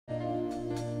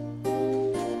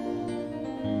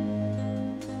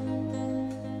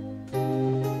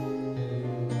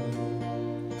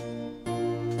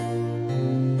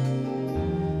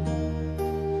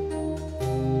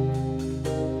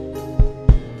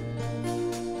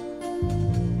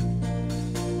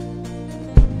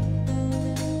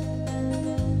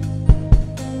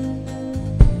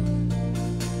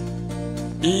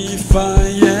If I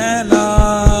am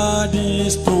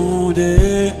this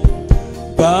today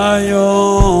by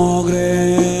your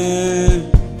grace,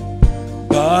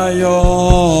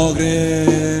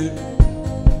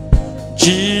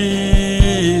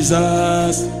 Jesus.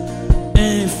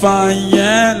 If I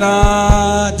am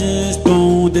this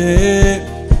today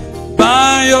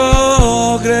by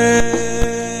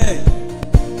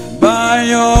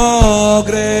your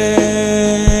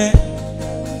grace,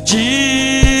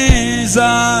 Jesus,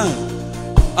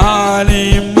 I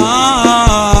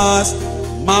must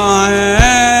my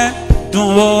hand to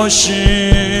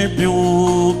worship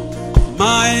you,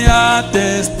 my heart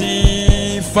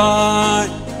testify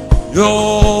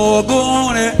your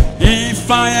goodness. If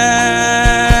I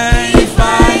am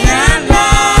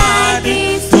like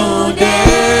this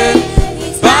today,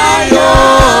 by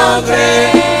your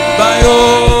grace,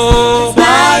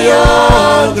 by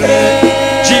your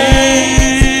grace, Jesus.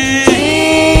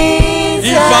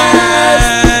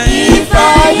 If I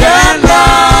am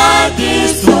like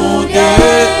this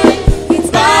today,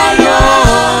 by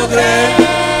your grace,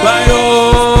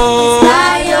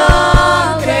 by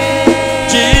your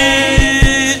grace,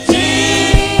 Jesus.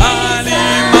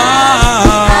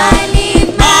 I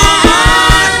lift my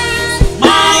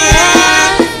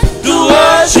hand to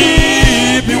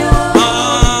worship you.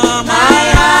 My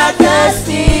heart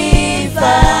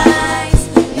testifies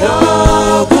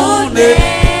your goodness.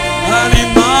 I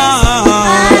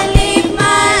lift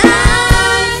my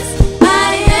eyes,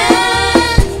 my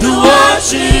hand to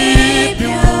worship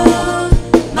you.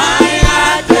 My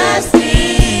heart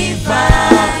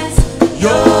testifies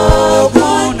your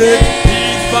goodness.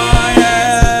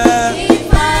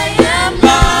 If I am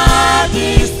like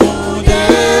this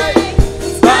today,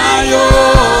 by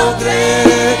your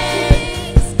grace,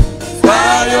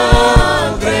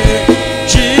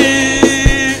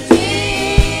 Jesus.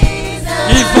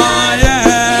 If I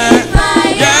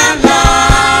am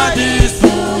like this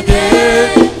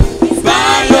today,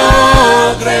 by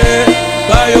your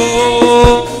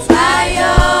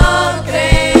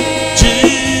grace,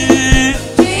 Jesus.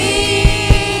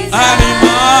 I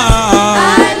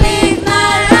lift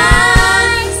my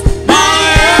eyes, my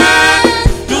hand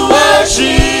to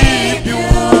worship you.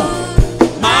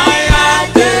 My heart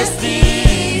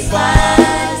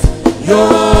testifies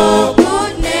your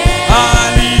goodness. I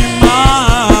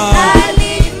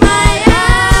lift my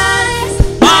eyes,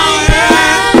 my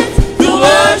hand to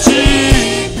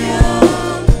worship you.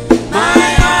 My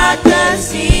heart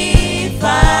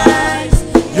testifies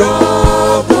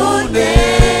your goodness.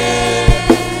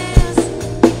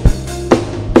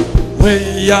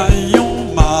 Where are you,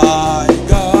 my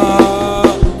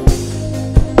God?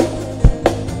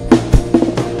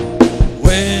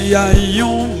 Where are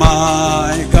you,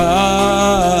 my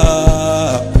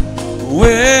God?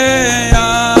 Where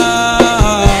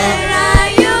are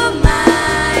you,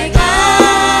 my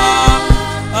God?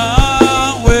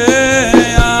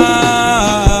 where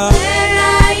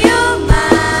are You,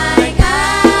 my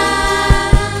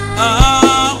God?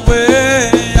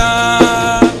 where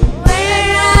are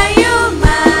Where are you,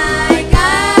 my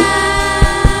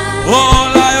God? Oh,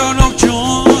 Lion of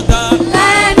Judah,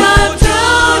 Lion of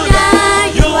Judah,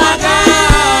 you are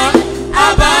God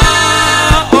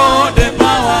above all the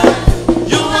power.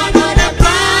 You are not a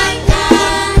blind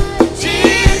God,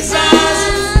 Jesus.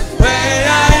 Where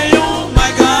are you, my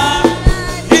God?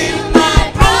 In my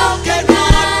broken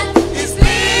heart is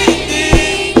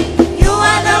bleeding. you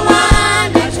are the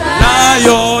one I trust.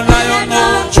 Lion of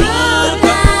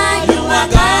Judah, you are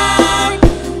God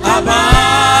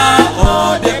above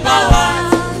all the power.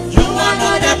 You are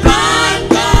not a blind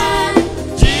God,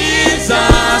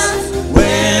 Jesus.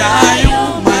 Where are you,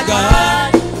 my God?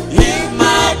 In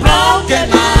my broken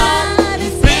heart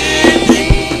is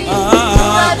bleeding. You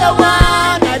are the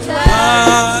one I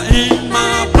trust. In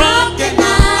my broken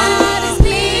Heart heart is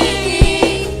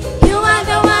bleeding. You are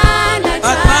the one I I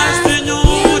trust trust. in you, My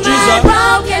Jesus.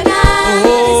 broken heart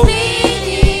Oh. is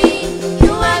bleeding.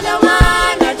 You are the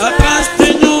one I I trust. trust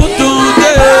in you My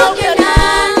today. broken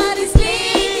heart is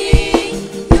bleeding.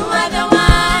 You are the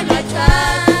one I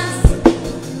trust.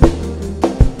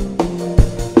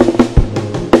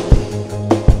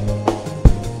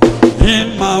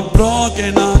 In my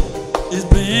broken heart is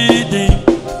bleeding.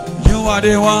 You are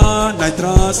the one I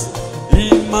trust.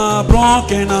 In my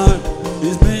broken heart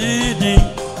is bleeding.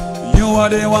 You are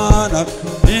the one I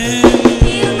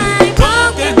In my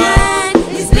broken heart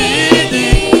is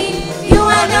bleeding. You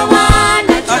are the one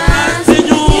I trust. trust in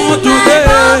you In my today.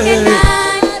 broken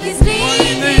heart is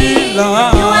bleeding. You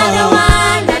are the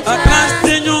one I I trust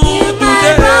in you In my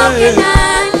broken today. heart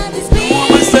is You are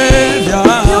my bleeding. Savior.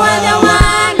 You are the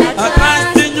one I I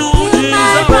trust in you, In my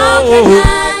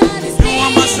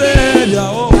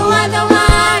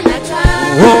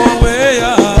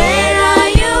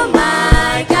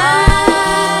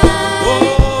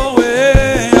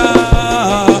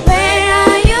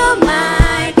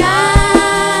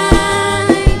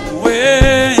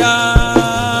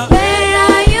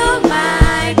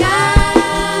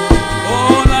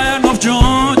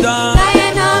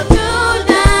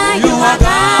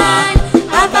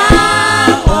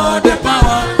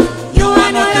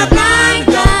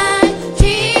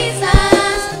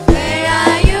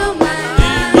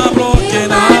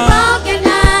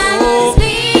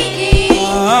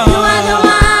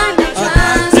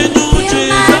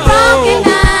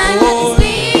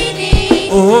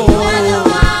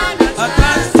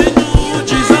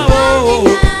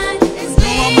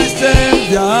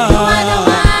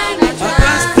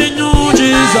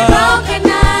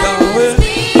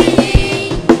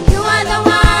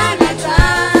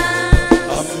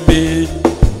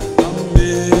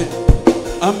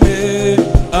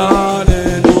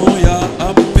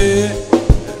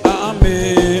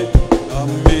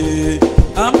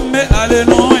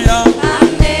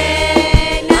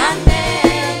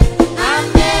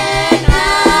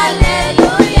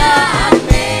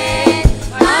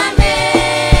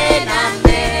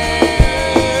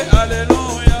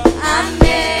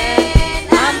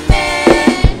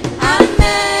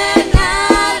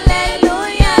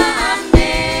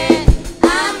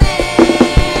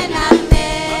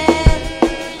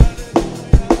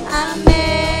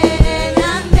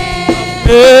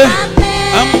Amen.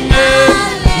 Amen.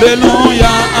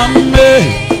 Hallelujah. Amen.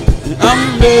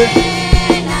 Amen.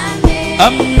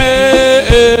 Amen.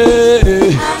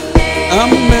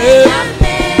 Amen.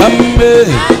 Amen.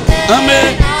 Amen.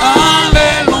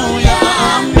 Hallelujah.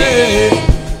 Amen.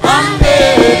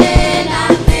 Amen.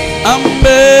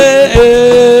 Amen.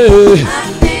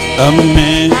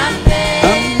 Amen.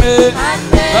 Amen.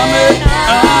 Amen.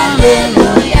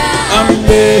 Hallelujah.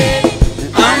 Amen.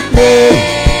 Amen.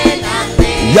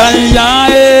 Ya ya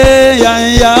ya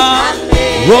ya.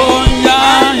 Oh ya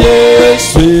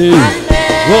yes.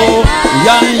 Oh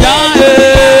ya ya.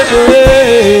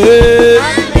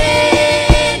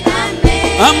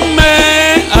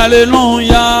 Amen.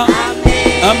 Hallelujah.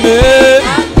 Amen.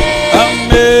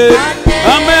 Amen.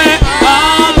 Amen.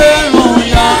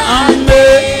 Hallelujah.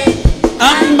 Amen.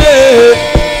 Amen.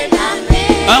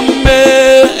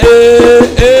 Amen.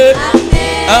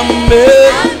 Amen.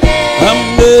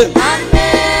 Amen.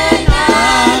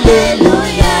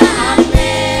 Hallelujah.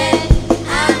 Amen.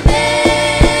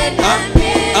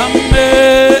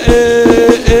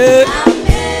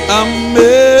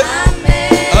 Amen.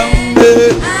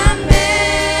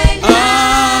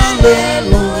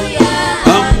 Hallelujah.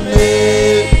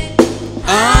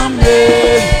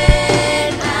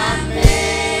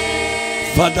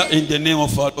 Amen. Father, in the name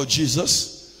of our Lord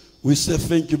Jesus, we say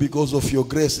thank you because of your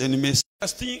grace and mercy.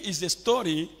 First thing is the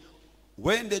story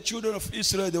when the children of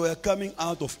Israel, they were coming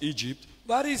out of Egypt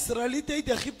Waar Israëlieten uit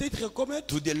Egypte uitgekomen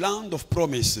to the land of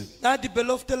promise. naar die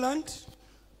beloofde land.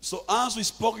 So as we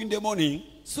spoke in the morning,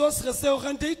 Zoals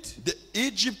gezegd het, the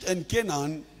Egypt and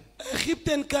Canaan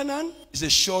Egypte en Canaan is a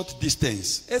short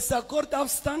distance. is een kort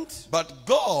afstand. But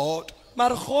God,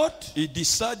 Maar God He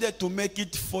decided to make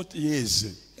it 40 years.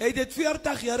 heeft het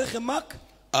 40 jaar gemaakt.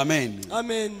 Amen.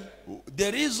 Amen. The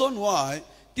reason why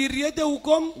Die reden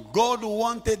hoekom, God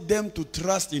wanted them to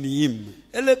trust in Him.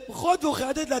 God wil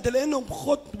gehad dat hulle in op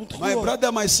God moet My geloven.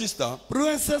 brother, my sister, Broer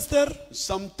en zuster,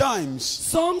 sometimes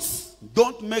soms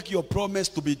don't make your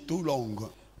promise to be too long.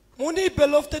 moenie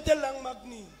belofte te lang maak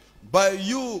nie. By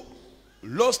you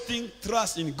losing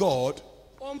trust in God,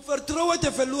 Om vertrouwen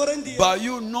te verloren in die by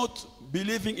you not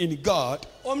believing in God,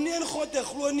 om nie in God te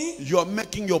glo nie, you are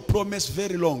making your promise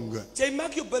very long. jy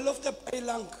maak jou belofte baie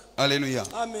lank. Hallelujah.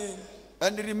 Amen.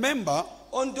 And remember,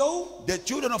 Onthou, the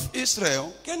children of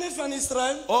Israel, kinders van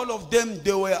Israël, all of them,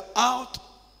 they were out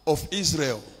of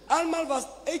Israel. allemaal was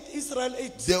uit Israël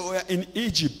uit. They were in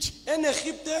Egypt. In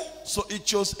Egypte, So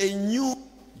it was a new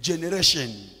generation.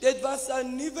 dit was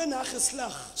een nieuwe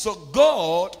nageslag. So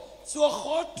God So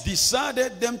God,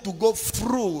 decided them to go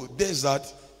through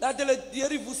desert dat hulle deur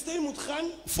die woestijn moet gaan,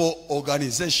 for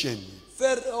organization.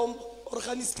 om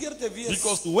georganiseerd te wees.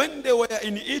 Because when they were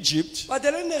in Egypt, Wat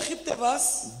hulle in Egypte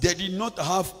was, they did not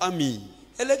have army.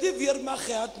 hulle het nie weermag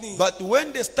gehad nie. But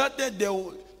when they started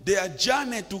their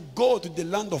journey to go to the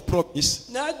land of promise,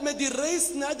 Net met die reis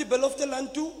na die beloofde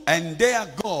land toe, and their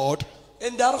God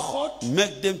en daar God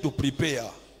made them to prepare.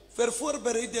 vir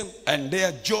voorbereiding. And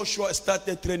there Joshua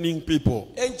started training people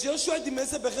En Joshua die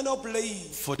mense begin oplei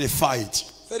for the fight.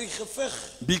 vir die geveg.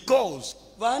 Because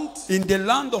Want in the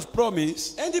land of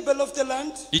promise, in die beloofde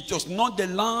land, it was not the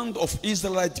land of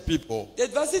Israelite people.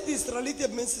 dit was nie die Israeliete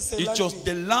mense se It land was nie.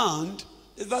 the land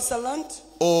Dit was 'n land,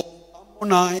 of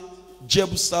Ammonite,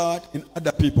 Jebusite, and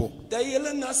other people. die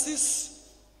hele nasies.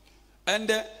 And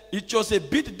it was a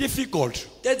bit difficult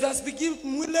Dit was bietjie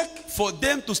moeilik for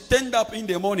them to stand up in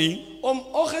the morning om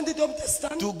oggend op te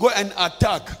staan, to go and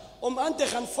attack om aan te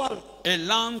gaan val. a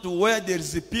land where there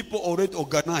is a people already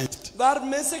organized. Waar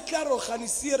mense klaar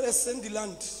georganiseer is in die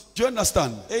land. Do you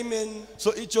understand? Amen. So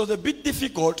it was a bit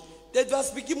difficult Dit was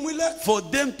bietjie moeilik. for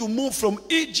them to move from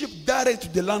Egypt direct to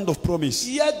the land of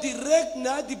promise. Ja, direk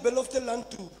na die beloofde land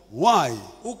toe. Why?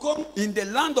 Hoekom? In the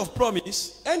land of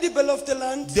promise, In die beloofde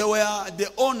land, they were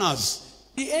the owners.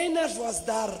 die eienaars was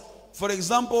daar. For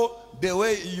example, the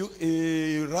way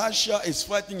Russia is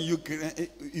fighting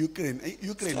Ukraine.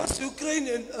 Was Oekraïne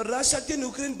en Russia teen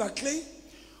Oekraïne baklei?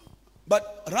 But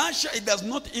Russia, it does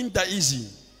not enter easy.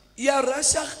 Ja,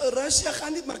 Russia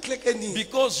gaan niet makkelijk in nie.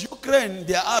 Because Ukraine,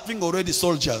 they are having already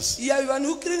soldiers. Ja, want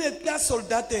Oekraïne het klaar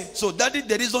soldaten. So that is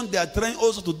the reason they are trying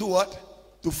also to do what?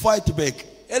 To fight back.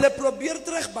 Hulle probeer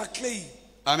terug baklei.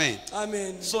 Amen.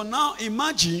 Amen. So now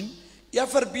imagine, Ja,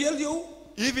 verbeel jou.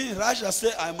 even Russia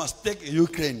say, I must take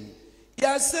Ukraine.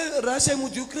 Ja, sê Russia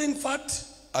moet Oekraïne vat.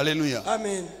 Hallelujah.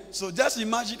 Amen. So just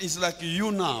imagine it's like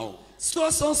you now.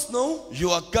 Soos ons nou, You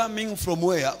are coming from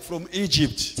where? From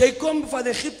Egypt. jy kom van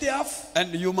Egypte af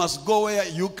And you must go where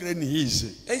Ukraine is.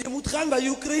 en jy moet gaan waar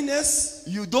Oekraïne is.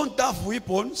 You don't have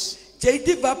weapons. Jy het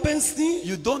die wapens nie,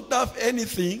 you don't have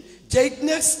anything, jy het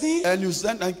niks nie. and you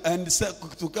send and say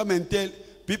to come and tell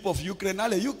people of Ukraine,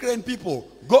 alle Ukraine people,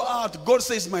 go out, God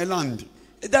says my land.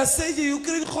 Dan sê jy,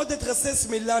 Ukraine, God het gesê is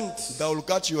my land. They will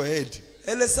cut your head.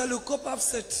 Hulle sal jou kop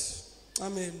afsit.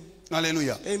 Amen.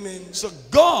 Hallelujah. Amen. So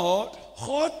God,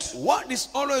 God, what is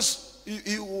always,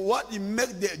 what he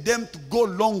make them to go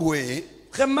long way,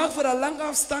 gemaak vir 'n lang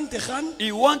afstand te gaan.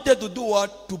 he wanted to do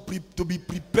what? To be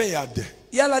prepared.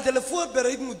 Ja, laat hulle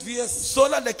voorbereid moet wees. So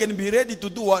that they can be ready to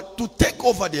do what? To take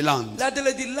over the land. Laat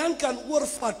hulle die land kan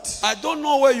oorvat. I don't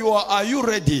know where you are. Are you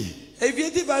ready? Hy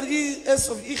weet nie waar u is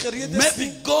of u gereed is Maybe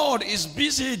nie. God is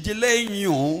busy delaying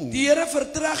you Die Here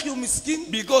vertraag jou miskien.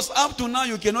 because up to now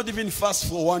you cannot even fast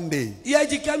for one day. Ja,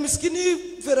 jy kan miskien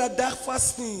nie vir 'n dag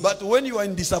vas nie. But when you are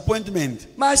in disappointment,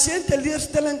 Maar as jy in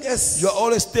teleurstelling is, you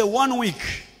always stay 1 week,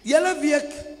 hele week,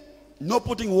 no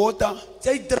putting water,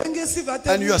 jy drink is nie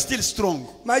water and you are nie, still strong.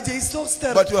 maar jy is nog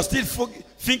sterk. But you are still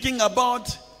thinking about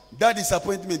that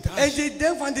disappointment. En jy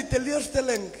dink van die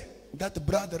teleurstelling. That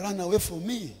brother ran away from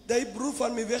me. Die broer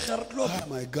van my weghardloop. Oh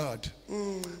my God.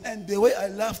 And the way I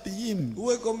loved him.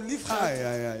 Hoe ek hom lief gehad.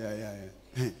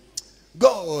 Ay.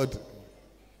 God.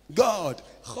 God,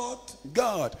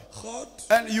 God. God.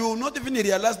 And you will not even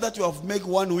realize that you have made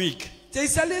 1 week Jy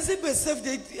sal nie eens besef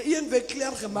jy het een week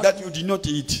klaar gemaak. that you did not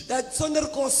eat. Dat sonder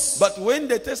kos. But when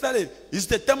they tested it, it's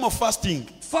the time of fasting.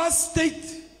 Fast tyd.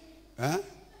 Huh?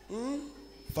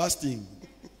 Fasting.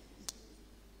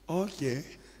 Okay.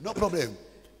 No problem.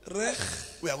 Reg.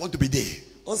 We are going to be there.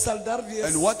 Ons sal daar wees.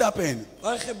 And what happened?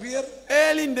 Wat gebeur?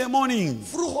 Early in the morning,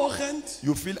 Vroegoggend,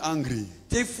 you feel angry.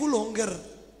 jy voel honger.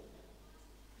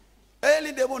 Early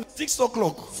in the morning, 6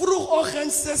 o'clock.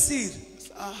 Vroegoggend 6:00.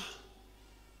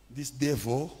 This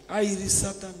devil, Ai, hierdie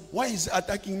Satan. why is he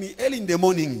attacking me early in the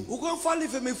morning? Hoekom val jy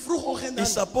vir my vroegoggend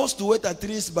He's aan? supposed to wait at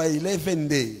least by 11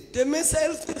 day. Die mense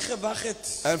 11:00 gewag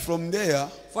het. And from there,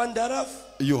 Van daar af,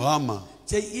 you hammer.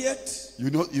 jy eet.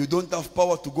 You don't have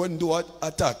power to go and do what?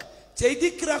 Attack. Jy het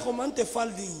die krag om aan te val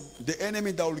nie. The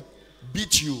enemy that will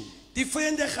beat you. Die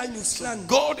vyande gaan jou slaan.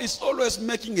 God is always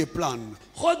making a plan.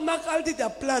 God maak altyd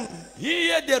 'n plan.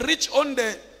 Here they reach on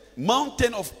the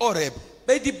mountain of Horeb.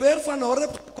 By die berg van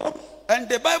Horeb gekom. And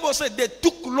the Bible said they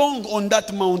took long on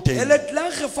that mountain. Hulle het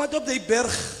lank gevat op die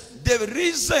berg. The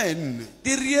reason,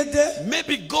 Die rede,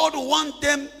 maybe God want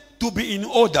them to be in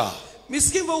order.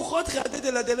 miskien wou God gehad het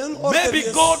dat hulle in orde Maybe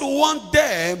wees. God want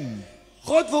them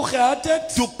God wou gehad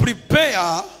het to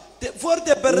prepare voor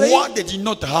te berei what they did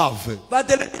not have. wat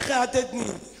hulle nie gehad het nie.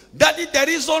 That is the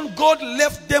reason God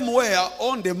left them where?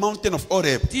 On the mountain of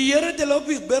Horeb. Die Here het hulle op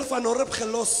die berg van Horeb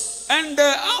gelos. And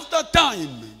after time,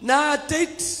 Na 'n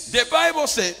tyd, the Bible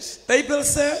says, Bybel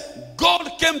sê,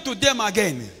 God came to them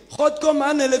again. God kom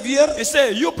aan hulle weer. He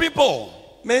said, you people,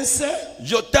 Mense,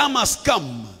 your time has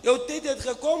come jou tyd het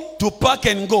gekom, to pack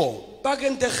and go. pak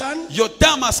en te gaan. Your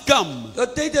time has come Jou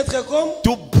tyd het gekom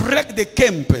to break the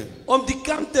camp. om die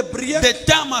kamp te breek. The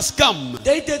time has come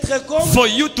Tyd het gekom for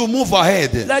you to move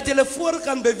ahead. dat jy voor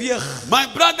kan beweeg. My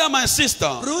brother, my sister,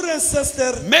 Broer en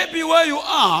suster, maybe where you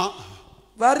are,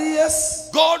 waar jy is,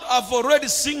 God have already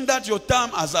seen that your time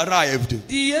has arrived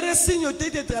die Here sien jou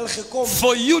tyd het al gekom.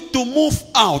 for you to move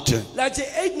out. Dat jy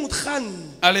uit moet gaan.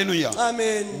 Hallelujah.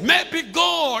 Amen. Maybe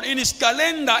God in his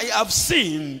calendar he have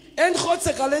seen En God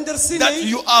se kalender sien that hy,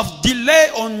 you have delay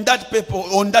on that people,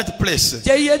 on that place.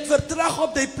 jy het vertraag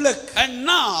op die plek. And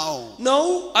now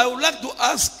Nou, I would like to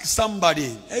ask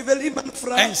somebody, hy wil iemand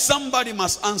vra. and somebody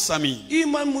must answer me.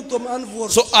 Iemand moet hom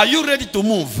antwoord. So are you ready to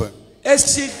move? Is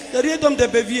jy gereed om te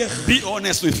beweeg? Be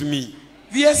honest with me.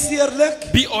 Wees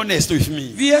eerlik. Be honest with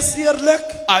me. Wees eerlik.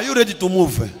 Are you ready to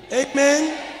move?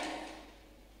 Amen.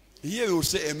 Here you will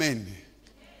say amen.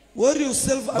 Hoor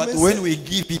jouself But amen. when we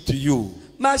give it to you,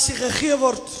 Maar as jy gegee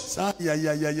word,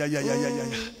 yeah.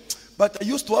 But I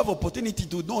used to have opportunity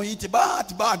to know it,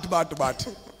 but.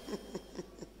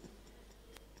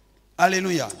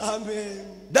 Hallelujah. amen.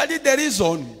 That is the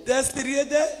reason Dis die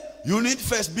rede. you need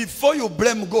first, before you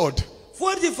blame God,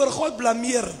 Voor jy vir God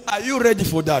blameer, are you ready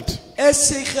for that? is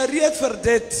jy gereed vir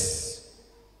dit?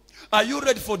 Are you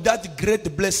ready for that great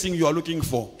blessing you are looking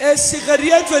for? Is jy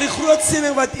gereed vir die groot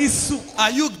seëning wat u soek?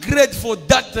 Are you ready for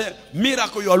that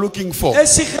miracle you are looking for?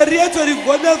 Is jy gereed vir die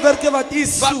wonderwerke wat u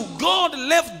soek? But God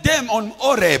left them on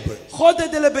Horeb God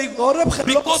het hulle by Horeb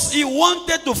because gelos. he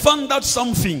wanted to find out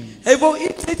something. Hy wou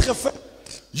iets uitgevind.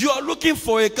 You are looking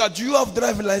for a car. Do you have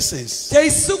driving license? Jy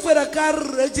soek vir 'n kar,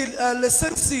 het jy 'n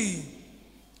lisensie.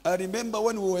 I remember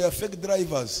when we were fake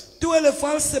drivers. Toe hulle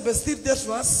valse bestuurders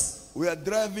was, We are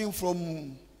driving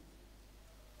from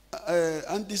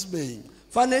Antis Bay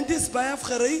van Antis Bay af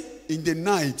gery in the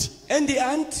night, in die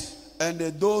aand And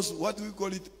those, what do we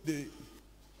call it? The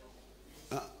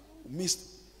mist.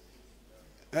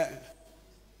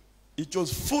 It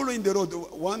was full in the road.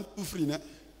 1, 2, 3. Né?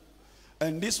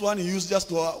 And this one used just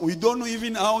to, we don't know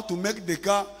even how to make the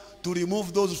car to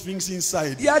remove those things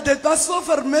inside. Ja, dit was so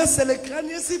vermis. Hulle kan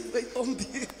nie sien om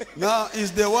die. Now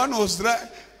is the one who's driving.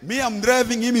 Me, I'm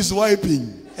driving, him is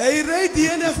wiping. Hy ry die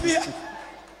ene vir.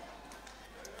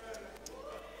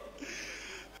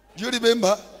 Do you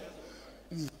remember?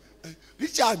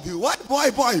 Richard, what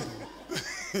boy?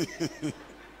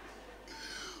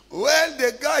 Well,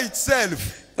 the car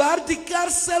itself, Maar die kar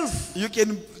self you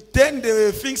can turn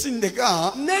the things in the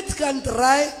car, net kan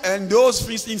draai. and those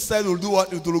things inside will do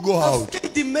what? It will go out.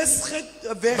 Kyk die mis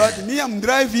weg. But me, I'm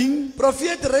driving.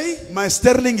 Profeet ry. My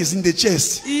steering is in the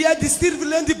chest, Ja, die stuur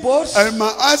wil in die bors. and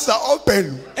my eyes are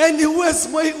open. En die oë is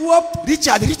mooi oop.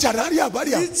 Richard, hurry up.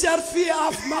 Die char vir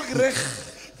af maak reg.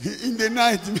 In the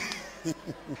night.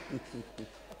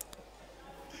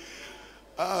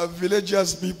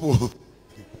 Villagers people.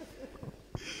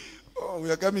 Oh,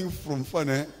 we are coming from fun,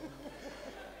 eh?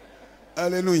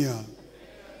 Hallelujah.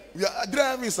 We are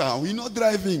driving, sir. We're not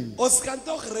driving. Ons kan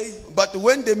tog ry. But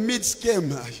when the mids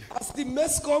came, As die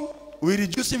mis kom, we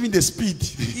reduced even the speed.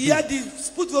 ja, die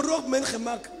spoed word ook min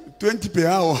gemaak. 20 per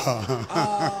hour.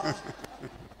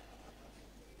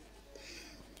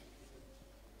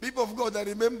 People of God, I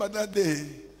remember that day.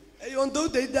 Hy onthou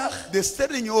die dag. The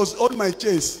steering was on my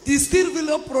chest. Die stuur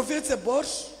wil op profeet se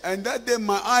bors. And that day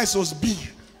my eyes was big.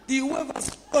 Die oë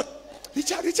was groot.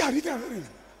 Richard.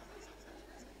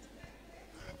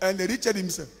 And Richard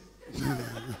himself.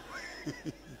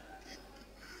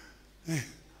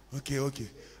 Okay.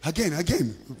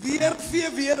 Again.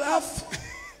 Weer af.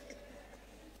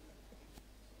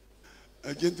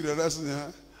 Again to the rest.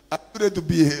 I'm ready to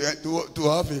be to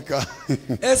have a car.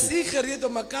 Is u gereed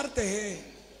om 'n kar te hê?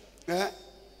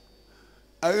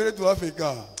 Are you ready to have a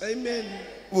car? Amen.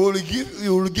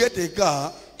 You will get a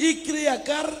car, U kry 'n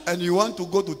kar and you want to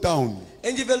go to town.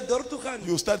 en jy wil dorp toe gaan.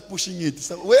 You start pushing it.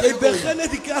 So, where are Jy you going? begin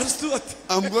net die kar stoot.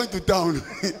 I'm going to town.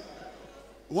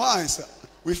 Why, sir?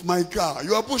 With my car.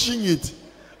 You are pushing it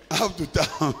up to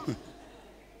town.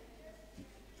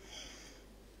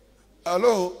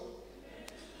 Hello?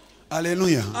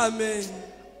 Hallelujah. Amen.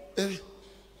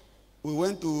 We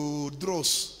went to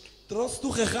Dros. Trots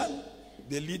toe gegaan.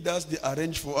 The leaders, they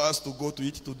arranged for us to go to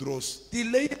eat to Dros. Die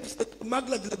leiers het gemaak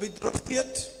dat hulle by Trots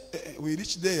eet. We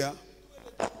reached there.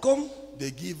 Kom, They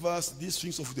give us these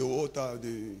things of the water,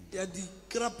 ja die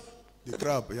krab. the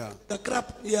crab, yeah. Die krab,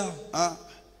 ja.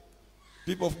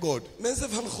 People of God. Mense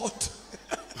van God.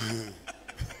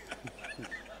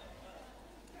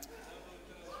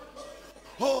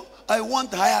 Oh, I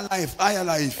want higher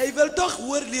life. Hy wil tog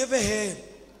hoër lewe hê.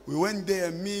 We went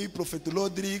there, me, Prophet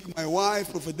Lodrick, my wife,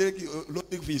 Prophet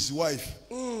Lodrick, his wife.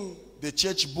 The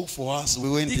church booked for us. We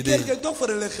went Die there. kerk het tog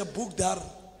vir hulle geboek daar.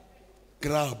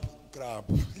 Crab.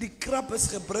 Die krab is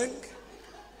gebring.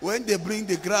 When they bring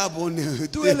the crab on the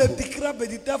Toe hulle table, die krab by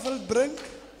die tafel bring,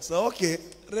 so okay,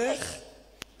 reg?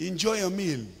 enjoy your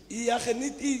meal. Ja,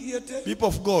 geniet u ete. People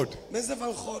of God, Mense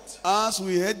van God. as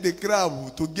we had the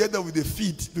crab together with the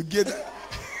feet, together.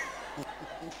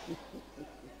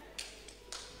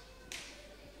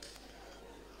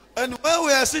 And when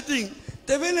we are sitting,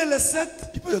 Terwyl hulle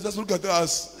sit, people just look at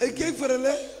us. ek kyk vir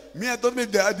hulle. Me, I thought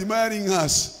maybe they are admiring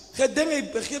us. Gedink hy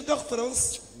begeer tog vir ons.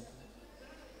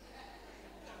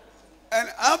 And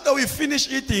after we finish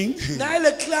eating, Na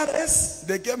hulle klaar is,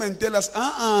 they came and tell us,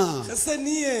 gesê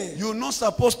nee. you're not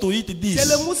supposed to eat Julle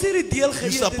this. moes hierdie deel You're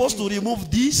geëet supposed to het. remove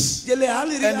this Julle haal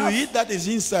hierdie and af. we eat that is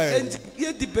En inside.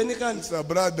 eet die binnekant. Our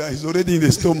brother is already in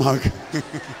the stomach.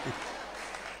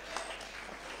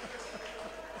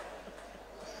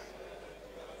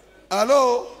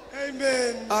 Hello?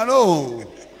 Amen. Hello?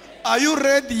 Are you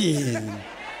ready?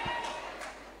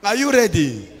 Are you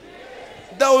ready?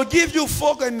 They will give you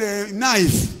fork and a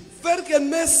knife. Werk en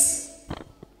mes.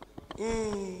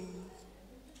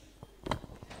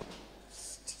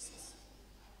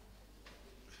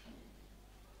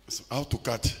 So how to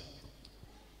cut?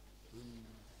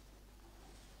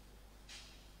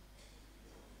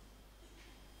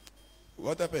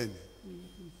 What happened?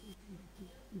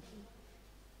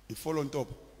 It fall on top.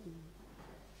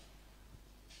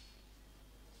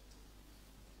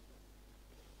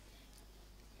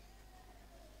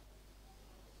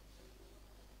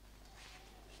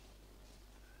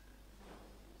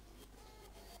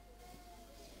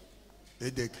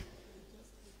 Headache.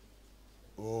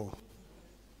 Oh.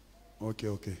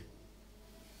 Okay.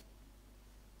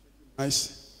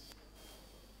 Nice.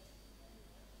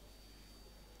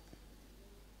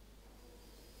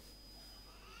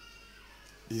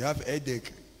 You have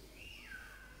headache.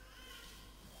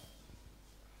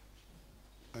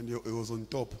 And it was on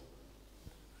top.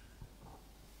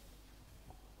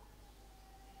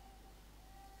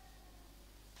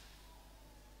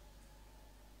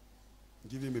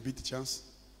 Give him a bit chance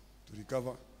to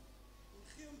recover.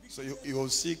 So he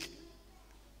was sick.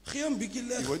 Gee hom bietjie He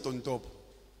lig. went on top.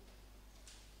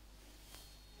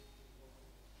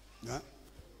 Yeah?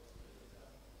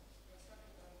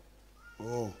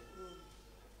 Oh.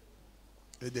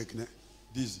 Headache, ne?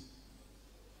 Dizzy.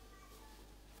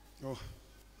 Oh.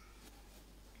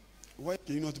 Why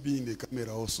can you not be in the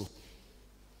camera also?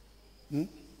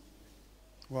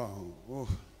 Wow. Oh.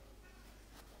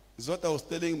 It's what I was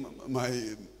telling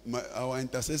our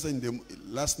intercessor in the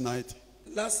last night.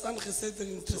 Laat aangeset in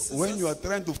intercessors. When you are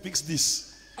trying to fix this,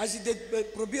 As jy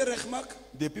dit probeer regmaak,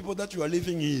 the people that you are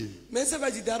leaving here, mense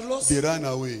wat jy daar los, they run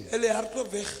away. hulle hardloop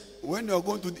weg. When you are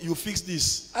going to, you fix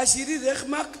this, As jy dit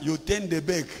regmaak, you turn the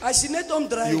back. as jy net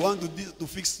omdraai You want to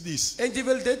fix this. en jy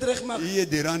wil dit regmaak, Here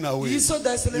they run away. hierso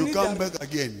dat is hulle You nie come daar. back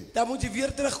again. Dan moet jy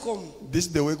weer terugkom. This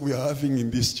is the work we are having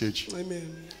in this church.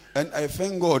 Amen. And I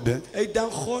thank God Ek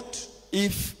dank God.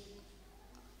 if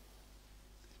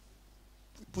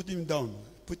put him down.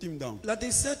 Put him down. Laat hy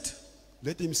sit.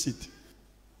 Let him sit.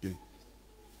 Okay.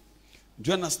 Do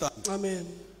you understand? Amen.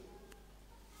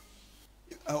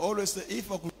 I always say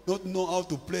if I could not know how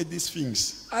to play these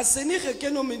things, As sy nie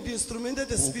geken om die instrumente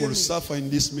te we speel could nie, suffer in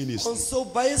this ministry. ons sou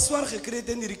baie swaar gekry het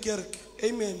in hierdie kerk.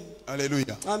 Amen.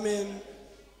 Hallelujah. Amen.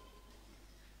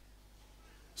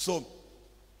 So,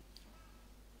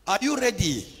 are you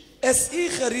ready Is u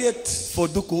gereed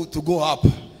to go up?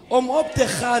 om op te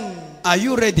gaan? Are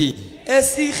you ready?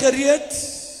 Is u gereed?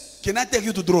 Can I take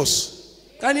you to Dross?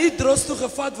 Kan u dros toe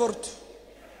gevat word?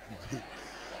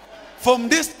 From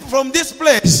this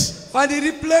place, Van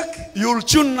hierdie plek, you'll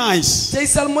tune nice. jy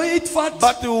sal mooi uitvat.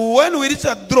 But when we reach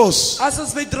at Dross, As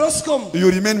ons by dros kom,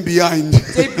 you remain behind.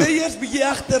 jy bly eers bietjie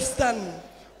agter staan.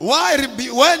 Why?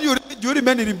 When you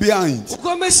remain behind,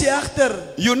 Hoekom is jy agter?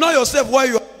 you know yourself why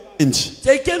you are behind.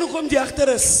 Jy ken hoekom jy agter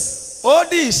is. All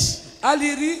this, Al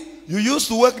hierdie you used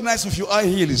to work nice with your high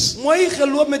heels. mooi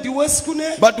geloop met die hoë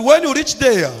skoene, But when you reach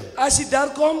there, as jy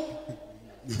daar kom,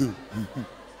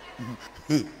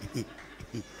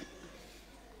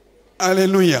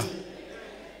 hallelujah,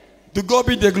 to God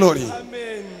be the glory.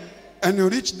 amen. And you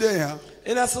reach there,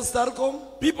 En as ons daar kom,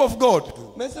 people of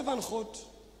God, mense van God,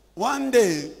 one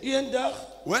day eendag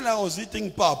when I was eating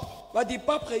pap, wat die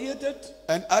pap geëet het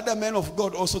and other men of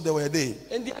God also they were there,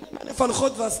 en die ander manne van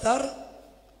God was daar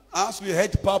as we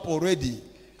had pap already,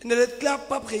 en hulle het klaar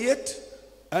pap geëet,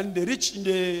 and they reached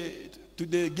to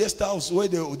the guest house where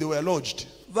they were lodged.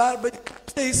 waar by die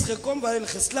huis gekom waar hulle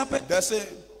geslaap het. They say,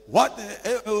 what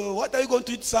are you going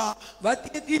to eat, sir? Wat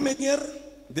eet u meneer?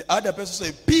 The other person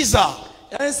say, pizza.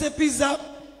 En hy sê pizza.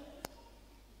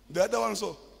 The other one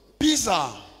so,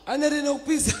 pizza. Ander en ook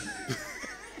pizza.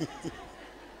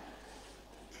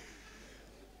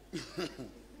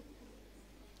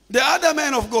 The other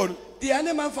man of God, Die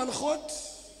ander man van God,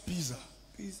 pizza,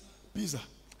 pizza. pizza,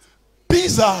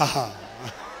 pizza.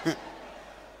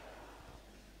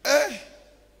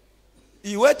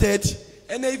 He waited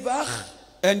En hy wag.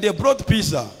 and they brought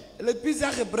pizza. Hulle het pizza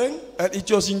gebring. And it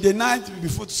was in the night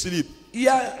before to sleep.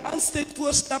 Ja, aanstyd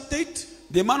voor slaaptyd.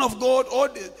 The man of God,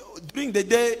 during the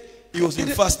day, he was in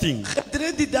fasting.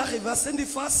 Gedurende die dag, hy was in die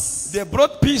vas. They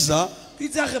brought pizza.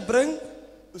 Pizza gebring.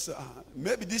 I said,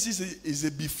 maybe this is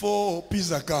a before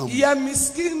pizza come. Ja,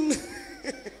 miskien.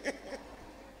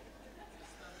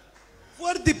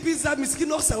 Voor die pizza miskien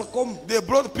nog sal kom. They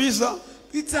brought pizza.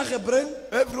 Pizza gebring.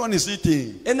 Everyone is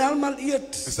eating. En almal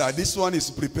eet. So this one is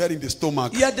preparing the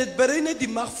stomach Ja, dit berei net die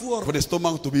mag voor. for the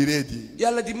stomach to be ready.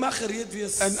 Ja, laat die mag gereed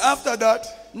wees. And after that,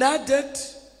 Na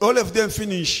dit, all of them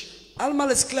finish. almal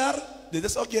is klaar. They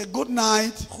just okay, good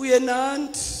night.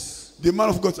 Goeienaand. The man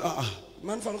of God,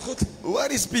 Man van God.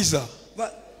 where is pizza?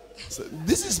 Wat? So,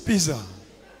 this is pizza.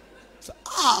 So,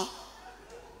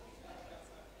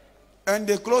 and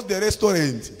they closed the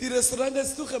restaurant. Die restaurant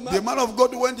is The toegemaak. man of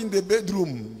God went in the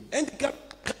bedroom. En die kap,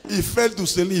 He fell to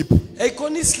sleep hy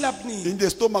kon nie slap nie. in the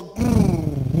stomach.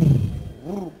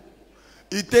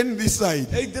 He turned this side.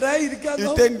 Hy draai hierdie kant He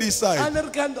om. turned this side. Ander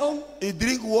kant om. He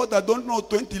drink water, don't know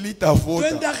 20 liters of water.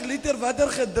 20 liter water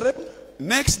gedrink.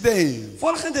 Next day,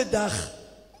 Volgende dag.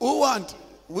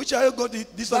 which are you going to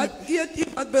eat? This one, Wat eet jy?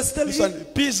 Wat bestel this jy? one,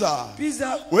 pizza.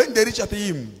 Pizza. When they reach at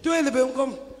him, Toe hulle by hom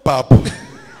kom. pap.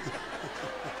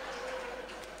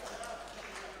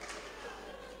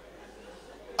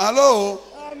 Hello?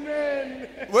 Amen.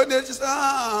 When they just,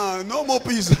 no more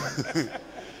pizza.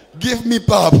 Give me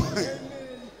pap.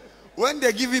 When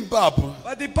they give him pap,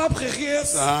 Wat die pap gegee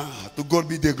is. to God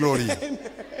be the glory.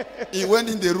 He went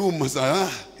in the room,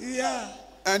 Ja.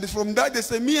 and from that they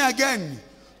say, me again,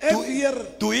 En weer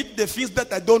to eat the things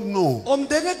that I don't know. om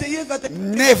dinge te eet wat ek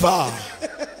Never.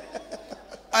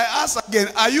 I ask again,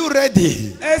 are you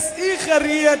ready? is u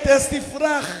gereed is die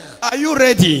vraag. Are you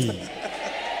ready?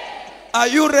 Are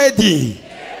you ready?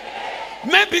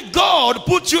 Maybe God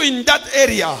put you in that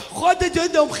area God het jou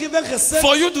in die omgewing gesit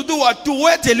for you to do what? To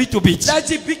wait a little bit. dat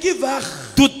jy bietjie wag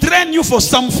To train you for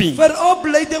something. vir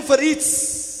opleiding vir iets.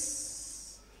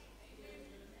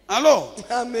 Hello?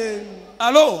 Amen.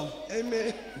 Hello?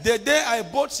 Amen. The day I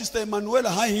bought Sister Emanuela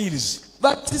high heels,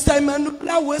 Wat is hy man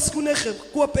nou hoeskoene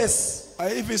gekoop is?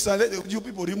 I even said, you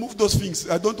people remove those things.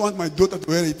 I don't want my daughter to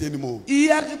wear it anymore.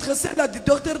 Ja, ek het gesê dat die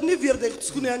dogter nie weer die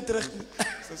skoene aan terug nie.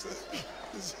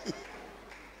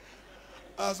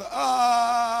 I said,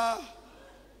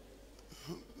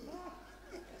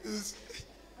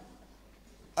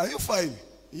 are you fine?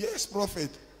 Yes, prophet.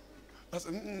 I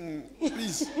said,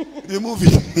 please, remove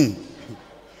it.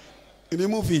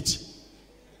 Remove it.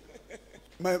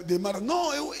 The mother,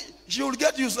 no, she will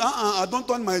get used. I don't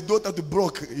want my daughter to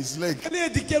break his leg. Nee,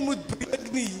 die kind moet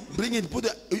breek nie. Bring it, put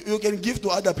it, you can give to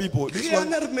other people. This Geen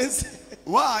one, ander mense.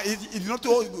 why? It's not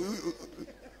all.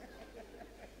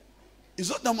 It's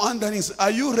not I'm wondering,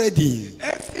 are you ready?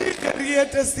 Is u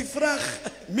gereed is die vraag.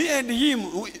 Me and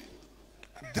him, we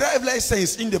drive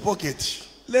license in the pocket.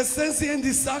 Lisensie in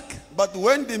die sak. But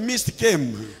when the mist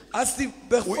came, As die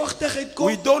bevochtigheid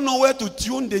we kom, don't know where to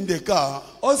tune in the car.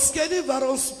 ons ken nie waar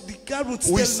ons die kar moet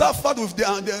We stel suffered with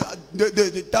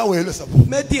the towel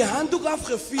met die handdoek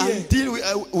afgevee. until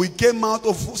we came out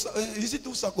of, is it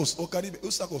Usakos or Caribe?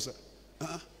 Usakos.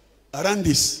 Around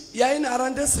this. Jy in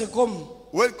Arandes gekom.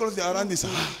 When close the around this,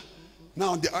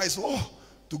 now the eyes, oh,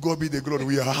 to God be the glory,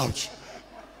 we are out.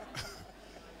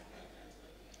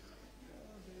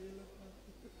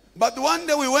 But one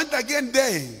day we went again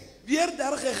there. Weer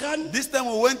daar gegaan. This time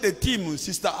we went a team,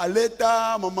 Sister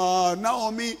Aleta, Mama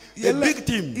Naomi, a big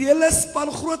team. Hele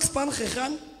span, groot span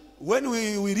gegaan. When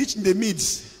we reached in the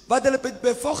midst, Wat hulle met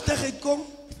bevochtigheid kom.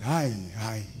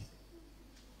 hi.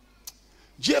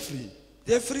 Jeffrey,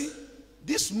 Jeffrey,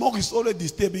 this smoke is already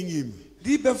disturbing him.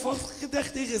 die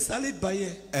bevochtigheid is al niet bij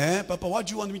je. Papa, what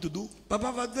do you want me to do?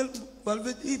 Papa, wat wil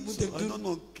u moet ik I doen? don't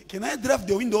know. Can I drive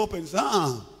the window open?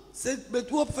 Zet met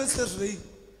hoe op vensters rijden.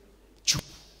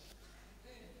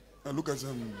 I look at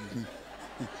him.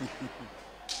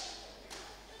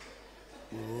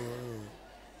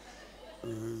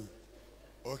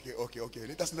 Okay.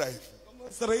 Let us drive. Kom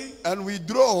ons rijden. And we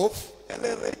drove.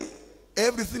 Hulle rijden.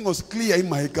 Everything was clear in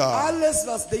my car. Alles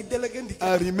was duidelijk in die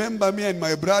I remember me and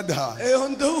my brother. Hey,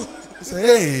 onthou. Say,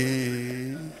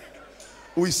 hey,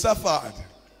 we suffered.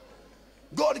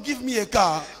 God give me a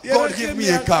car. God give me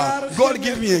a car. God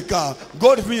give me a car.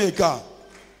 God give me a car.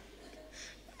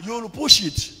 You'll push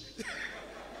it.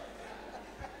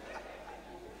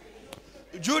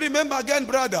 Do you remember again,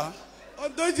 brother?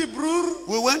 Onthou je broer.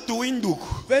 We went to Windhoek.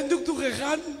 Windhoek toe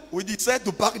gegaan We decided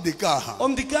to park the car.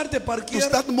 om die kar te To parkeren.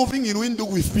 start moving in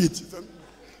Windhoek with feet.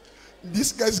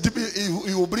 This guy's giving,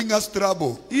 he will bring us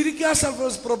trouble. Hierdie kar sal vir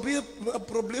ons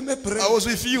probleme I bring. was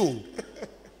with you.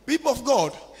 People of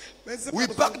God, Mense we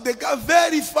parked the car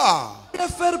very far. te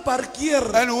ver parkeer.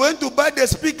 And we went to buy the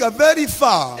speaker very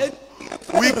far. En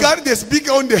We carried the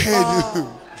speaker on the head.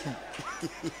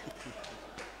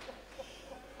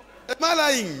 Am I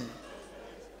lying?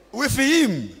 With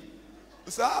him.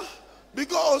 Sir?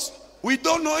 Because we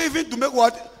don't know even to make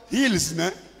what? Hills.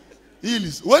 Né?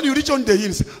 Hills. When you reach on the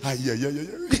hills,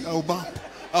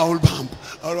 I'll bump.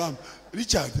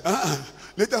 Richard,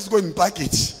 let us go and park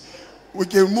it. We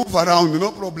can move around,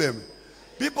 no problem.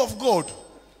 People of God,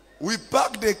 we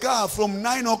parked the car from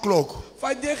 9 o'clock.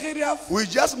 van hier af We're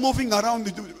just moving around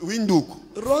the Windhoek.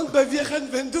 rond bewegen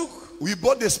Windhoek. We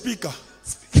bought the speaker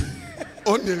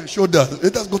on the shoulder.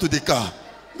 Let us go to the car.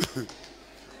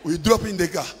 We drop in the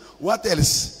car. What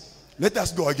else? Let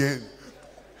us go again.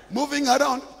 Moving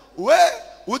around where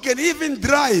we can even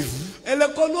drive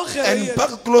Hulle kon nog and gereden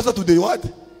park closer to the what?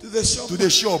 to the shop. To the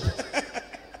shop.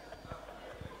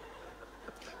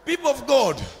 People of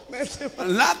God, Mense,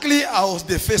 luckily I was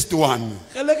the first one.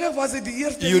 gelukkig was dit die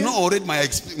eerste You een. know already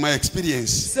my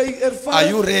experience. Sy ervaring. Are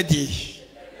you ready?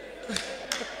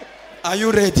 Are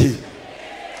you ready?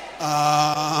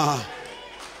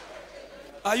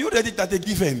 Are you ready that they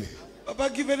given? Papa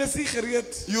Given is nie gereed.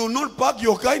 You will not park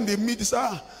your car in the middle,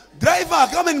 sir. Driver,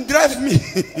 come and drive me.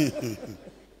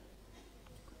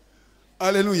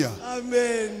 Hallelujah.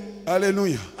 Amen.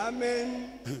 Hallelujah.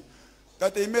 Amen.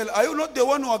 That email, are you not the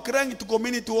one who are crying to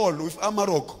community hall with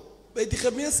Amarok? By die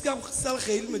gemeenskap sal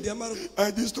geheel met die Amarok.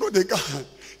 I destroyed the car.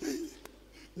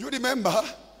 You remember?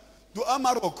 To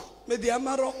Amarok. Met die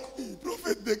Amarok.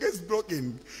 Prophet, the car is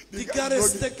broken. Die car kar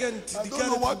is broken. stikkend. I Die don't kar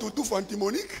know is- what to do for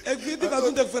Antimonique. Ek weet nie wat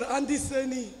moet ek vir Andy sê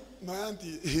nie. My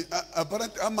auntie,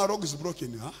 apparently Amarok is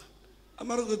broken. Huh?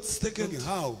 Amarok het stikkend. Okay,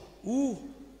 how? Hoe?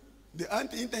 The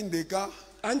auntie in the car,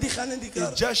 Andy gaan in die he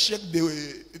kar. just shake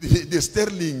the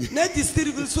sterling. Net die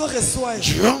stuur wil so geswaai.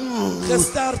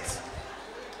 Gestart.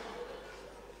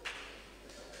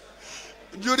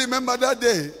 Do you remember that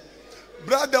day?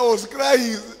 Brother was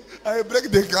crying. I break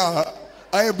the car.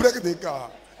 I break the car.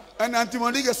 And Auntie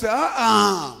Monica said,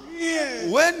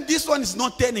 when this one is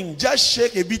not turning, just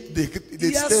shake a bit the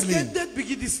Ja, sterling. skep net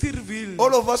bietjie die stuurwiel.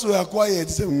 All of us were quiet.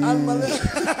 Say, Almal.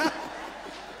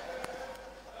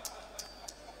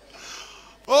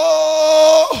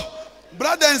 oh,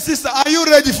 brother and sister, are you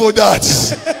ready for that?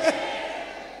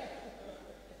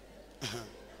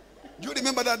 Do you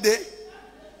remember that day?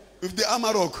 With the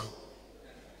Amarok.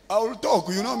 I will talk,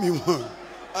 you know me.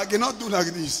 I cannot do like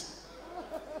this.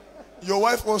 Your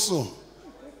wife also.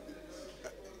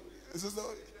 Sister,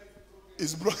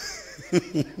 it's broken.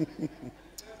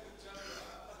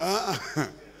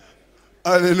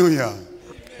 Hallelujah.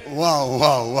 Wow,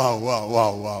 wow, wow, wow,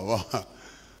 wow, wow, wow.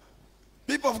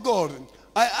 People of God,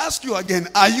 I ask you again,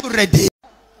 are you ready?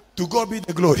 To God be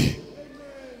the glory.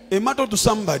 A matter to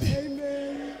somebody.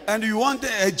 And you want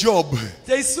a job,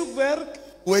 Jy soek werk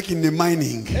work in the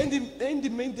mining. en die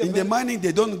myn te In the werk. mining,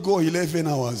 they don't go 11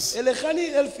 hours. Hulle gaan nie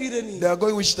 11 ure nie. They are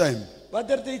going which time?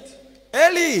 Watter tyd?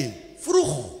 Early.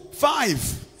 Vroeg, 5.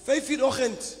 5 uur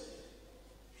oggend.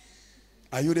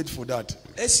 Are you ready for that?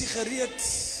 Is jy gereed?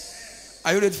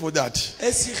 Are you ready for that?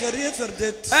 Is jy gereed vir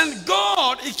dit? And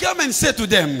God, He came and said to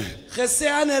them, Gesê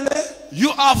aan hulle, you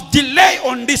have delay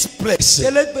on this place.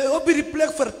 julle het by op hierdie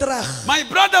plek vertraag. My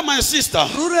brother, my sister,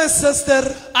 Broer en suster,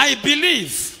 I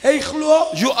believe hy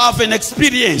glo you have an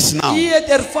experience now. jy het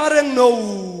ervaring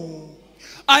nou.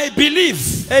 I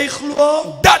believe Hy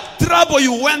glo that trouble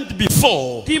you went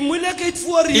before, die moeilikheid it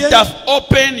voorheen has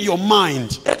opened your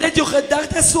mind. het jou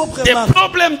gedagtes so The opgemaak.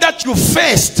 problem that you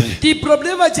faced Die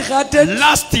probleem wat jy gehad het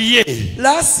last year,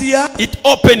 laas jaar, it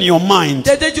opened your mind.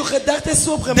 dit het jou gedagtes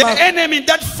so The opgemaak. enemy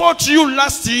that fought you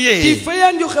last Die year,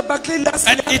 vyand jou gebaklei laas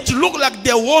and jaar. it looked like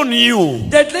they won you,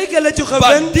 Dit lyk hulle het jou but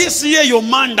gewen. this year your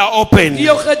mind are open.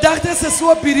 Jou gedagtes is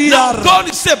so op hierdie Now jaar.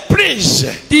 God said, please,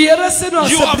 Die Here sê nou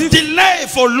you have asseblief, delayed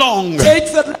for long. jy het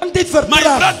vir lang tyd My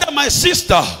vertraag. brother, my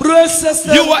sister, Broer en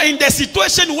suster, you are in the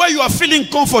situation where you are feeling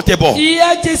comfortable.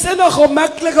 ja, jy sê nog 'n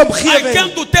maklike I omgewing.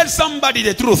 came to tell somebody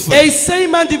the truth. Hy sê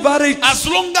man die waarheid. As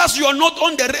long as you are not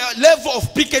on the level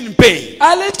of pick and pay,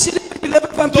 Alle chile die lewe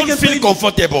van don't Pick n feel Pay.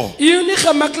 comfortable. Jy nie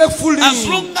gemaklik voel As nie.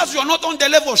 long as you are not on the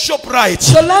level of ShopRite,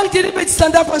 Solank jy nie met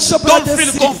stand-up van Shoprite don't feel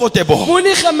is, comfortable.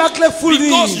 moenie gemaklik voel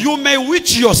Because nie. you may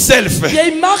witch yourself.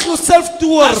 Jy mag jouself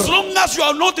toer. As long as you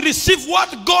have not received what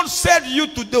God said you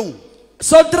to do.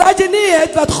 Sodra jy nie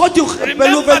het wat God jou beloof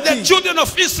Remember het the nie. children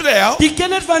of Israel, Die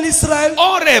kinders van Israel,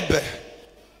 Oreb,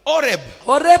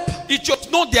 Horeb, it was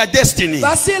not their destiny.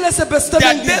 was hulle se Their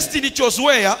bestemming nie. destiny it was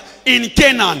where? In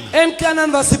Canaan. En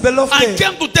Canaan was die I belofte.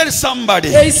 came to tell somebody,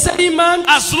 Hy sê iemand,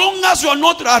 as long as you are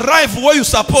not arrived where you're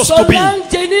supposed to be,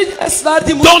 solank jy nie is waar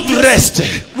die don't moet rest.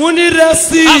 moenie rus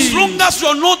nie. As long as you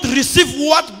are not received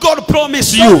what God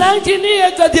promised you, Solank jy nie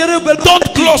het wat die Here beloof don't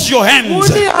het nie, close your hands.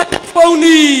 moenie hande vou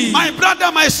nie. My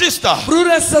brother, my sister,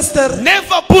 Broer en suster,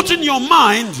 never put in your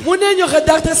mind moenie in jou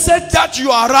gedagtes sit that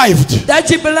you arrived. dat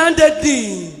jy beland het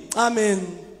nie. Amen.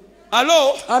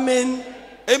 Hello? Amen.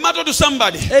 A matter to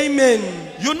somebody. Amen.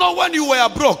 You know when you were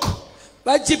broke,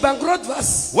 Wat jy bankrot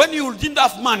was, when you didn't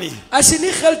have money, as jy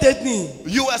nie geld het nie,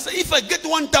 you were saying, if I get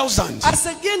 1,000, as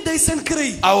ek 1000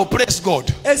 kry, I will praise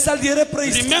God. ek sal die Here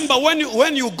prys. Remember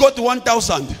when you got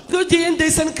 1,000, Toe jy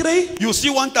 1000 kry, you see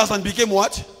 1,000 became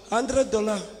what? $100.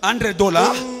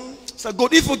 $100. So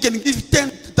God, if you can give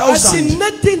As jy 10,000,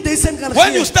 net 10,000 kan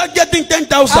when you gee, start getting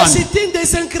as jy 10,000,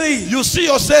 10,000 kry, you see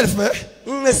yourself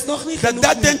is nog nie that genoeg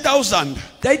that nie. 10,000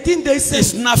 Die is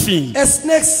 10,000 nothing. is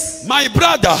niks. My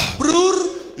brother, Broer,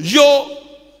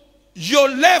 your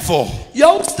level,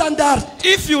 jou standaard,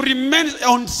 if you remain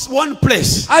on one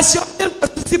place, as jy op een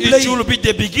posisie it bly, will be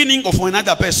the beginning of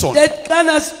another person. dit kan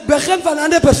as begin van 'n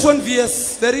ander persoon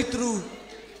wees. Very true.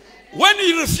 When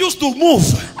you refuse to move,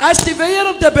 As jy weier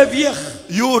om te beweeg,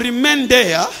 you remain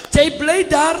there, jy bly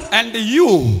daar and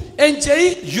you en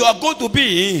jy are going to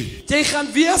be gaan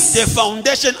wees the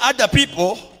foundation other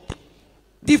people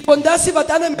die fondasie wat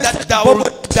ander mense that will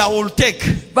that will take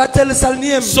wat hulle sal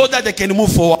neem so that they can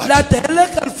move forward. laat hulle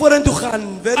kan vorentoe gaan.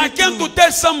 I Very came true. to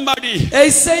tell somebody, Hy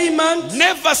sê iemand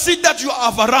never see that you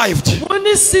have arrived.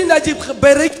 moenie sien dat jy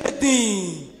bereik het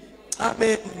nie.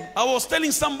 Amen. I was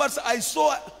telling somebody,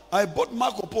 I bought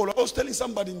Marco Polo. I was telling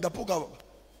somebody in Dapuka.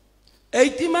 Hy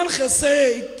het iemand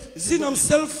gesê sien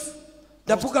homself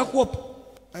Dapuka koop.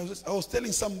 I was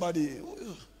telling somebody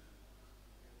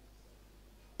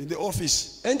in the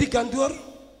office. In die kantoor,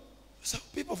 So,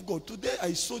 people of God, today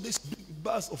I saw this big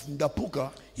bus of Dapuka,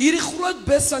 hierdie groot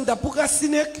bus van Dapuka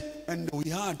sien ek and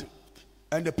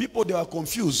and the people, they were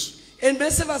confused. en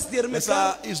mense was deur They mekaar.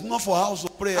 said, it's not for house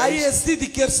of prayer. Hy is nie die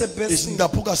keer se bus It's nie.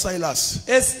 Dapuka Silas.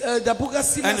 Is Dapuka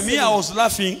sien And me, I was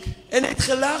laughing, en het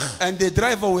gelag. and the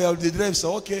driver said,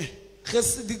 okay.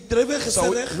 Die drywer So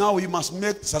gesê now we must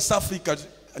make South Africa,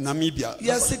 Namibia.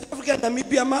 ja, Suid-Afrika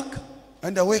Namibia maak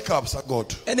And I wake up, say,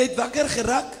 God. en het wakker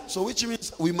geraak. So which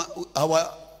means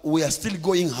we are still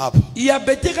going up. Ja,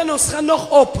 beteken ons gaan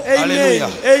nog op. Amen. Hallelujah.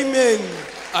 Amen.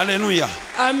 Hallelujah.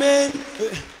 Amen.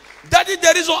 Daddy,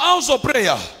 there is a house of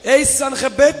prayer. Hy is aan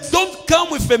gebed. Don't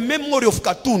come with a memory of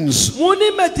cartoons.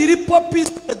 Moenie met hierdie poppies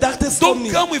gedagtes kom Don't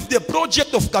nie. come with the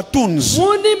project of cartoons.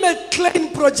 Moenie met klein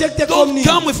projekte kom Don't nie.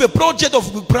 come with a project of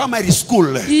primary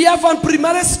school. Ja, van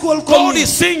primêre skool kom God nie.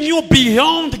 is seeing you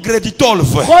beyond grade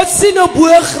 12. God sien jou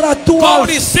bo graad God 12.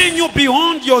 is seeing you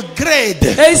beyond your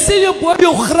grade. Hy sien jou bo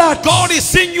jou graad. God is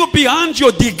seeing you beyond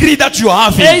your degree that you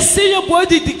have. Hy sien jou bo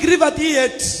die degree wat jy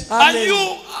het.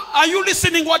 Amen. Are you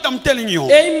listening what I'm telling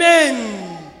you?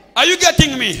 Amen. Are you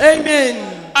getting me?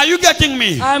 Amen. Are you getting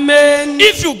me? Amen.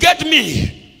 If you get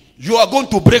me, you are going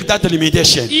to break that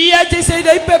limitation. Ja, jy sê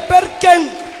jy beperking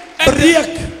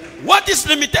breek. What is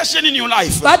limitation in your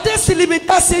life? Wat is die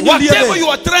limitasie in jou Whatever you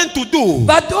lewe? are trying to do,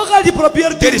 Wat ook al die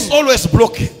probeer there is doen. always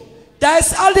blocking. Daar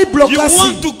is al die You want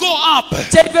blokkades. to go up.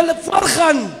 Jy wil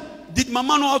voorgaan. Did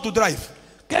mama know how to drive?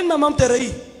 Ken my mam te ry.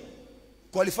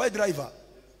 Qualified driver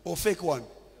or fake one?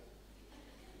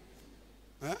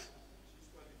 Huh?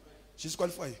 She's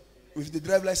qualified with the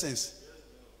drive license.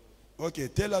 Okay,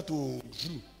 tell her to.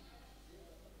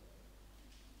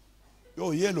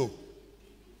 Oh, yellow.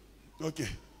 Okay.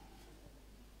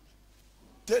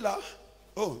 Tell her.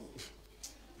 Oh.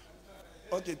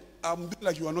 Okay, I'm doing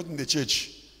like you are not in the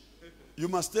church. You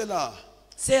must tell her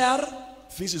Sê haar,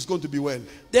 things is going to be well.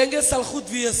 dink dit sal goed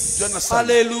wees. Do you understand?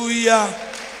 Halleluja.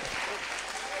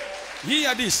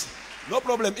 Hear this. No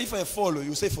problem. If I follow,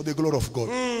 you say for the glory of God.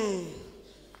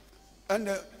 And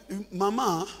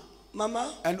mama,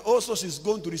 Mama, and also she's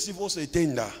going to receive also a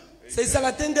tender. sy sal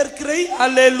 'n tender kry.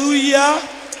 Halleluja.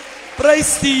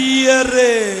 Prys die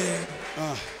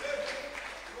Here.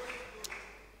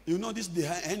 You know this is the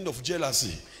end of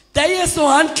jealousy. Jy is so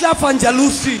handklap van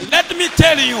jaloesie. Let me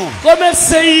tell you, Kom ek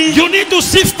sê, you need to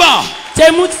see far.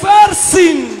 jy moet ver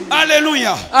sien.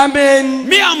 Hallelujah. Amen.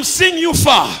 Me, I'm seeing you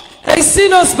far. Hy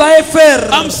sien ons baie ver.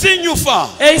 I'm seeing you far.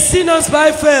 Hy sien ons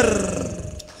baie ver.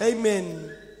 Amen.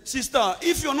 Sister,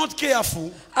 if you're not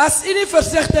careful, As u nie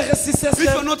versigtig is, die if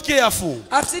you're suster. not careful,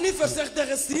 As u nie versigtig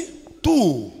is nie,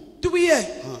 two. twee.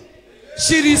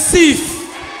 She receive.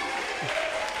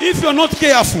 If you're not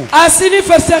careful, As u nie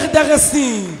versigtig is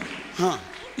nie.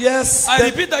 Yes. I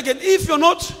repeat again, if you're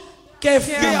not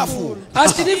careful.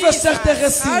 As u nie versigtig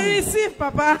is I nie. receive,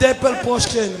 Papa. Double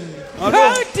portion. Hello?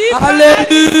 Go deeper.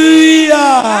 Hallelujah.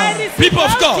 I receive. People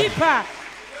of Go God. deeper.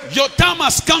 Your time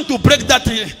has come to break that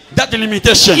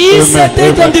limitation. Hier is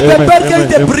dit om die beperking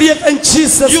te breek in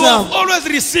Jesus You have naam. always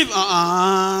received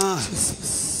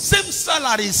same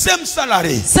salary, same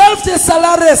salary. Selfde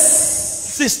salaris.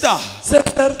 Sister,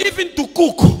 Suster, even to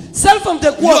cook, self om te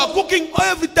you are koop. cooking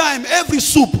every time, every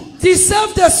soup.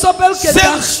 Dieselfde sop elke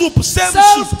Same dag. soup, same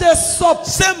soup, Selfde sop.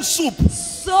 same soup.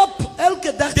 Sop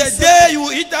elke dag. The day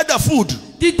you eat other food,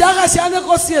 Die dag as jy ander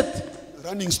kos eet,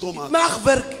 running stomach. mag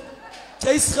werk.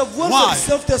 Jy is gewoon Why? vir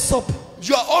dieselfde sop.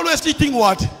 You are always eating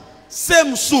what?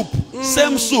 Same soup,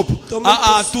 same soup.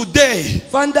 Tomatoes. Today,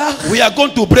 Vandag we are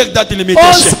going to break that ons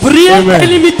limitation. breek die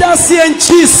limitasie in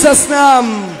Jesus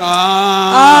naam.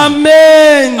 Ah,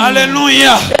 Amen.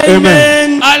 hallelujah.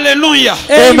 Amen. Hallelujah.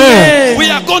 Amen. We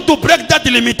are going to break that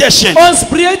limitation. Ons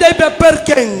breek die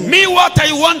beperking. Me, what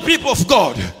I want, people of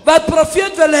God, Wat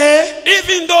profeet wil hê,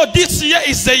 even though this year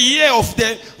is a year of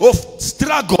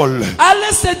struggle,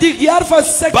 alles is die jaar van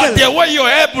but sukkel. the way your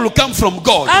help will come from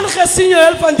God, Aangesien jou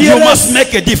hulp van die you Here must is,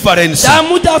 make a difference. daar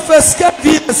moet 'n verskil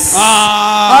wees.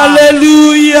 Ah,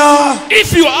 Halleluja.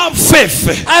 if you have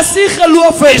faith, As jy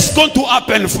geloof it's het, going to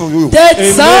happen for you.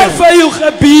 dit sal vir jou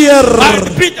gebeur. I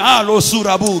repeat, hello,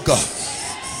 Surabuka.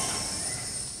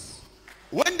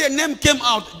 When the name came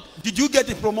out, did you get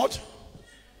it promoted?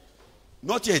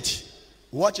 Not yet.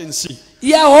 Watch and see.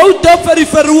 Jy hou op vir die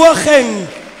verhoging.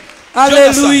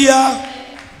 Halleluja.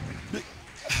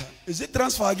 Is it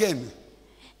transfer again?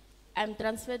 I'm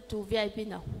transferred to VIP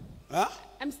now. Huh?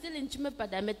 I'm still in Chime,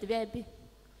 but I'm at the VIP.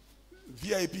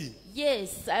 VIP.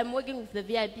 Yes, I'm working with the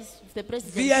VIPs, with the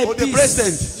president. VIP. Oh, the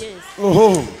president. Yes.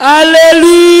 Oh.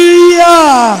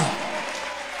 Halleluja.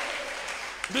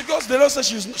 Because the Lord says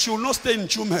she will not stay in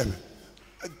Chumel.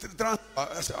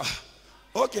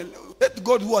 Okay, let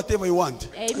God do whatever you want.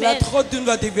 Amen. Laat God doen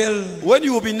wat hy wil. When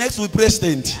you will be next with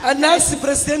president, En as die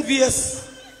president wees,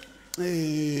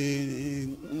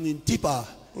 Tipa,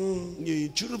 house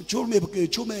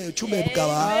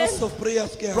of prayer.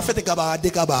 Prophet Gaba,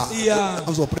 Dekaba, Yeah.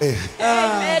 house of prayer.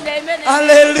 Amen. Amen.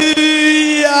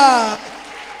 Halleluja.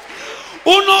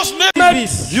 Who knows, maybe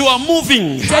you are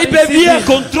moving, Jy beweeg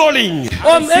controlling.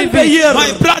 om in beheer.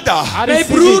 My brother, My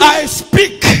broer, I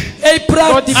speak hy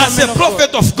praat as a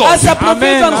prophet of as God. 'n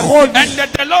profeet van God. And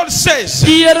that the Lord says, Die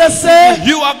Here sê,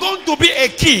 you are going to be a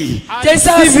key jy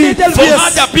sal sleutel for wees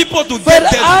other people to vir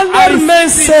get them. ander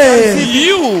mense.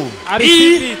 You, I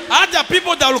receive it. other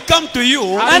people that will come to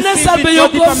you, Ander sal by jou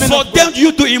kom for them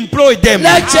you to employ them.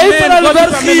 dat jy vir Amen. hulle God is werk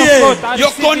a man of gee. God. I Your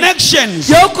receive it. connections,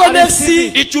 Jou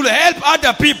konneksie, it will help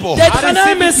other people. dit I gaan receive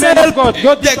aan it, mense man of help. God.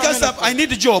 God They is a can man say, of God. I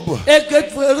need a job. Ek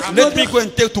het Let me go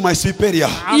and take to my superior.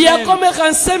 Hier kom ek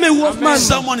gaan sê my hoofman.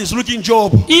 Someone is looking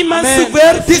job. Iemand Amen. se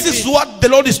werk. This is what the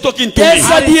Lord is talking to Dit me.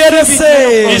 sal die Here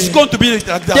It's sê. going to be like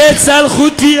that. Dit sal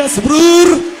goed wees,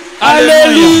 broer.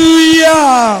 Hallelujah.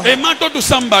 Halleluja. A matter to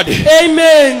somebody.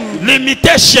 Amen.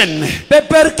 Limitation,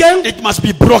 Beperking, it must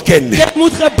be broken. dit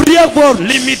moet gebreek word.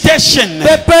 Limitation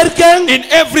Beperking in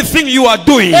everything you are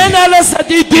doing, en alles wat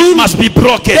jy it doen, must be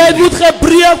broken. dit moet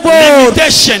gebreek word.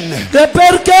 Limitation,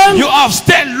 Beperking, you have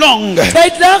stayed long. jy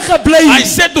het lang gebly. I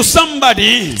said to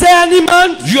somebody, Sê aan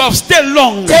iemand, you have stayed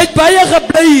long. jy het baie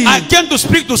gebly. I came to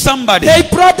speak to somebody. Jy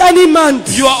praat aan iemand.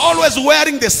 You are always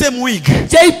wearing the same wig.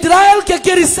 Jy dra elke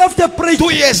keer dieselfde pruik. 2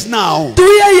 years now.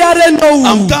 2 jare nou.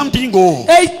 I'm counting go.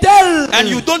 Hy tel. And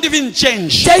you don't even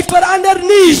change. Jy verander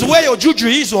nie. It's where your juju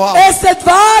is or how. Is dit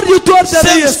waar jy toorder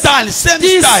Same is? style, same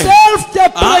style.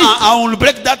 Dieselfde pruik. I will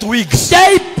break that wigs.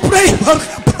 Jy pruik word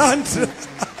gebrand.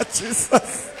 Jesus.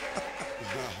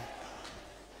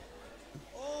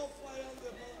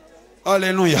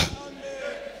 Hallelujah.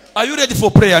 Are you ready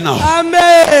for prayer now?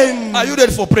 Amen. Are you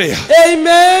ready for prayer?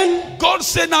 Amen. God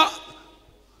said now,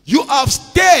 you have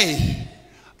stayed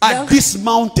at this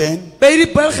mountain By die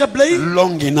berg gebly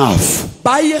long enough.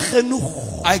 baie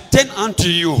genoeg. I turn unto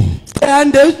you.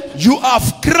 En dit, You have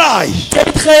cried jy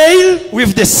het gehuil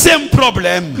with the same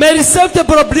problem. met dieselfde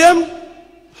probleem.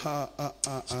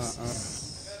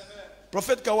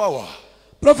 Prophet Kawawa,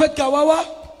 Profet Kawawa,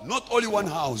 not only one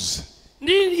house.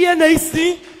 nie een huis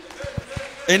nie.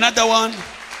 Another one,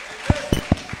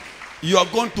 you are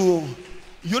going to,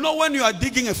 you know when you are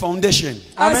digging a foundation,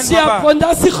 Amen, As jy Papa. 'n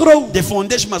fondasie grou, the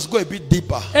foundation must go a bit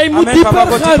deeper hy moet Amen, Papa,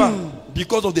 dieper go gaan.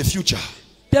 because of the future.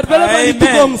 Terwyl van die Amen.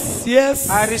 toekoms. Yes.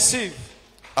 I receive.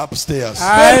 Upstairs.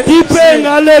 I Dieping. I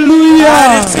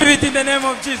Hallelujah. receive it in the name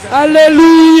of Jesus.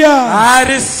 Hallelujah. I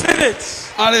receive it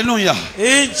Hallelujah.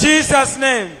 in Jesus'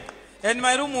 name. And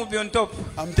my room will be on top.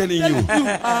 I'm telling you.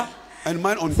 And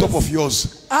mine on top of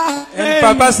yours. And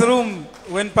Papa's room,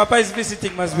 when Papa is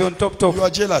visiting, must be on top. You are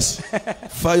jealous.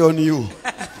 Fire on you.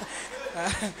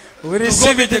 We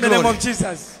receive be it the in the name glory. of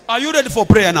Jesus. Are you ready for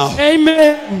prayer now?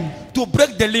 Amen. To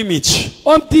break the limit.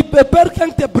 Om die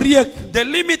beperking te breek. The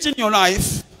limit in your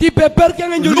life. Die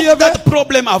beperking in jou Look, lewe. that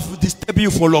problem have disturbed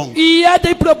you for long. Ja,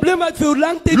 die probleem wat vir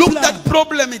lang tyd Look, lank. that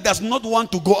problem, it does not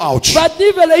want to go out. Wat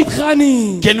nie wil uitgaan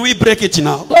nie. Can we break it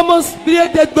now? Kom ons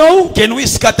breek dit nou. Can we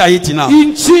scatter it now?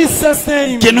 In Jesus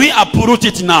name. Can we uproot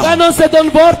it now? Kan ons dit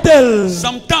ontwortel.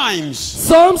 Sometimes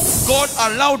Soms God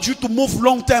allowed you to move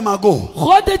long time ago,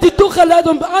 God het dit toegelaat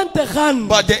om aan te gaan.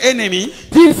 but the enemy,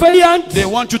 Die vyand they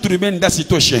want you to remain in that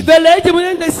situation. wil hê jy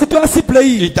moet in die situasie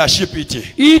bly. Itashipiti.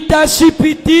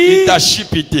 Itashipiti.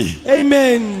 Itashipiti.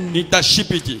 Amen.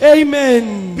 Itashipiti.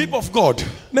 Amen. People of God,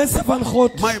 Mense van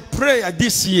God. my prayer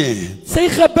this year, Sy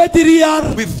gebed hierdie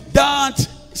jaar with that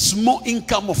small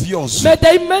income of yours, met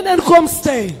hy min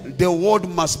inkomste. the world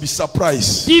must be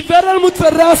surprised. Die wêreld moet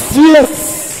verras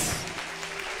wees.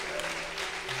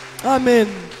 Amen.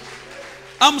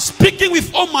 I'm speaking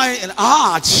with all my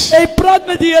heart. Hy praat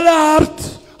met die hele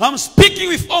hart. I'm speaking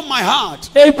with all my heart.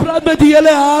 Hy praat met die hele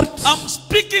hart. I'm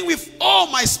speaking with all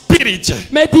my spirit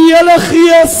Met die hele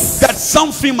gees. that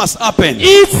something must happen.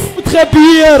 Iets moet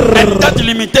gebeur. And that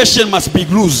limitation must be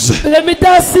loose.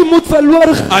 Limitasie moet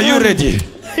verloor gaan. Are you ready?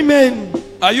 Amen.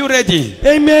 Are you ready?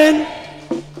 Amen.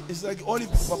 It's like only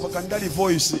Papa Kandali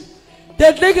voice.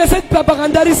 Dit lyk as 'n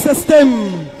propaganda system.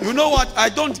 You know what? I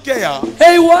don't care.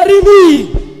 Hy worry nie.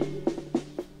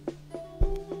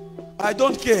 I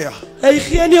don't care. Hy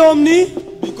gee nie om nie.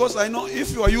 Because I know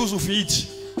if you are used to it,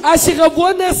 As jy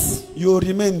gewoon is, you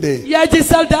remain there. jy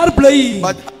sal daar bly.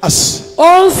 But us,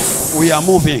 Ons we are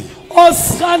moving.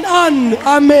 gaan aan.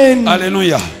 Amen.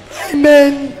 Hallelujah.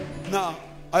 Amen. Now,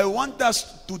 I want us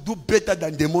to do better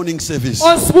than the morning service.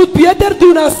 Ons moet beter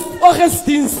doen as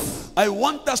oggenddiens. I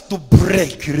want us to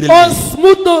break. Really. Ons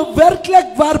moet nou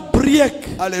werklik waar breek.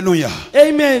 Hallelujah.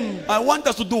 Amen. I want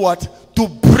us to do what? To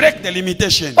break the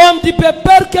limitation. Om die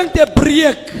beperking te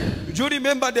breek. Do you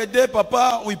remember the day,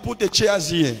 Papa, we put the chairs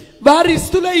here? Waar die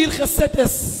stoele hier gesit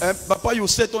is. And Papa, you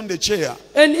sat on the chair.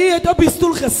 En u het op die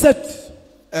stoel gesit.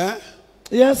 Eh?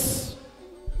 Yes.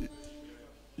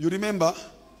 You remember?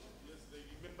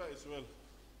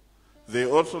 They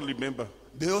also remember.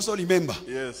 They also remember.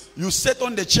 Yes. You sat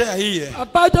on the chair here.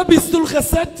 Papa het op die stoel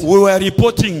gesit. We were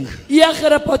reporting. U het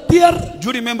gerapporteer. Do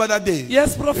you remember that day?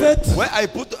 Yes, prophet. Where I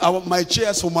put my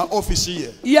chairs for my office here.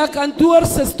 U het kantoor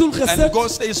se stoel And gesit. God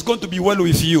says it's going to be well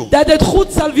with you. Dat dit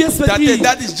goed sal wees met u.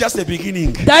 That is just the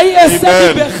beginning. Dit is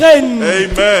net die begin.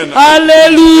 Amen.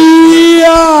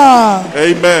 Halleluja.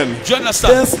 Amen. Do you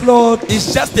understand? Yes, Lord.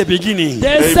 It's just the beginning.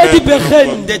 Dit is net die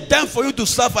begin. The time for you to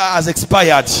suffer has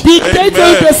expired. Die tyd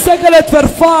om te sukkel het verval.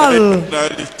 I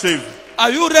receive.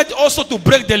 Are you ready also to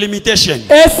break the limitation?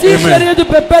 Is u gereed om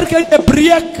beperking te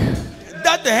breek?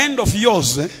 That hand of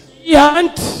yours, U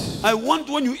hand. I want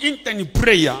when you enter in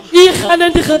prayer U gaan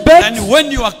in die gebed. and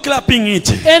when you are clapping it,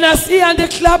 En as u aan die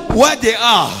klap. where they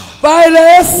are, Waar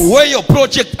hulle is. where your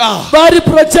project are, Waar die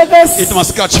projek is. it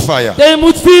must catch fire. Jy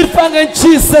moet vuur vang in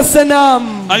Jesus se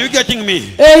naam. Are you getting me?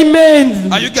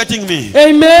 Amen. Are you getting me?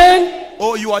 Amen.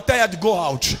 Oh, you are tired, go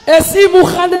out. Is u moeg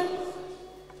gaan?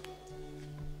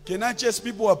 Can I chase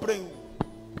people who are praying?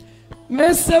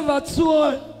 Mense wat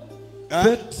so Huh?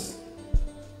 bid.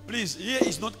 Please, here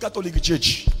is not Catholic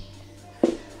church.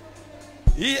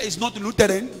 Here is not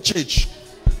Lutheran church.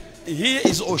 Here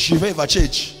is Oshiveva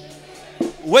church.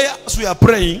 Where as we are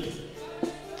praying,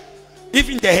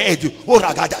 even the head, all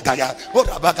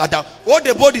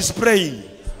the body is praying.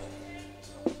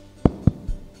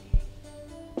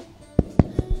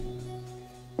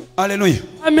 Hallelujah.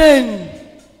 Amen.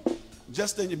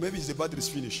 Just think maybe the battery is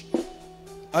finished.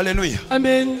 Hallelujah.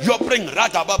 Amen. You are praying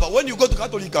Rata Baba. When you go to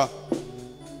Catholic,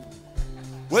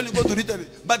 when you go to Lutheran,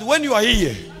 but when you are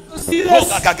here, Serious.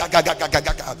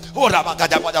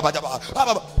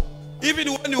 even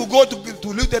when you go to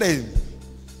Lutheran,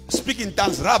 speak in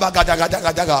tongues,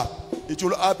 it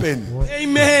will happen.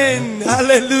 Amen.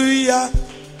 Hallelujah.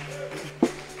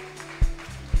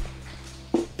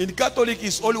 In Catholic,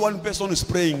 it's only one person who is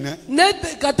praying.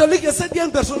 Net katholiek is dit een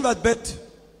persoon wat bid.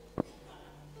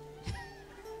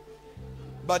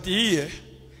 But here,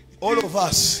 all of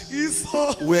us,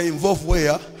 Hierso. we are involved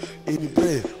where? In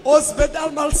prayer. Ons bid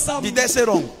almal saam. Did I say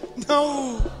wrong?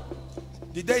 No.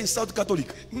 Did I insult Catholic?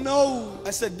 No.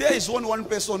 I said there is only one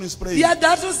person who is praying. Ja,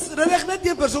 daar is regtig net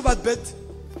een persoon wat bid.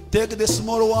 Take the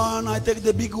small one, I take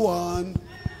the big one.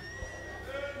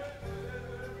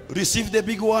 Receive the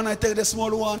big one, I take the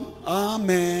small one.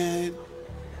 Amen.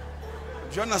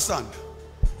 Do you understand?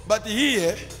 But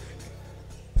here,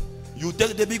 you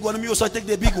take the big one, me also take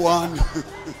the big one.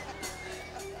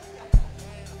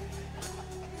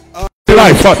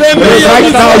 Life.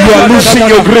 Right now you are losing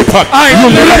your grip.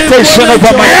 You limitation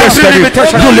over my destiny.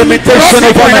 You limitation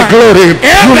over my glory.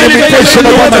 You limitation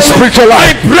over my spiritual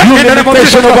life. You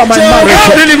limitation over my marriage.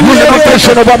 You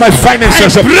limitation over my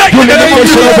finances. You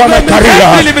limitation over my career.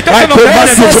 I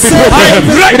command you to be broken.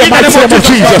 In the mighty name of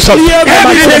Jesus. In the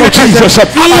mighty name of Jesus. I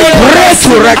break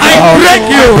you right now.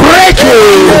 I break you.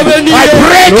 I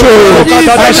break you.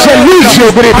 I shall lose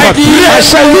your grip. I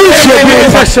shall lose your grip.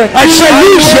 I shall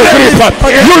lose your grip.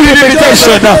 You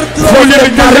limitation from the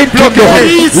married people,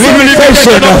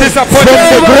 limitation from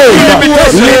the grave,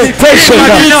 limitation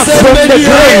from the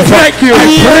grave. I break you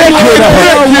now.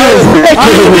 I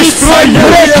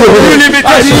break you.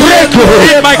 I break you.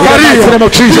 In my career, in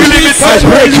Jesus, I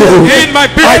break you. In my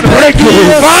business, I break you.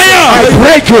 Fire! I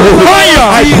break you. Fire!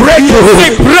 I break you.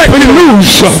 Be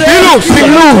loose. Be loose. Be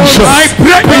loose. I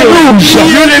break you. Loose.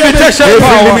 You limitation.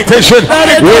 Every limitation,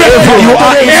 wherever you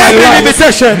are in my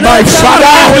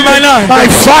life, my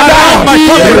Father,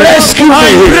 rescue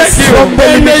me from the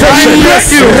limitation.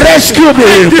 Rescue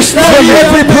me from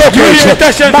every blockage.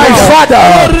 My Father,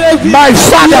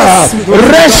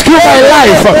 rescue my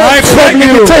life from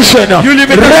limitation.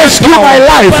 Rescue my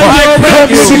life from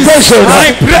limitation.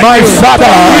 My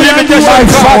Father,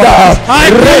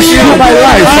 rescue my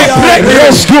life.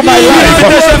 Rescue my life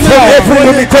from every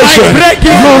limitation.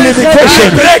 limitation, no limitation.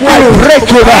 I break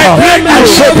you now. I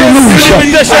shall be loose.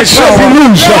 I shall be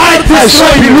loose. I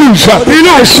shall be loose. I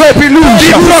shall be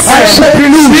loose. I shall be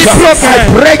loose. I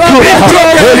break you now.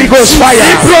 Holy Ghost fire.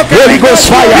 Holy Ghost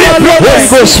fire. Holy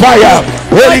Ghost fire.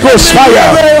 Holy Ghost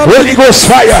fire. Holy Ghost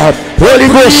fire. Holy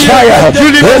Ghost fire.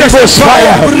 Holy Ghost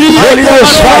fire. Holy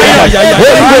Ghost fire.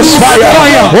 Holy Ghost fire.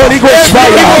 Holy Ghost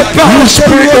fire. You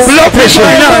spirit of limitation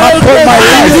upon my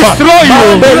life. Destroy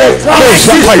you.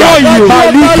 Destroy you.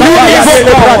 I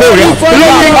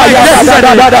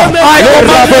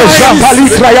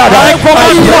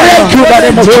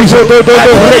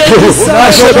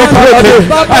shall be broken. I shall be broken.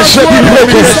 I shall be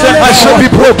broken. I shall be broken. I shall be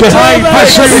broken. I shall be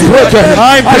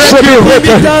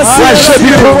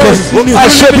broken. I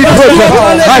shall be broken.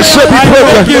 I shall be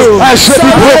broken. I shall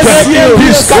be broken. Be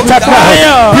scattered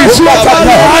now. Be scattered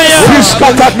now. Be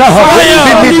scattered now.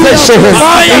 Limitation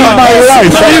in my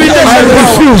life. I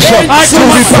refuse to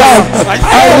be bound.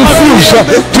 I refuse to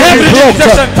be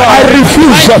blocked. I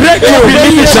refuse to be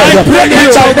limited. In the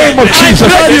name of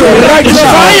Jesus, right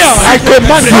now, I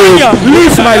command you,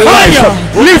 leave my life.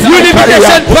 Leave my career.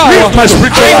 Leave my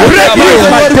spiritual life. Leave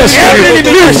my destiny.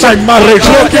 Leave my marriage.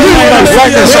 Leave my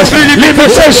finances.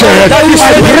 Limitation.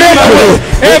 I break you.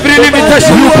 Every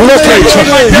limitation. You blockage.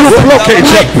 You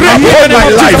blockage upon my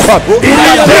life. In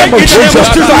the name of Jesus,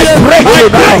 I break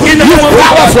you now. You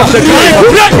power from the grave.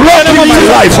 Blocking my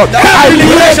life. I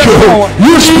break you.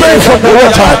 You spray from the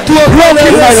water.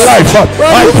 Blocking my life.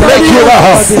 I break you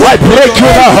now. I break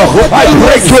you now. I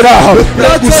break you now.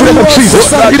 In the name of Jesus.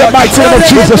 In the mighty name of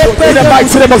Jesus. In the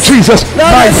mighty name of Jesus.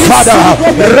 My Father,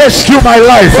 rescue my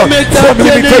life from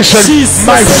limitation.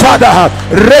 My Father,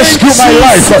 rescue my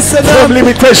life from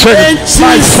limitation.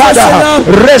 My Father,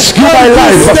 rescue my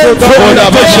life from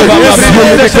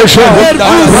limitation.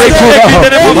 Break you now.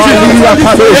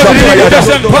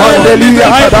 Hallelujah. Hallelujah.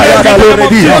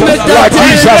 Hallelujah. La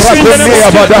Giza Raconea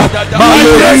Bada.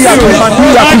 Hallelujah.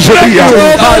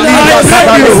 Hallelujah.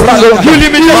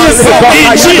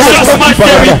 In Jesus' mighty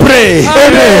name we pray.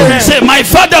 Amen. Say, my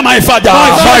Father, my Father.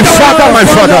 My Father, my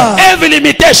Father. Every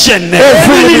limitation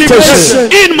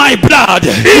in my blood.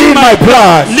 In my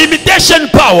blood. Limitation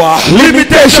power.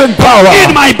 Limitation power.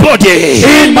 In my body.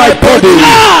 In my body.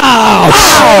 Out.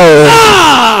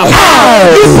 Out.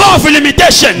 Out. You power of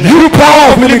limitation. You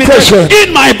power of limitation.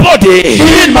 In my body.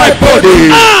 In my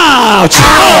body. Out.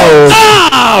 Out.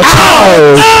 Out. Out.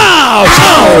 Out.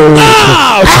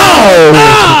 Out.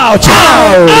 Out.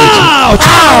 Out. Out.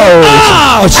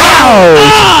 Out. Out.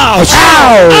 Ouch! Ouch!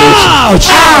 Ouch!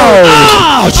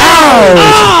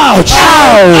 Ouch! Ouch!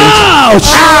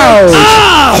 Ouch!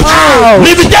 Ouch!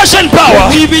 Limitation power!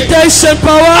 Limitation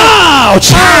power!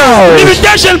 Ouch!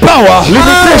 Limitation power!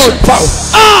 Limitation power!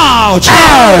 Ouch!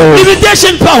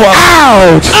 Limitation power!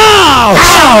 Ouch!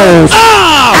 Ouch!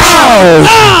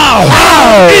 Ouch!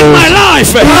 Ouch! In my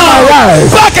life!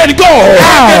 Back and go!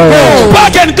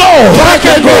 Back and go! Back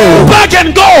and go! Back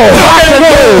and go! Back and go!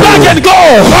 Back and go!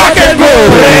 Back and go!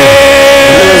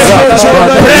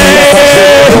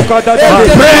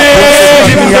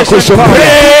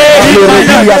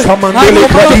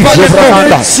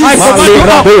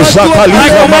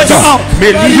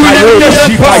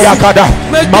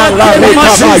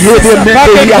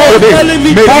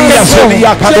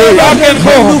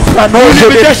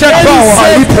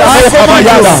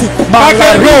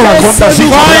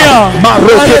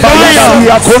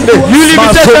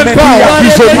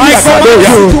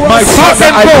 My Father,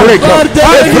 I break up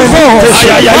every limitation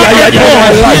in my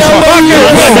life, in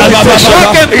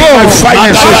my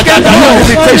finances,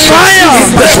 limitation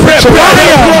in the spiritual life.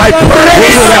 I break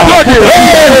it now.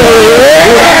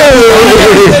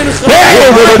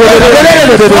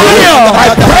 I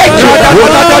break you now. I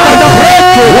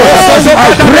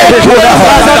break you now.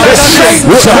 The saints,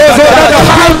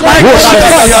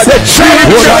 the church, I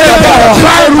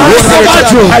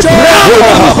break you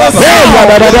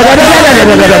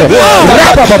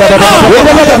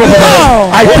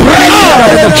I pray in the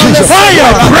name of Jesus. I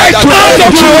pray to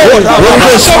you.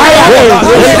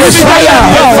 It is fire.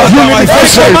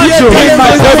 Unification in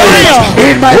my body,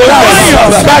 in my life.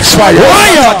 That's fire.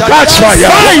 That's fire.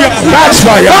 That's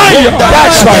fire.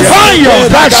 That's fire.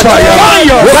 That's fire.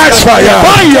 That's fire.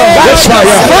 That's fire. That's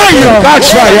fire.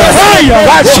 That's fire. That's fire. That's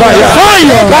fire. That's fire.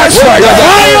 That's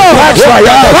fire.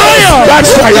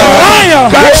 Watch fire. Watch fire.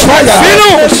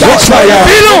 Watch fire.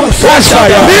 Watch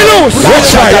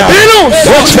fire.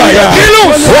 Watch fire.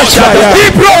 Watch Watch fire. Be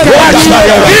broken. Watch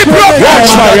fire. Be broken.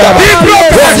 Watch fire. Be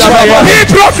broken. Watch fire. Be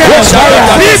broken. Watch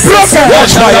fire. Be broken.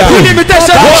 Watch fire. To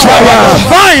limitation. Watch fire.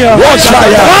 Fire. Watch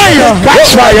fire. Fire.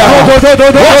 Catch fire.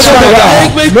 Watch fire.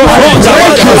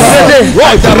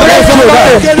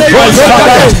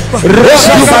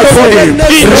 Rescue my body.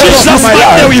 In Jesus' my name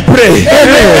life. we pray.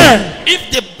 Amen.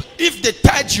 If they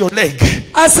tied your leg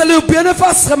Als ze uw benen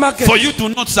vastgemaakt for hebben, you to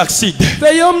not succeed,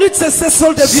 ben je om niet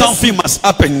succesvol te zijn. something must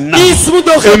happen now. Iets moet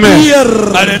nog Amen.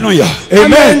 gebeuren. Hallelujah.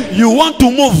 Amen. You want to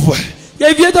move.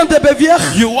 Jij weet om te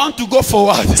bewegen. You want to go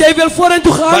forward. Jij wil voorheen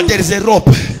toe gaan. But there is a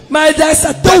rope Maar daar is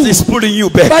dat that touw. is pulling you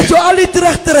back. Wat je al niet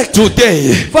terugtrekt.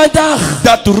 Today, Vandaag.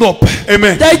 that rope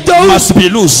Amen. Die touw must be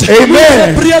loose. moet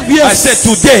Amen. gebreekt I worden. said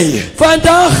today,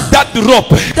 Vandaag. that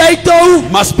rope Die touw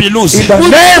must be loose. In the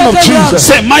name of Jesus.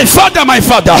 Say, my father, my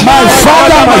father. My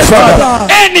father, my father.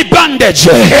 Any bandage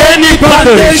Any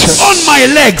bondage on my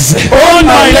legs, on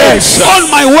my legs, on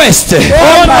my waist,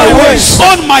 on my waist,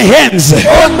 on my hands,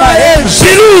 on my hands,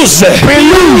 be loose. be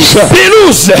loose. Be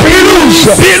loose. Be loose.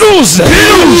 Be loose. Be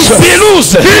loose. Be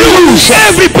loose. Be loose.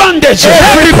 Every bandage.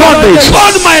 Every bondage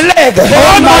On my leg.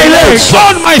 on my legs,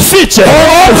 On my feet.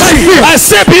 on my feet. I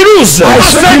say be loose. I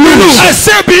say be loose. I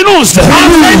say be loose.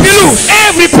 Be loose.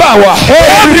 Every power.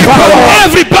 Every power.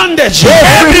 Every bandage.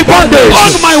 Every bondage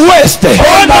On my waist.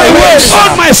 on my waist,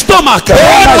 On my stomach.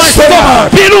 on my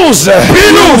stomach. Be loose. Be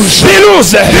loose. Be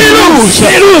loose. Be loose.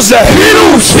 Be loose. Be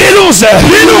loose. Be loose.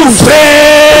 Be loose.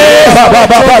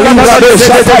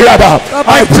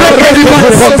 I break every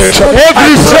bondage,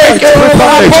 every break, every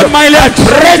bondage Upon my legs.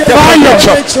 break the bondage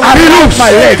around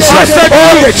my legs,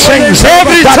 all the chains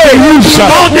Every that they chain use to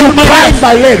bounding my bind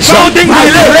my legs, bounding my I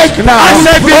legs. break now. I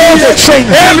say be All the loose. chains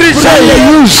Every that they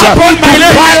chain use to upon my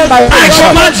legs. bind my I legs,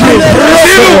 command you, you be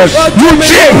broken, loose. you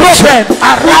chains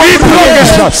around Be my broken.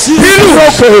 legs, Be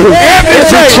loose. broken,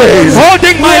 Every chain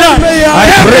holding my leg. I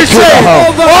Every break you chain now.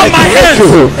 on my hands.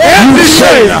 Every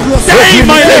chain tying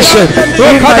my leg.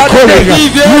 in my calling,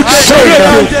 you chain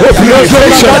of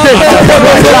limitation upon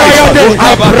my life, I break you,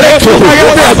 I break you,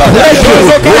 I break you,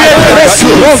 I break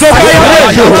you, you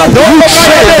chain of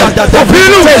limitation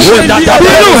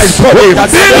upon my body,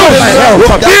 upon my health,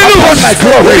 upon my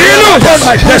glory, upon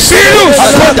my destiny,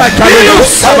 upon my career,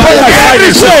 upon my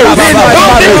finances, upon my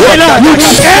marriage, you chain of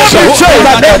limitation,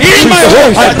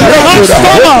 I break you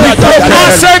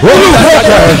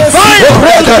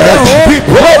now, be broken, be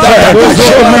broken,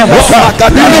 be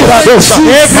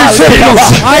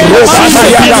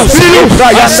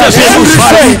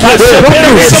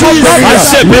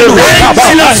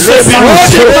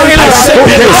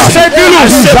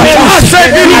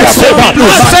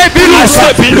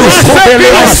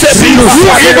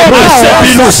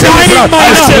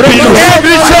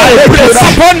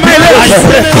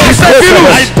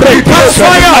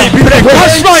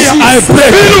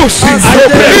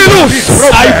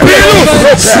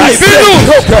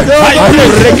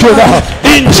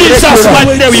In Jesus'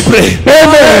 mighty name we pray.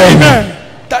 Amen.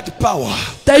 That power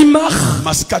Die mag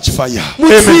must catch fire.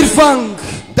 moet vuur vangen.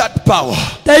 That power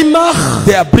Die mag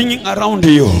they are bringing around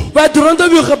you wat rondom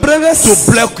je gebring is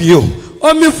to block you.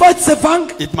 om je vast te vangen.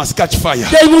 It must catch fire.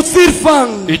 Die moet vuur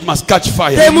vangen. It must catch Die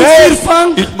fire. moet vuur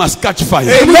vangen. It must catch fire.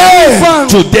 Die moet vuur vangen.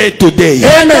 Today.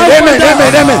 Amen. Amen.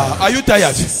 Amen. Amen. Are you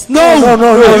tired? No,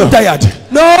 Are you tired?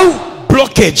 no.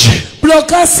 Blockage. It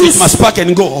Blokkades. must pack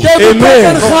and go. Die moet Amen.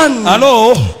 pakken gaan.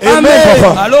 Hello? Amen,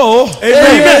 Papa. Hello?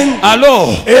 Amen.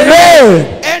 Hello? Amen.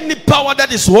 Any power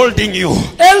that is holding you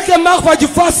Elke macht wat je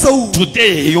vasthoudt.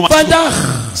 today, you must Vandaag.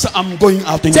 say, I'm going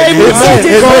out in the Jij name moet of Amen.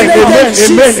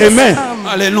 zeker Amen. Amen. Amen.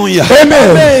 Hallelujah. Amen.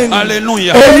 Amen.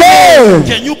 Hallelujah. Amen.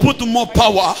 Can you put more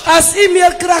power Als je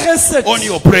meer kracht inzet on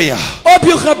your prayer? op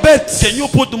je gebed. Can you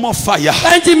put more fire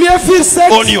En je meer vuur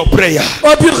on zet your prayer?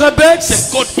 op je gebed. Say,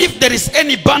 God, if there is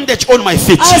any bandage on my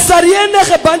feet, Als er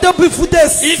enige band op je voet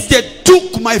is. if they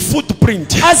took my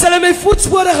footprint Als ze mijn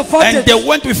voetsporen gevat and they hebben.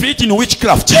 went with it in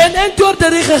witchcraft, En door de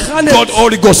regen gegaan God, is.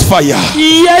 Holy Ghost fire.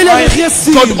 Heilige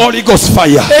Geest. God, Holy Ghost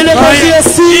fire. Heilige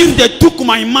Geest. If they took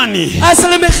my money Als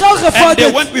ze mijn geld and gevat they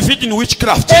hebben. went with it in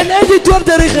witchcraft, En door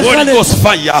de regen gegaan Holy is. Ghost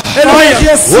fire. Heilige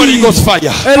Geest. Holy Ghost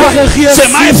fire. Heilige Geest. Say,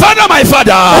 my father, my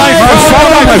father. My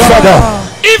father, my father.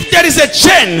 If there is a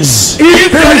chains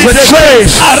If there is a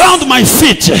chains around my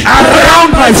feet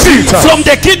around my feet from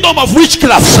the kingdom of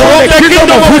witchcraft, from the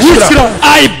kingdom of witchcraft,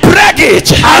 I break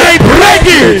it. I break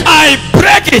it. I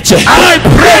break it. I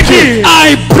break it.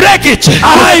 I break it.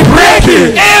 I break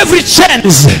it. Every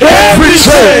chains. Every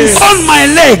chain On my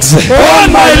legs. on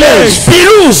my legs. Be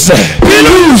loose. Be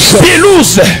loose. Be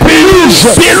loose. Be loose.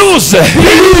 Be loose.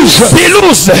 Be loose. Be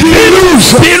loose. Be loose.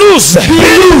 Be loose.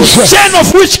 Be loose. Chain of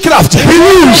witchcraft. Be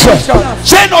loose.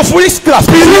 Chain of witchcraft.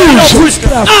 Be loose.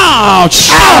 Ouch.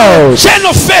 Ouch. Chain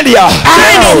of failure.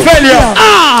 Chain of failure.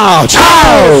 Ouch.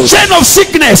 Ouch. Chain of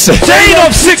sickness. Chain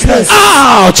of sickness.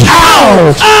 Ouch.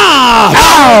 Ouch. Ouch.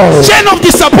 Ouch. Chain of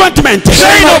disappointment.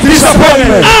 Chain of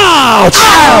disappointment. Ouch.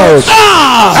 Ouch.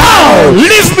 Ouch. Ouch.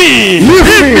 Leave me.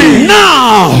 Leave me.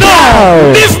 Now.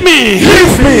 Now. Leave me.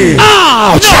 Leave me.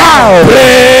 Ouch. Ouch.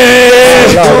 Pray.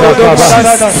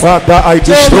 Father, I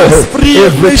destroy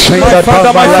every chain that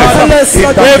bound my life.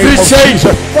 Every chain,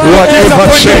 whatever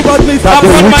chain that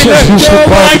the witches used to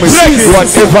bind me,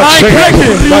 whatever chain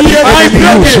that the enemy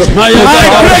used to bind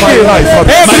my life.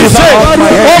 Every chain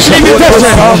of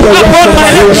limitation upon my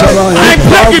life, I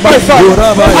break it by fire.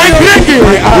 I break it.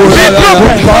 Be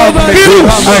broken. Be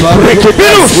loose. I break it. Be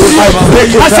loose. I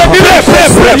break it. I said be loose.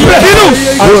 Be loose.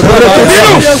 Be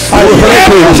loose.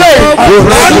 Every chain.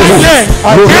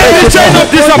 Every chain of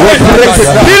disappointment.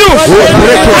 Be loose.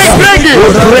 I break it.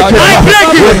 I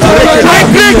break it. I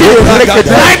break it.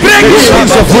 I break it.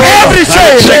 Every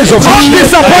chain of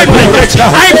disappointment.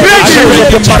 I break it.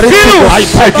 Be loose. Be loose.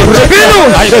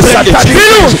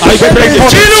 Be loose. I break it.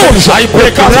 Be loose. I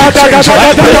break it.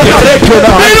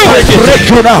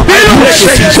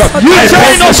 You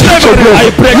chain of slavery. I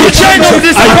break it. You chain of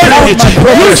disappointment.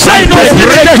 You chain of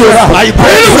rejection. I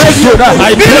break it. I break it.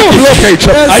 I break it. I break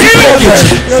it. I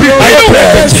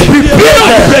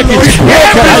break it.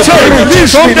 Every chain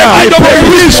from the end of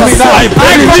Release me now. I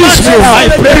Release me. I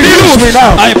Release me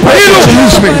now. I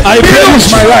Release me. I Release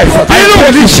my life. I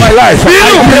release my life. I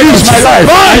release my life.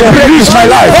 I release my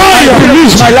life. I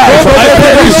release my life. I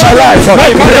release my life.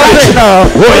 Right now.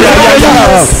 Oh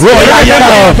yeah.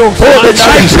 Oh the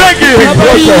chains. break it.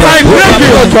 I break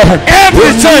it.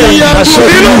 Every chain. I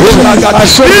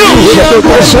said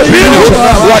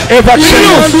whatever chain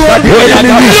that the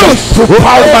enemy uses to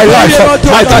power my life,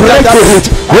 I break it.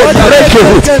 I break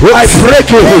it. I break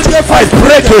it. I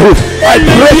break it. I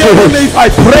break it. I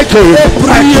break it.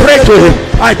 I break it.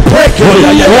 I break it.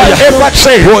 Whatever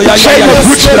chain, chain of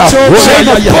witchcraft, chain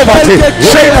of poverty,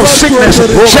 chain of sickness,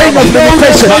 chain of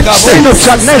limitation, chain of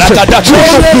stagnation, chain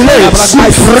of delay,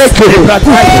 I break it. I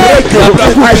break it.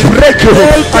 I break it.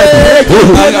 I break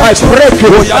it. I break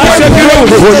it. I break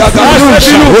it.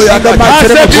 In the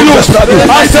mighty name of Jesus. In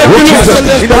the mighty name of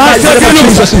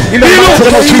Jesus. In the mighty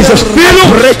name of Jesus.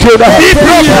 Break it up.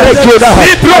 Break it up.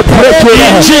 Break it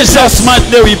In up. Jesus' mighty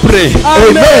name we pray.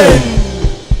 Amen.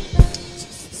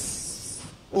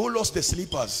 Who lost the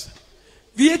slippers?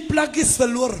 Wie het plakkies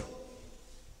verloor?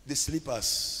 The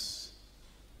slippers.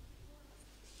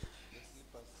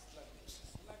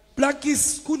 Plakkies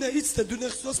skoene iets te doen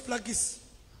soos plakkies.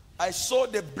 I saw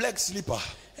the black slipper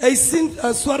Hy sien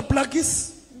swaar plakkies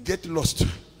get lost.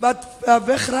 wat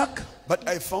wegraak. But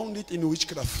I found it in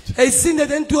witchcraft. Hy sien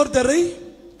dit in toordery.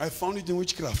 I found it in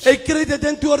witchcraft. Hy kry dit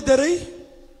in toordery.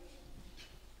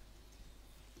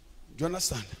 Do you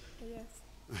understand?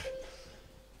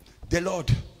 The Lord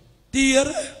Die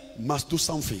Here must do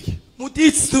something. moet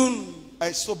iets doen.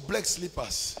 I saw black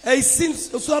slippers Hy sien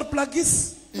swaar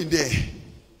plakkies in there.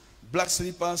 Black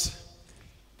slippers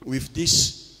with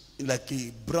this like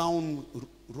a brown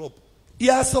rope.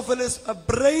 ja, asof hulle 'n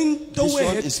bruin This toue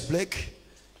one het. is black,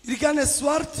 Hierdie kan is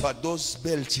swart, but those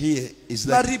belts here is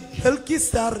maar like die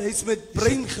bultjies daar is met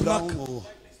bruin gemaak. brown or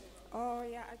Oh,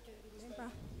 yeah, I can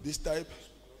remember. this type.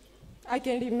 I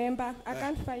can remember. I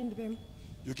can't find them.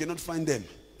 You cannot find them.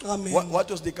 Amen. What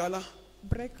was the color?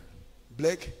 Break.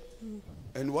 Black.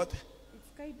 And what?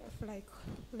 It's kind of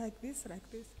like this.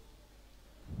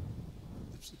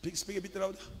 Speak a bit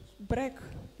louder. Break.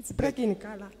 It's break in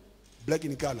color. Black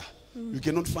in color. You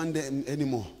cannot find them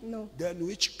anymore. No. Then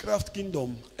witchcraft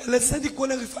kingdom, Hulle sê die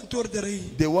koning van toordery.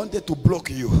 they wanted to block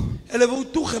you. Hulle wou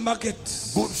toegemaak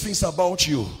het. Good things about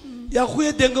you. Ja,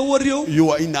 goeie dinge oor jou.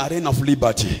 You are in the arena of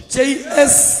liberty. Jy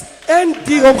is in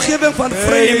die omgewing van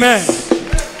vryheid. Amen.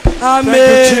 Amen.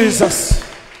 Thank you, Jesus.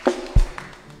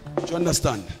 Do you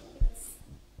understand?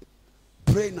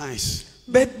 Pray nice.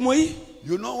 Bid mooi.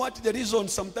 You know what the reason?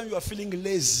 Sometimes you are feeling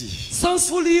lazy. Soms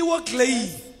voel jy ook lei.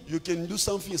 You can do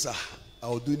something, sir.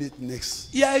 I'll do it next.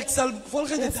 Ja, ek sal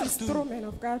volgende Yes, dag it's doen. true, man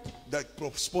of God. Like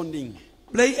postponing.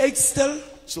 Bly uitstel.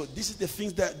 So this is the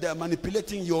things that they are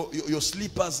manipulating your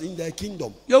sleepers in their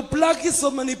kingdom. Jou plakkies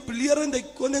om manipuleer in die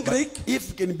koninkryk. If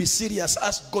you can be serious,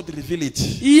 ask God to reveal it.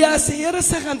 Ja, as die Here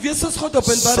sê gaan wees as God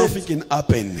openbaar Something het. can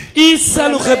happen. Iets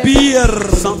sal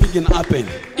gebeur. Something can happen.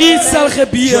 Iets sal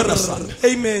gebeur. Jonathan.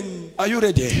 Amen. Are you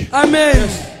ready? Amen.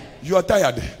 You are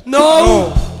tired.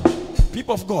 No.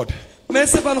 People of God,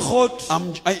 Mense van God.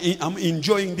 I'm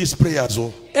enjoying these prayers.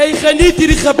 Oh. Ek geniet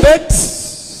hierdie gebed.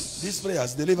 These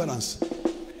prayers, deliverance.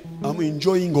 I'm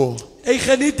enjoying. Oh. Ek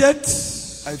geniet dit.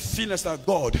 I feel as that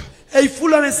God, Ek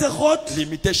voel aan sê God,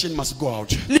 limitation must go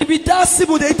out. limitasie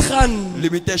moet uitgaan.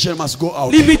 Limitation must go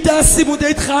out. Limitasie moet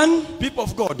uitgaan. People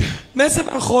of God, Mense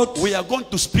van God. we are going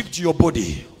to speak to your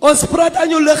body. Ons praat aan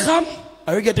jou liggaam.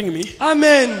 Are you getting me?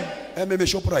 Amen.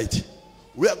 Shop right.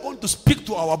 We are going to speak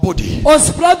to our body. Ons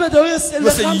praat met jou You say,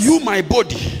 liggaam. you, my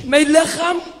body, My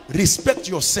liggaam. respect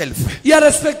yourself. Ja,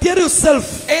 respecteer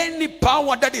jouself. Any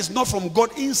power that is not from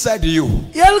God inside you,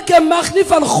 Elke mag nie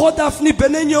van God af nie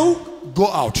binne in jou. go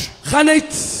out. Gaan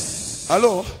uit.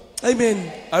 Hello?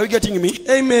 Amen. Are you getting me?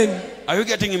 Amen. Are you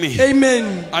getting me?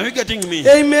 Amen. Are you getting me?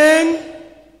 Amen.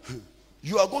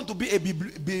 You are going to be a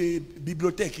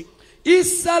bibliothèque. U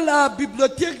sal 'n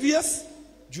biblioteek wees.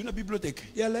 Do you know bibliothèque?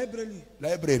 Ja, library.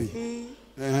 Library.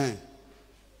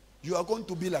 You are going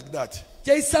to be like that.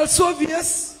 Jy sal so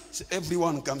wees. So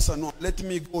everyone comes and no, let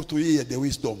me go to hear the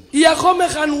wisdom. Ja, kom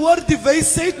ek gaan hoor die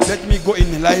wysheid. Let me go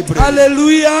in the library.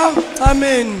 Halleluja.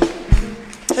 Amen.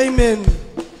 Amen.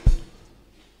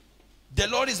 The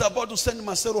Lord is about to send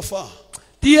Maserofa.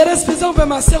 Die Here is besig om by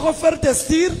Masego vir te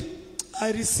stuur.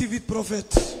 I receive it,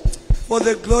 prophet, for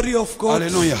the glory of God.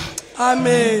 Hallelujah.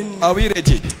 Amen. Are we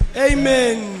ready?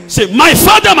 Amen. Say, my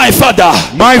father, my father.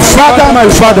 My father, my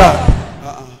father.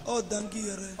 Oh, dankie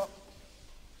Here.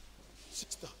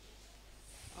 Sister.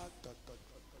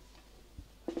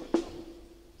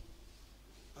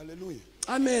 Hallelujah.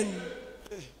 Amen.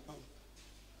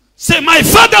 Say, my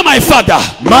father, my father.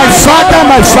 My father,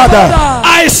 my father.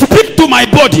 I speak to my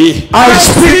body. I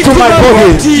speak to my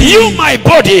body. You, my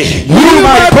body. You,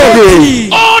 my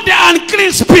body. All the unclean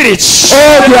spirits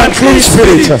All the unclean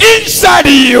spirit inside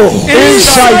you.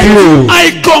 inside you.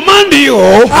 I command you.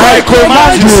 I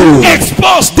command you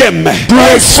Expose them. to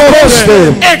expose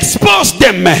them. Expose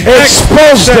them.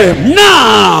 Expose them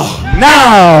Now.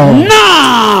 now.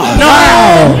 Now.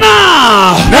 Now.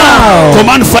 Now. Now.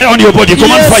 Command fire on your body.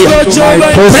 Command fire.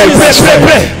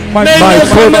 My Pray, body,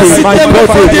 pray, pray, pray. my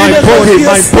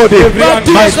body,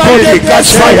 my body,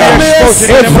 catch fire.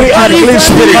 Every unclean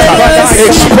spirit,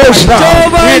 expose now.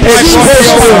 Expose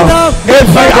now.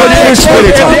 Every unclean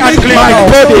spirit, my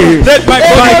body,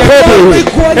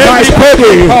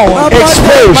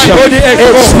 expose,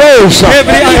 expose, expose.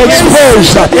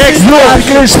 You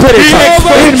unclean spirit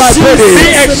in my body,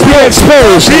 be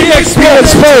exposed, be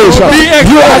exposed.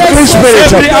 You unclean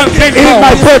spirit in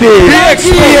my body,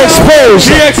 be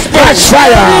exposed. Catch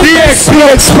fire, be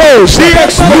exposed.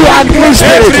 You unclean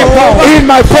spirit in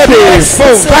my body,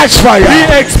 catch fire,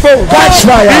 catch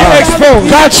fire,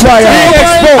 catch fire.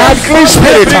 Unclean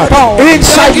spirit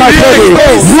inside my body,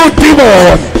 you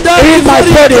demon in my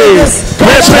body,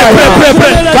 catch fire,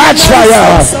 catch fire,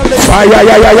 fire,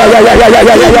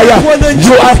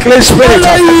 you unclean spirit,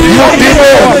 you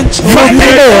demon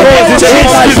in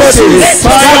my body,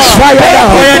 catch fire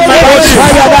now, catch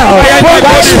fire now,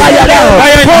 catch fire now,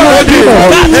 you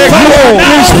demon, you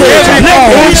unclean spirit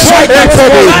inside my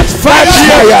body, catch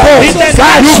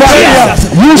fire,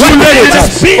 you spirit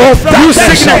of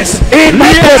darkness in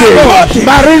my body,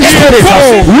 marine spirit,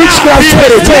 witchcraft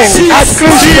spirit,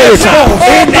 unclean spirit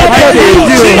in my body,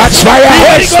 catch fire,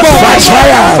 catch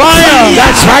fire,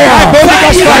 catch fire,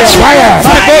 catch fire,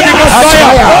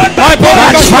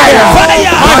 catch fire,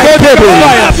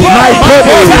 my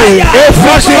body,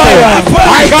 every single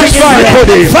fighting in my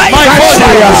body, catch fire,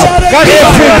 every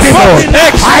people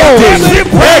hiding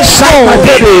inside my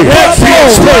body, be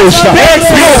exposed, be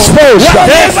exposed,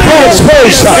 be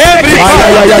exposed, every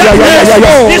unclean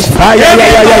spirit hiding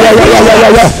in my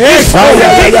body,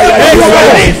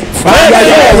 hiding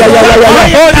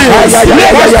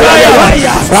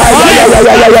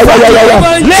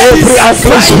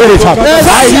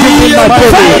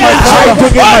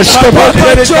in my stomach,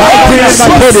 hiding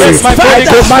in my body, I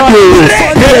command you,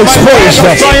 be exposed,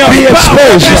 be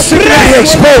exposed, be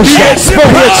exposed, be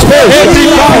exposed,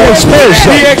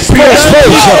 be exposed, be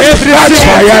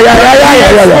exposed.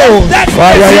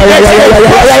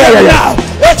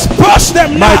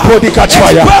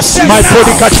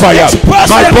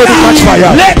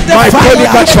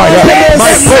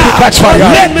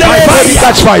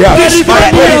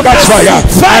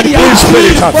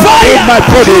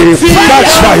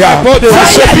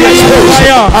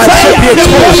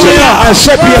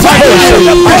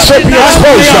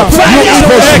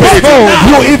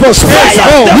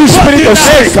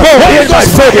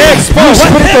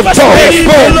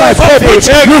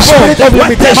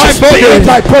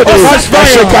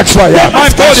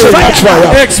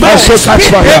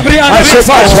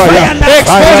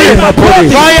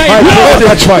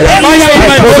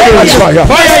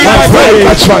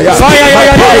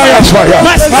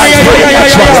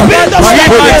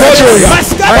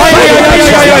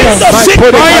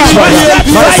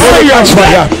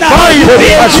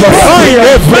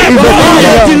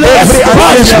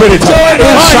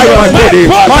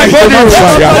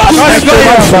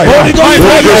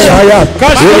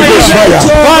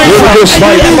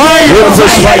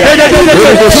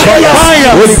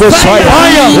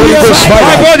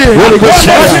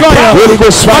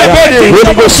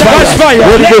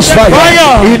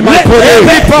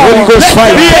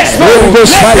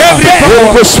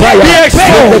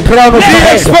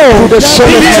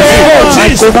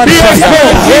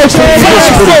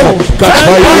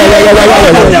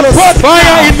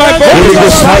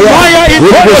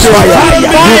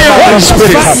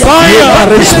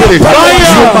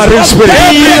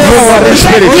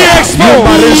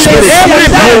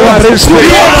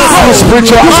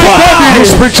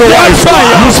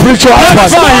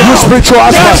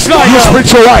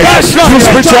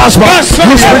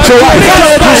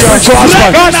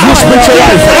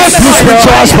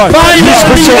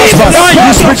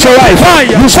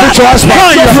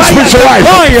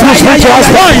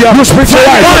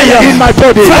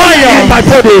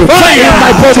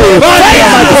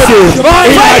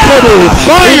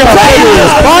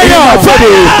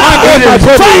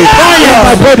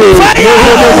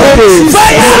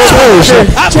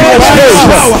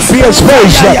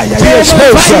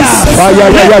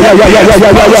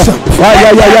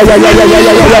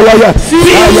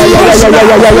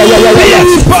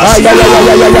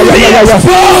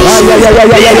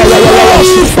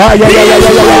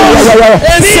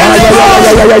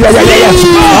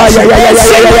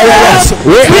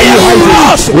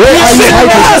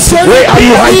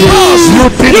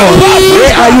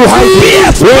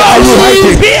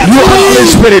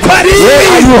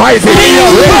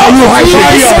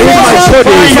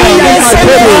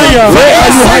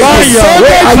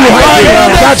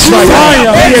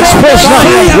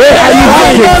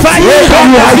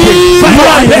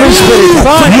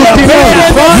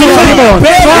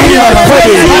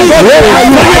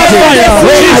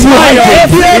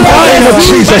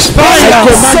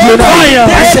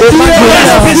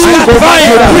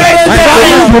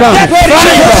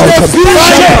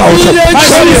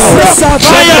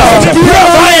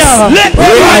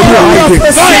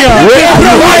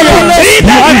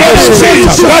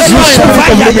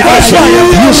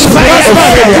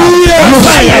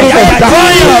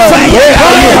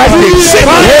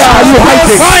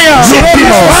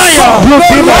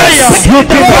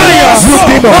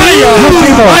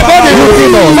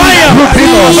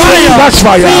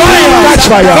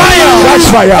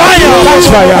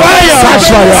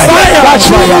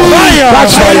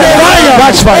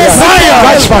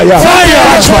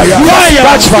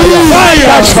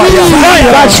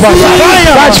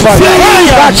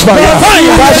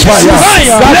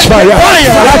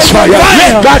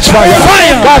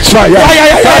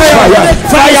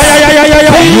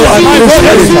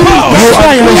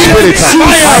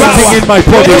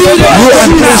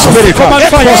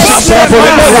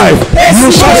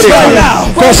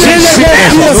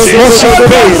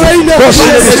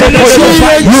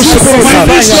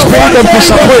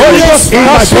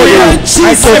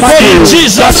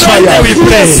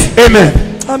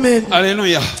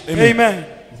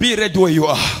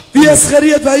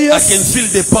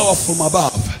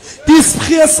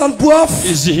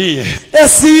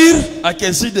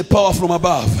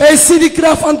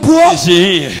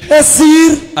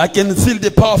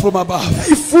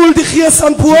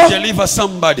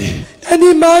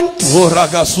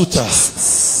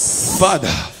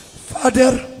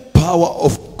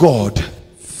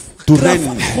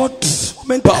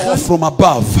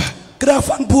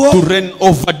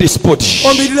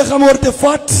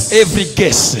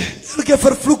 elke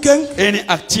vervloeking, any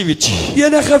activity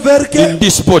enige werke in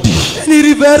this body, in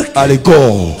hierdie werk, I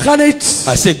go. gaan uit.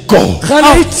 I say go. Gaan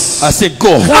uit. I say go.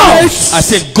 Out. I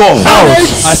say go. Out.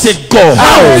 I say go.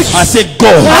 Out. I say go.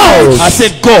 Out. I say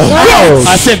go. Out.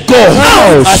 I say go.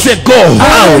 Out. I say go.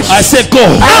 Out. I say go.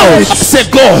 Out. I say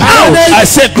go. Out. I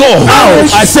say go.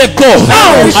 Out. I say go.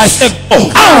 Out. I say go.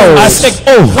 Out. I say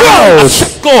go. I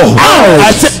say go. Out.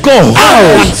 I say go.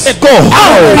 Out. I say go.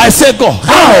 Out. I say go.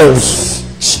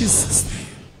 Jesus.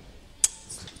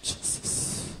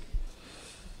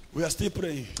 We are still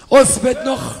praying. Ons bid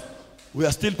nog. We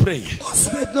are still praying. Ons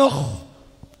bid nog.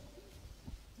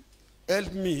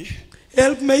 Help me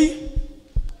Help my.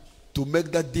 to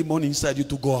make that demon inside you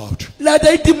to go out. Laat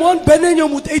die demon binne in jou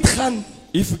moet uitgaan.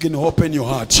 If you can open your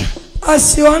heart,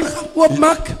 As jou hand gaan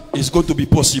oopmaak, it's going to be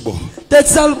possible. dit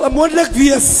sal moontlik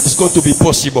wees. It's going to be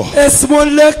possible. Is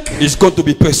moontlik. It's going to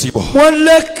be possible.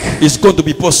 Moontlik. It's going to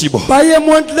be possible. Baie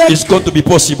moontlik. It's going to be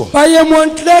possible. Baie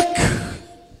moontlik.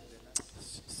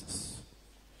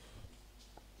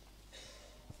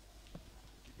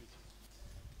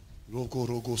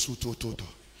 Rogo, suto, toto.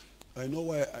 I know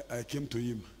why I came to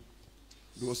him.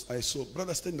 Because I saw,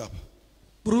 brother, stand up.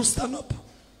 Broer, staan op.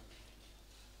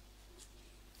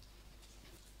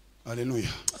 Hallelujah.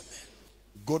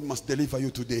 God must deliver you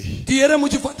today. Die Here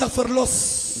moet jou vandag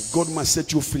verlos. God must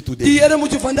set you free Die today. Here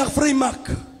moet jou vandag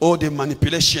vrymaak. All the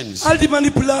manipulations Al die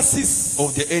manipulasies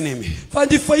of the enemy. van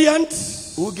die vyand.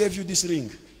 Who gave you this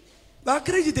ring? Waar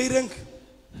kry jy die ring?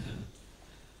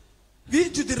 Wie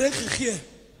het jou die ring gegee?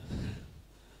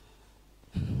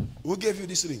 Who gave you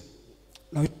this ring?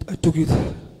 I took it.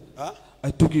 Huh?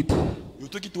 I took it You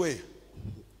took it away.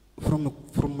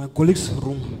 from my colleague's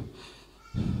room.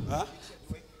 Huh?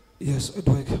 Yes, at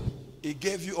work. He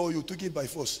gave you or you took it by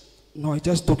force? No, I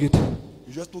just took it.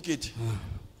 You just took it.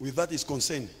 With that is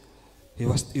concerned. He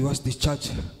was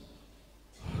discharged.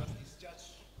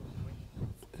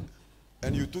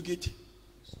 And you took it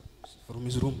From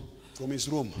his room. from his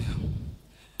room.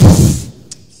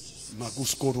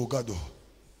 Magusko Rogado.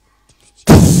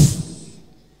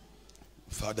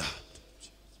 Father,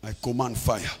 I command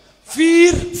fire.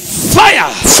 Vier. Fire!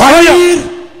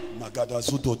 Vier. Magada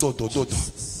Zudo, do.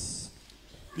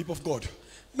 People of God,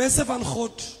 Mense van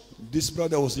God. this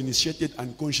brother was initiated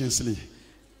unconsciously.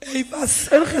 Hy was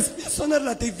ingesmeer sonder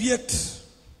dat hy weet.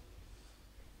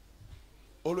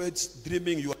 Always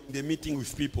dreaming you are in the meeting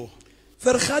with people.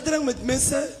 Vergadering met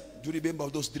mense. Do you remember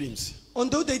those dreams?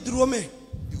 Onthou jy drome.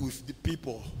 With the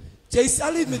people. Jy is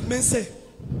altyd met mense.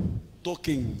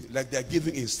 Talking like they are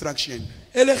giving instruction.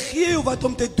 Hulle gee jou wat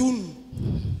om te doen.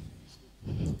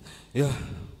 Yeah.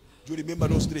 Do you remember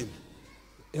those dreams?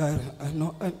 Yeah, I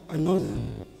know.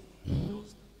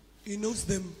 He knows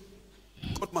them.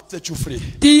 God must set you free.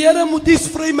 Die Here moet ons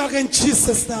vrymaak in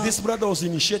Jesus naam. This brother was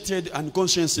initiated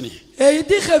unconsciously. Hy het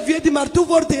nie geweet nie, maar toe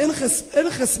word hy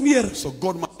ingesmeer. So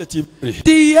God must set him free.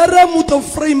 Die Here moet hom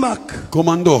vrymaak.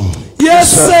 Commando.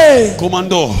 Yes sir.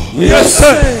 Commando. Yes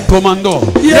sir. Commando.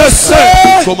 Yes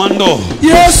sir. Commando.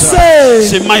 Yes sir.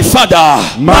 Say, my father.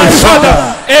 My Father.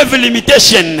 Every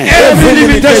limitation. Every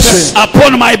limitation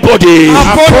Upon my body.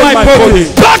 upon my body.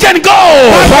 Back and go.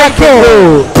 Back and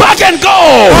go. Back and go.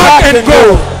 Back and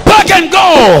go. Back and go.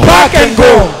 Back and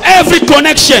go. Every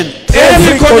connection.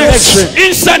 Every connection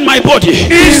Inside my body.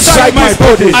 inside my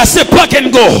body. I say back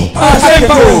and go. Back and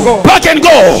go. Back and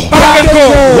go. Back and go.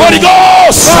 Holy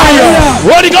Ghost. Fire.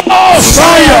 Holy Ghost.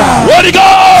 Fire. Holy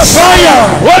Ghost. Fire.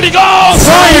 Holy Ghost.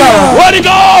 Fire. Holy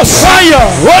Ghost. Fire.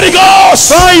 Holy Ghost.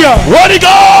 Fire. Holy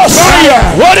Ghost. Fire.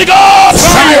 Holy Ghost.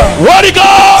 Fire. Holy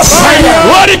Ghost. Fire.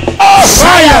 Holy Ghost.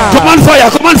 Fire. Command fire.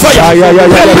 Command fire. Holy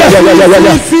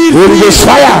Ghost fire. Holy Ghost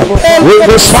fire. Holy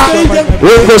Ghost fire.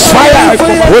 Holy Ghost fire.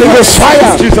 Holy Ghost fire.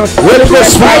 Holy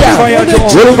Ghost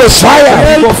fire.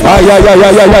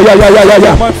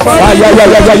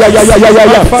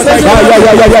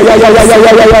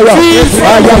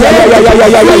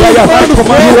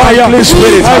 You are clean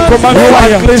spirit. You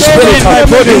are clean spirit.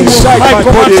 Inside my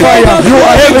body. You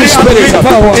are clean spirit.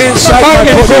 Inside my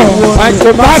body. I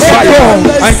command fire.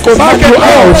 I command you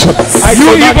out. I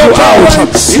command you out.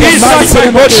 Inside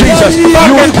my body. Jesus. You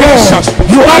curse.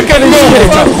 You are clean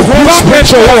spirit. You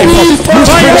spiritual life. You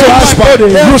spiritual husband.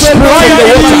 You spirit in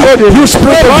the water. You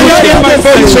spirit of my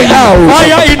body. Say out.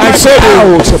 I say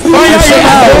out. I say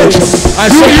out. I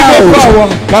say out.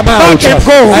 Come out. I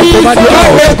command you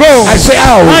out. I say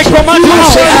out. I command you I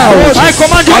say out. out. I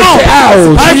command you I say out.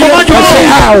 out. I command you I say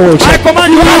out. out. I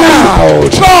command you Come out.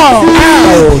 out. Go.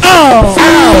 Out. Out.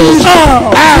 Out.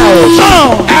 Out.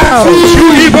 Out. Out. You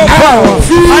evil power.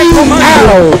 I command you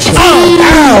Out. out. Out.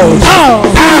 Out.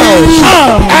 Out.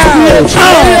 Out. Out.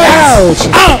 Out.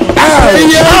 Out. Out.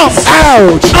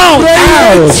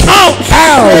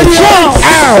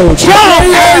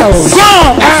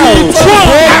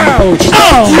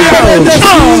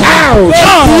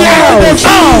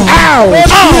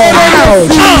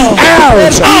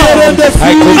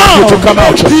 I command you to come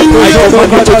out. I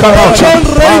command you to come out.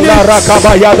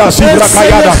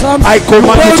 I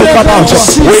command you to come out.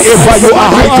 Wherever you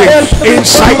are hiding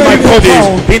inside my body,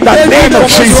 in the name of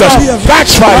Jesus,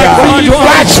 catch fire,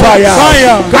 catch fire,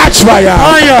 catch fire,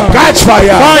 catch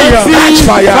fire, catch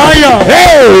fire.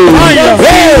 Hey, hey,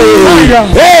 hey,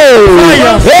 hey,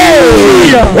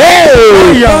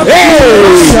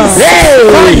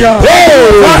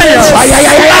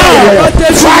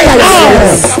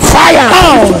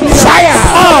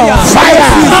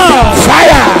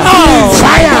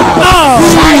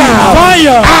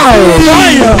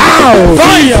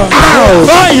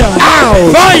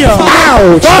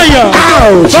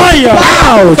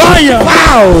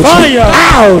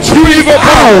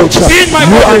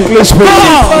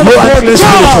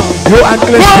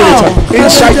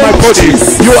 inside my body,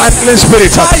 you unclean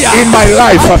spirit in my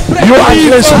life, you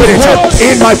unclean spirit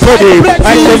in my body.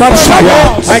 I command fire.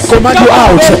 I command you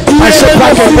out. I say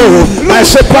back and go. I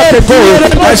say back and go.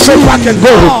 I say back and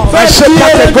go. I say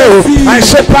back and go. I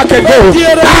say back and go.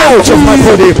 Out of my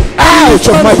body. Out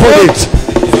of my body.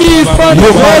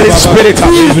 You married spirit,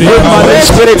 you married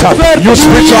spirit, you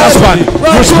spiritual husband,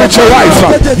 you spiritual wife,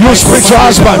 you spiritual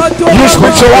husband, you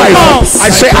spiritual wife. I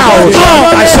say out,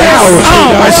 I say out,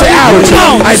 I say out,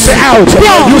 I say out.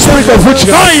 You spirit of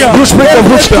witchcraft, you spirit of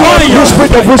witchcraft, you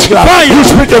spirit of witchcraft, you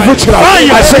spirit of witchcraft.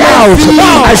 I say out,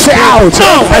 I say out,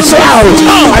 I say out,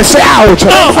 I say out,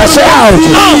 I say out.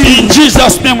 In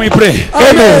Jesus' name we pray.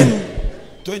 Amen.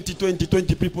 20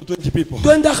 people, 20 people,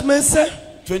 20 mensen.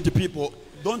 20 people.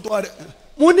 Don't worry.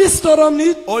 Moenie storm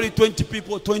niet. Only 20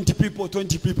 people, 20 people,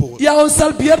 20 people. Ja, ons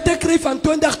sal beurte kry van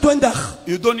 2020.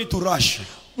 You don't need to rush.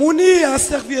 Moenie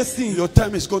haastig wees nie. Your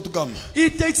time is going to come. Die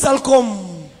tyd sal kom.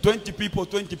 20 people,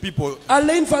 20 people.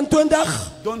 Alleen van 20.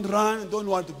 Don't run, don't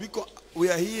want to. Because we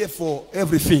are here for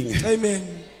everything. Amen.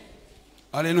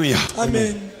 Hallelujah.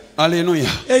 Amen. Hallelujah.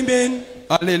 Amen.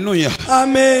 Hallelujah.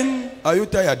 Amen. Are you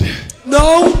tired?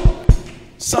 Nou,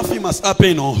 Something must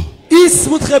happen. Oh. iets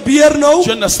moet gebeur nou. Do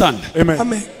you understand? Amen.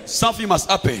 Amen. Something must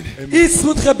happen. Iets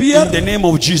moet gebeur. In the name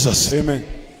of Jesus. Amen.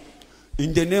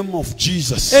 In the name of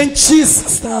Jesus. In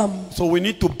Jesus naam. So we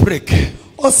need to break.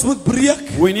 Ons moet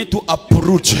breek. We need to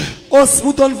uproot Ons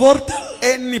moet ontwortel.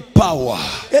 any power,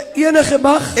 Enige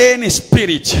mag, any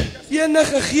spirit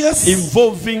enige gees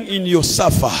involving in your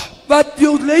suffer. wat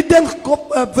jou lyding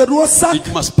veroorsaak.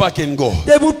 It must pack and go.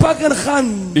 Jy moet pak en gaan.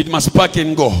 It must pack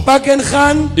and go. Pak en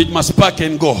gaan. It must pack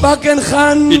and go. Pak en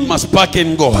gaan. It must pack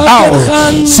and go. Pak en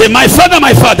gaan. Say, my father,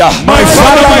 my father. My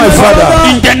father, my father.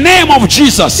 In the name of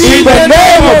Jesus. In the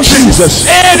name of Jesus.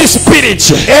 Any spirit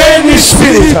Any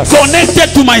spirit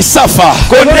connected to my suffer,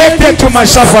 connected to my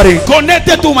suffering,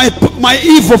 connected to my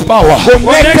evil power,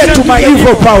 connected to my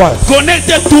evil power,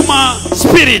 connected to my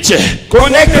spirit,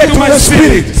 connected to my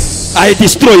spirit, I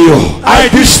destroy you. I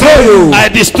destroy you. I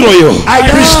destroy you. I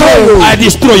destroy you. I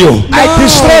destroy you. I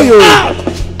destroy you.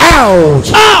 Out.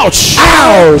 Ouch! Ouch.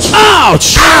 Ouch!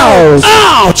 Ouch. Ouch! Ouch.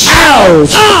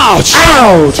 Ouch! Ouch.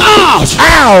 Ouch! Ouch.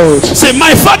 Ouch! Say,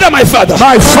 my father, my father.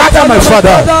 My father, my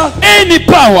father. Any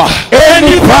power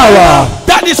Any power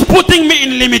that is putting me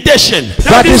in limitation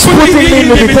that is putting me in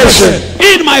limitation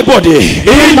in my body,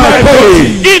 in my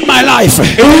body, in my life,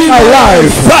 in my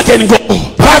life, back and go.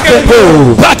 back and go,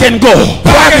 Back and go.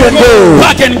 back and go,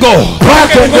 Back and go.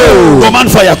 back and go.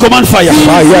 Command fire. Command fire.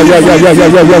 Ah, yeah.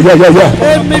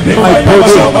 My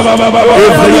body,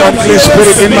 every unclean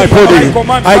spirit in my body,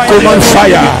 I command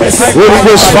fire. Holy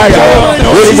Ghost fire.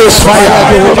 Holy Ghost fire.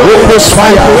 Holy Ghost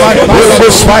fire. Holy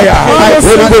Ghost fire.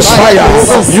 Holy Ghost fire.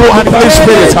 You unclean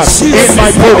spirit in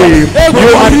my body.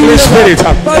 You unclean spirit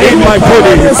in my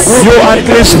body. You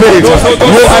unclean spirit.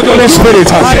 You unclean spirit.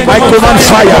 I command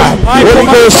fire. Holy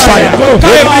Ghost fire.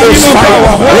 Holy Ghost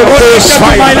fire. Holy Ghost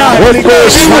fire. Holy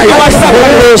Ghost fire.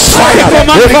 Holy Ghost fire.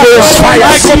 Holy Ghost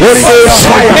fire. Holy Ghost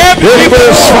fire. Holy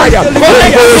Ghost fire. Holy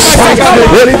Ghost fire.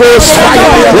 Holy Ghost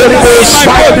fire. Holy Ghost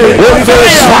fire. Holy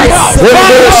Ghost fire. Holy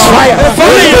Ghost fire.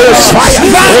 Holy Ghost fire.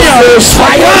 Holy Ghost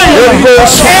fire. Holy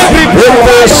Ghost fire. Holy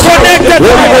Ghost connected.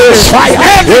 Holy Ghost fire.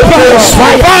 Holy Ghost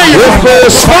fire. Holy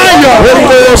Ghost fire.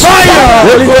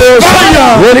 Holy Ghost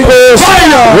fire. Holy Ghost fire. Holy Ghost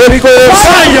fire.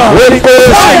 Holy Ghost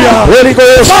fire. Holy Ghost fire. Holy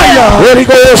Ghost fire. Holy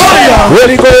Ghost fire.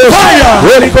 Holy Ghost fire.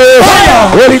 Holy Ghost fire.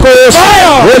 Holy Ghost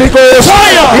fire. Holy Ghost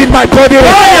fire. In my body.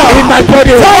 In my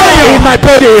body.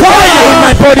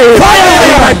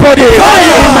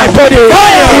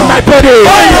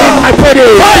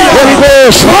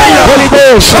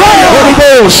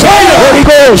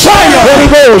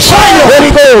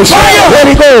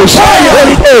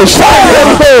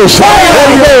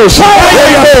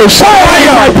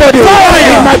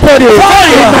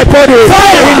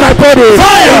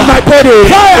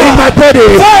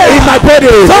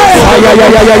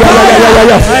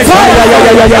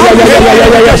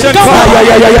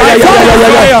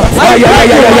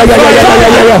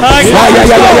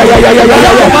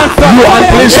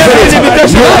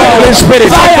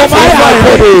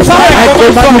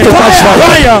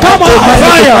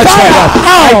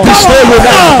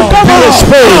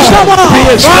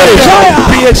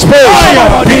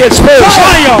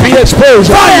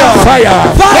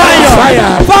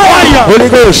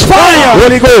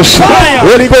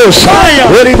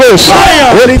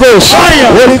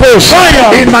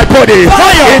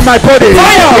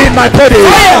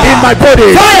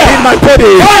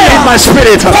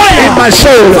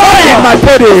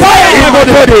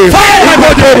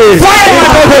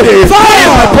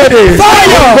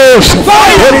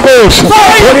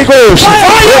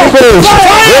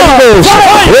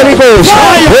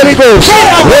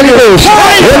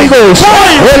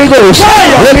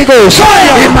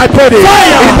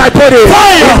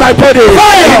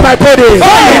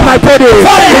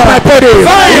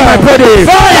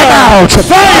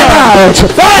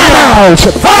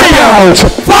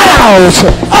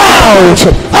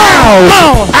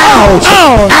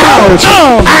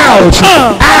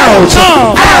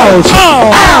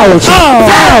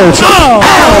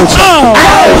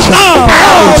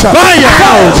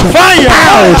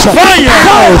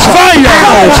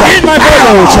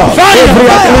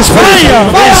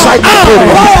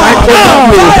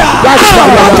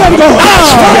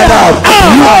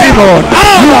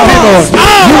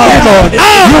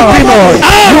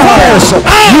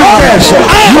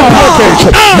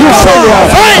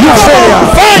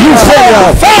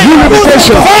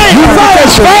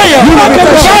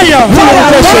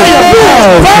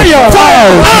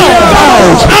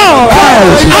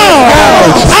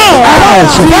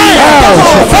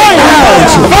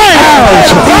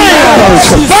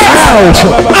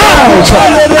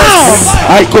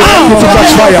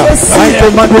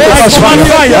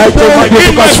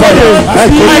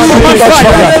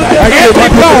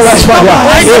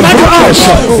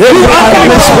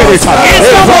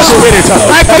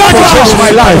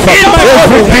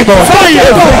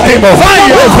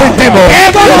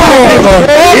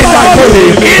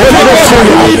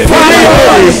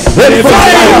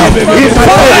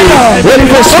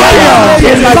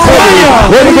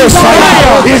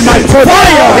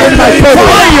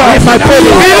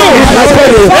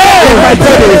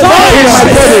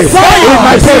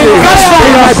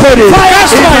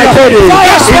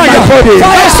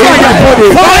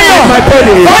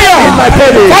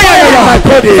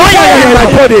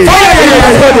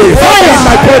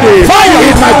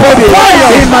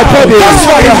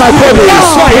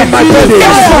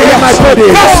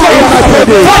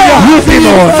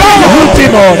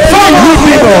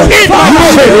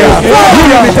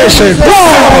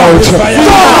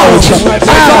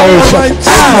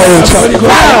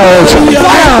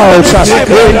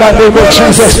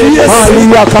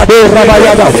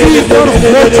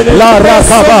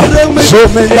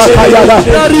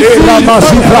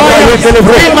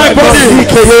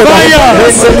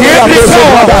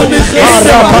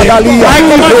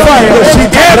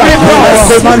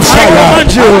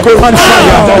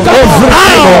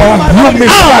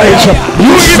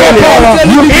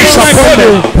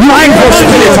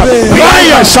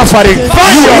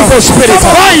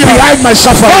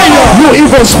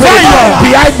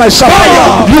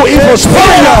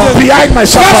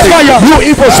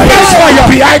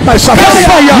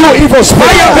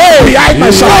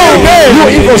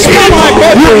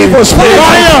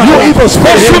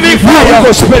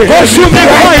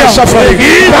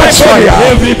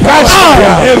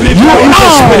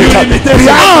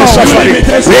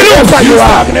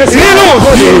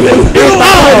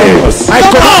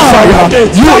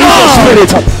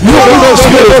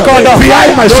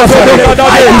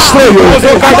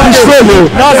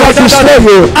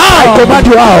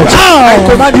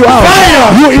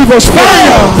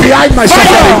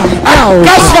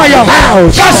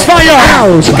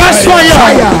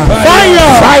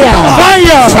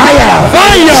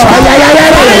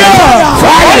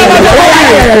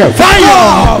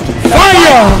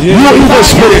 You evil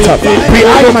spirit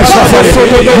behind my suffering.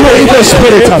 You evil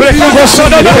spirit. Go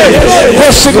sit on the bed. Go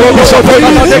sit on the bed.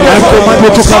 I command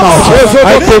you to come out.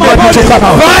 I command you to come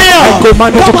out. I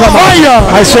command you to come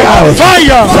out. I say out.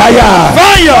 Fire. Fire.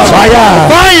 Fire. Fire.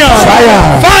 Fire. Fire.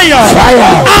 Fire.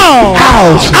 Fire. Out.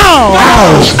 Out.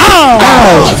 Out.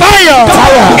 Out. Fire.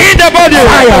 Fire. In the body.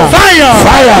 Fire. Fire.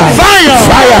 Fire. Fire.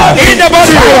 Fire. In the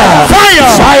body. Fire. Fire.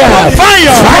 Fire.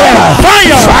 Fire.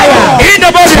 Fire. Fire. In the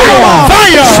body. Fire.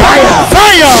 Fire.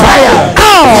 Fire. Fire.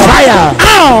 Out. Fire.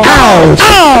 Out. Out.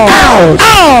 Out.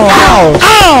 Out.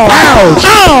 Out.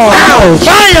 Out. Out.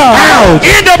 Fire. Out.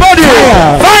 In the body.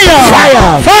 Fire.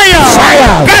 Fire. Fire.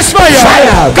 Fire. Catch fire.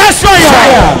 Fire. Catch fire.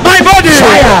 My body.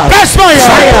 Fire. Catch fire.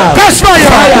 Fire. Catch fire.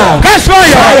 Catch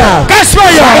fire. Catch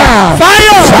fire. Fire.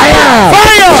 Fire. Fire.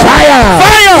 Fire. Fire.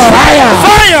 Fire.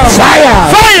 Fire. Fire.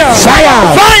 Fire. Fire.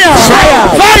 Fire.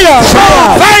 Fire. Fire.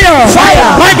 Fire. Fire.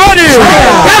 My body.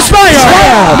 Catch fire.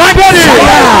 My body.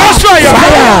 Catch fire.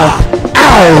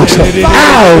 Out,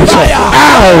 out,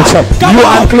 out. You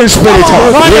unclean spirit.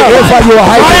 Wherever you are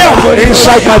hiding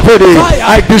inside my body,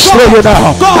 I destroy you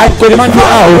now. I command you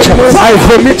out. I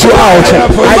vomit you out.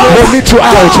 I vomit you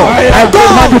out. I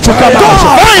command you to come out.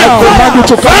 I command you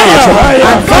to come out.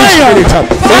 Unclean spirit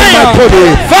in my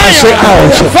body. I say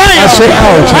out. I say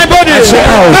out. My body. I say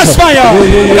out. Catch fire.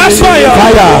 Catch fire.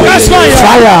 Fire. Catch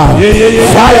fire.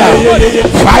 Fire.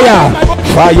 Fire.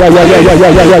 Fire. Fire.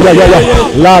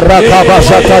 La rakaba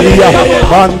satalia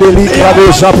mandeli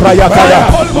krabusa prayakaya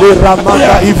le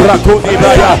ramanda ibrako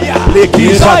ibaya le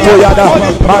kisa toyada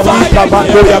malika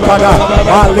bandoya kana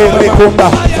male rekonda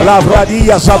la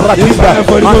vradia sabratinda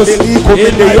mandeli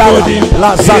komedeya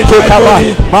la zato kaba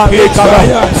male kaba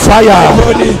fire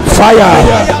fire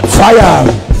fire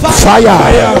fire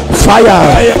fire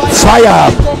fire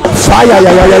fire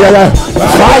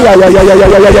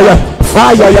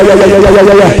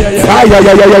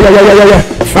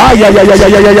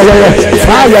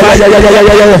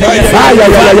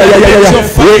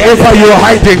wherever you are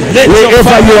hiding,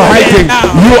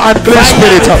 you unclean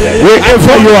spirit,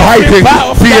 wherever you are hiding,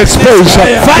 be exposed.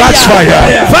 Catch fire,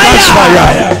 catch fire,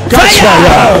 catch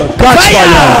fire, catch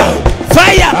fire.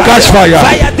 Fire! Catch fire!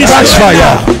 Catch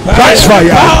fire! Catch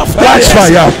fire! Catch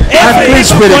fire! Unclean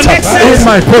spirit in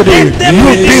my body.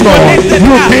 You demon!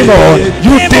 You demon!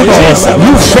 You demon!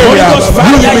 You failure!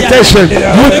 You limitation!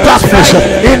 You darkness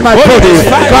in my body.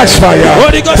 Catch fire!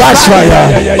 Catch fire!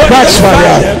 Catch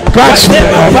fire! Catch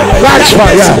fire! Catch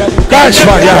fire! Catch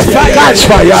fire! Catch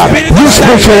fire! You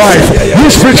spiritual wife!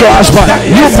 You spiritual husband!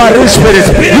 You marine spirit!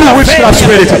 You witchcraft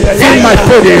spirit in my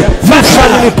body! You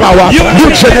family power!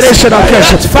 You generational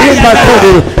in my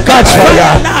body, catch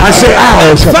fire. I say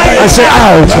out, I say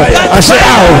out, I say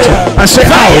out, I say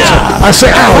out, I say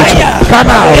out,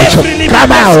 come out, come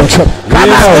out,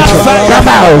 come out, come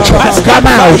out, come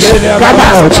out, come out, come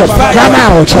out, come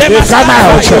out, come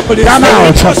out, come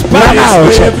out,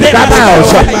 come out.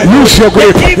 Use your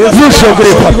grip, use your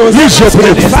grip, use your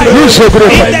grip, use your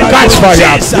grip. Catch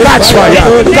fire, catch fire,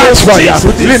 catch fire.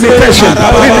 Limitation,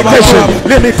 limitation,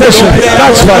 limitation.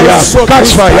 Catch fire,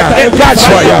 catch fire, catch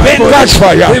fire, catch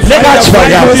fire, catch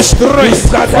fire.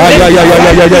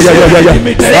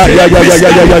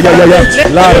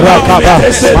 La rakaba,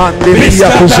 mandilia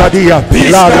kusadia,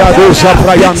 la radosa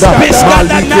prayanda,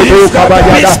 malike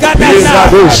kabayada, la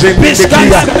dosa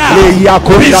mindikia, le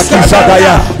yakunda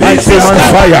kisadaya. I command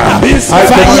fire, I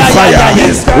command fire,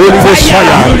 Holy Ghost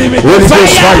fire, Holy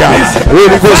Ghost fire,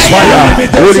 Holy Ghost fire,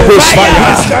 Holy Ghost fire,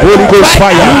 Holy Ghost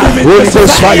fire, Holy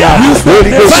Ghost fire,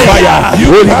 Holy Ghost fire,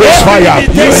 Holy Ghost fire.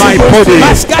 My body,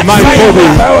 my body,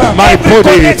 my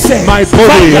body, my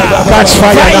body, catch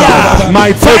fire now.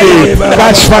 My body,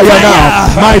 catch fire now.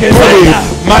 My body,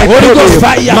 my body,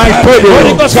 my body,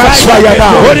 catch fire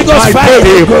now. My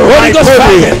body, my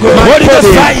body, my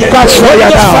body, catch fire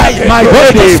now. My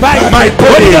body, my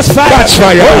body, catch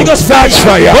fire, catch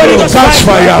fire, catch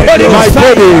fire. My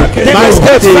body, my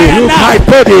body, my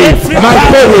body, my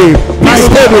body, my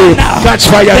body, catch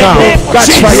fire now,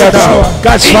 catch fire now,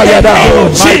 catch fire now.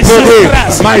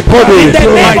 My body,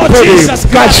 my body,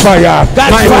 catch fire.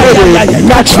 My body,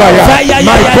 catch fire.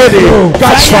 My body,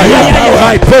 catch fire.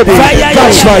 My body,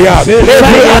 catch fire.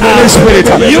 Every unclean spirit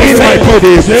in my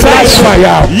body, catch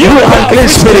fire. You unclean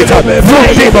spirit, you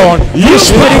demon, you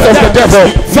spirit of the devil,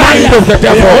 mind of the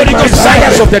devil,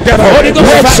 desires of the devil,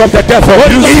 works of the devil,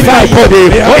 in my body,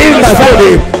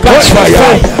 catch fire,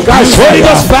 catch fire,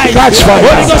 catch fire, catch fire,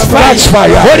 Holy Ghost catch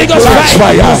fire, Holy Ghost catch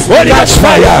fire, Holy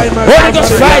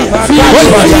Ghost fire,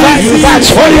 catch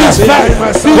fire, catch fire.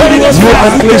 Holy Ghost You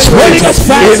fire, unclean spirit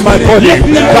in my body,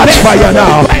 catch fire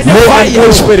now. You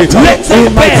unclean spirit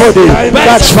in my body,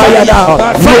 catch fire now.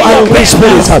 You unclean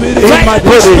spirit in my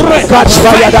body, catch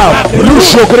fire now.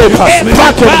 Loose your grip, back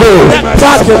and go,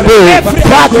 back and go,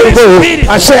 back and go.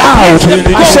 I say out,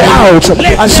 I say out,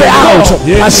 I say out,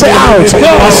 I say out,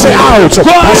 I say out,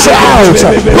 I say out.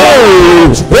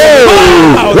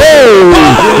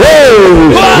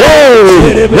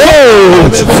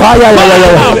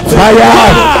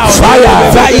 Fire,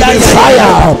 fire,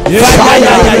 fire,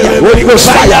 Holy Ghost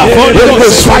fire, Holy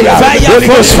Ghost fire, Holy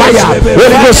Ghost fire,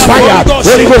 Holy Ghost fire,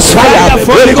 Holy Ghost fire,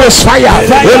 Holy Ghost fire,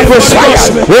 Holy Ghost fire,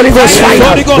 Holy Ghost fire,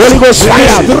 Holy Ghost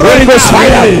fire, Holy Ghost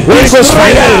fire, Holy Ghost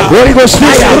fire, Holy Ghost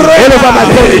fire, all over my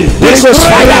body, Holy Ghost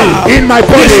fire in my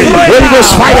body, Holy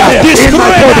Ghost fire in my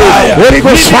body, Holy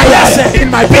Ghost fire in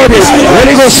my body,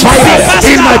 Holy Ghost fire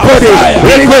in my body,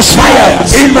 Holy Ghost fire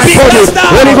in my body,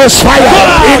 Holy Ghost fire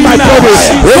in my body,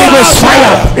 Holy Ghost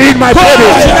fire in my body,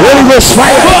 Holy Ghost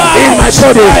fire in my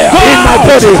body, in my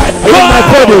body, in my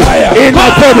body, in my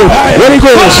body, Holy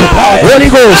Ghost, Holy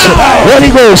Ghost, Holy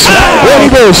Ghost, Holy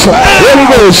Ghost, Holy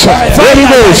Ghost, Holy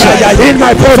Ghost, in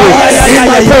my body, in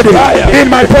my body, in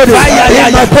my body,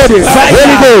 in my body,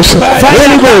 Holy Ghost,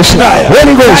 Holy Ghost,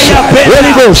 Holy Ghost,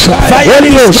 Holy Ghost,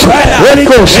 Holy Ghost, Holy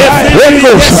Ghost, Holy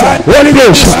Ghost, Holy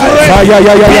Ghost,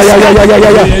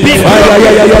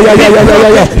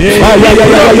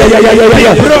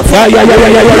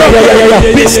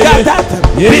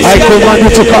 I command you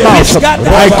to come out.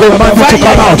 I command you to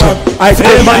come out. I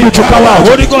command you to come out.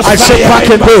 I say back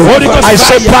and go. I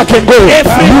say back and go.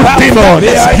 You demon.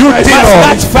 You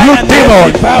demon. You demon.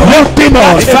 You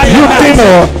demon. You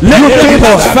demon. You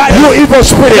demon. You evil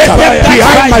spirit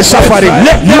behind my suffering.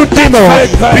 You demon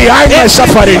behind my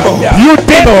suffering. You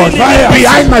demon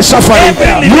behind my suffering.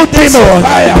 You demon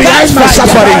behind my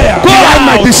suffering. Behind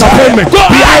my disappointment.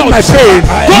 Behind my pain.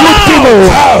 You demon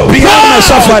behind my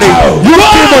suffering. You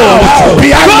demon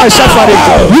behind my suffering.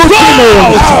 You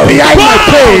demon behind my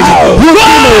pain. You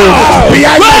demon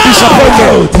behind my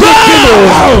disappointment. You demon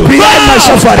behind my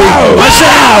suffering. I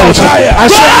say out. I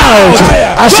say out.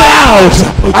 I say out.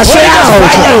 I say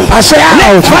out. I say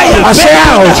out. I say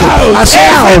out. I say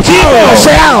out. I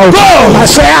say out. I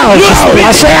say out.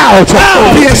 I say out.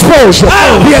 Be exposed.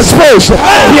 Be exposed.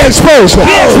 Be exposed.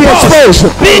 Be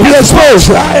exposed. Be exposed.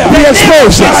 Be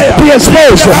exposed. Be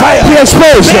exposed. Be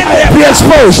exposed. Be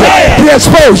exposed. Be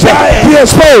exposed. Be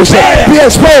exposed. Be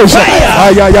exposed.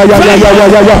 Ay ay ay ay ay ay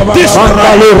ay ay.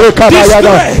 Mangalo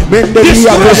rekabayada.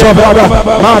 Mendelia kosabrada.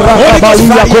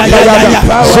 Marakabalia kobayada.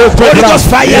 Sotobra.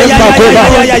 Embagoba.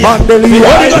 Mandelia.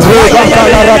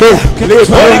 Rekabayada.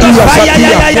 Lepolia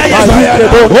satia.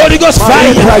 Holy Ghost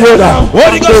fire.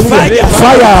 Holy Ghost fire.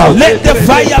 Fire. Let the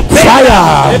fire burn. Fire.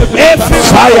 Every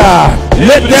Fire.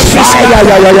 Let them be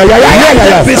scattered. Let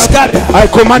them be scattered. I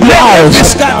command you out.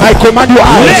 I command you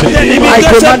out. I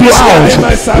command you out.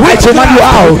 I command you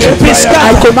out.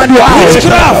 I command you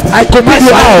out. I command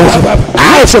you out.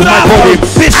 Out of my body.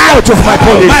 Out of my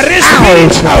body.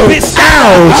 Out.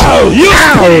 Out. You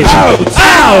out.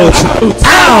 Out.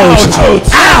 Out.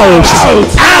 Out.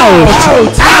 Out.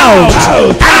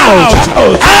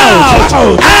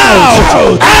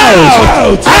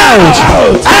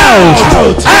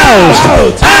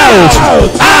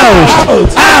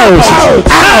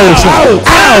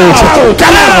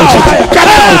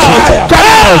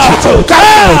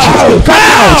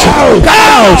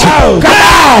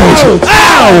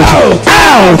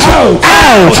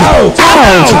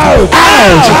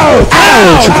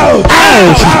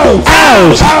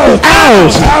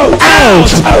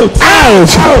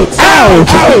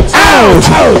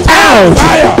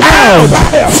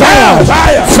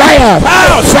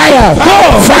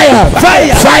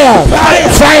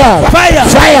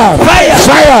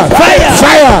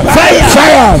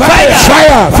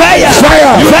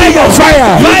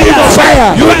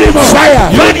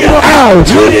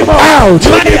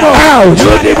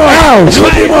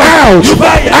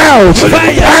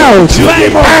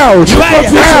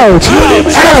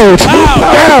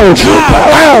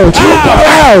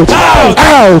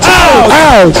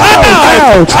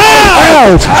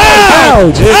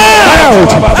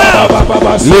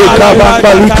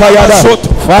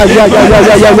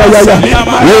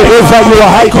 Wherever you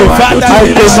are hiding, I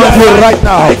command you right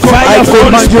now. I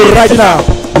command you right now.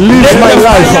 Leave my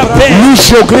life. Lose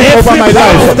your grip over my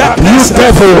life. You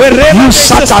devil. You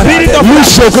Satan.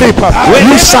 Lose your grip.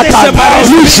 You Satan.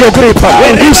 Lose your grip.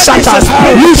 You Satan.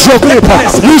 Lose your grip.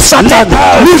 You Satan.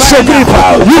 Lose your grip.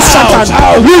 You Satan.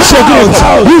 Lose your grip.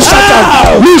 You Satan.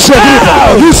 Lose your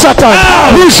grip. You Satan.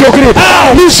 Lose your grip.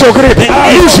 Lose your grip.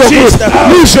 Lose your grip.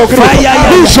 Lose your grip.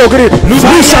 Lose your grip. You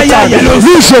Satan.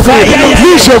 Lose your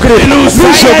grip.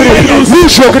 Lose your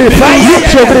grip. Lose your grip. Lose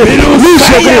your grip. Lose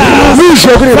your grip. Lose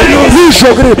your grip. Lose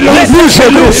your grip. Lose your grip.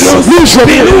 Lose your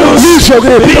grip. Lose your grip. Lose your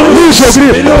grip. Lose your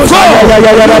grip.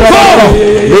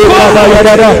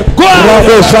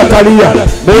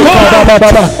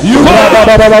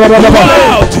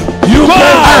 You go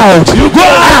out. You go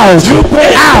out. You go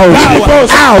out. You go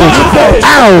out.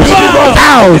 Out. Out.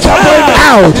 Out.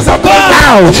 Out.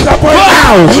 Out.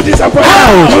 Out. You disappoint.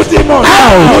 Out. You demon.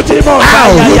 Out. You demon.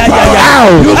 Out.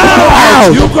 Out. You go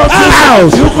out. You go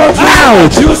out. You go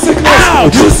out. You sickness.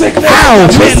 Out. You sickness.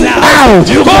 Out. Out.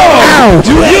 You go out.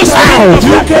 You out.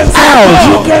 You can out.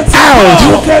 You can out.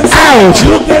 You can out.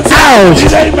 You can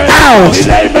out. Out.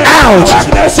 Out.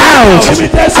 Out.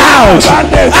 Out. Out.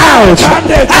 Out.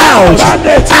 Out.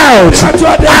 Bandit, out,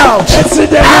 out,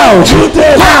 accident, out, you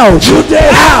dead, out, you dead,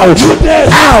 out, you dead,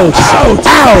 out, out,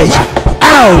 out,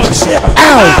 out,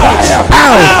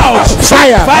 out,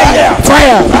 fire, fire,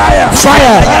 fire,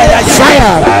 fire, fire,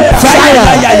 fire,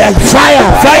 fire, fire,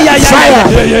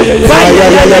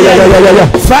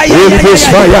 fire, Holy Ghost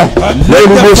fire,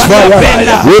 Holy Ghost fire,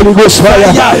 Holy Ghost fire,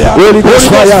 Holy Ghost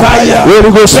fire,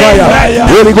 Holy Ghost fire,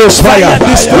 Holy Ghost fire,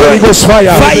 Holy Ghost fire, Holy Ghost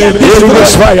fire,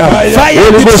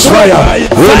 Holy Ghost fire,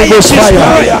 Holy Ghost fire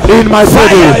in my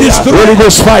body, Holy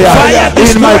Ghost fire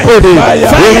in my body,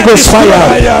 Holy Ghost fire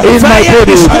in my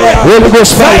body, Holy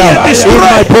Ghost fire in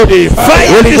my body,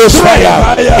 Holy Ghost fire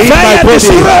in my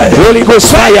body, Holy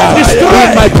Ghost fire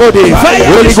in my body,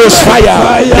 Holy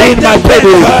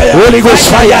Ghost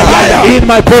fire in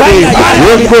my body,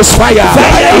 Holy Ghost fire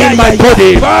in my body, Holy Ghost fire in my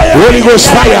body, Holy Ghost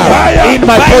fire in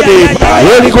my body,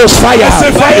 Holy Ghost fire in my body, Holy Ghost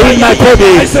fire in my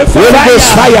body, Holy Ghost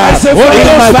fire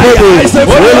in my body,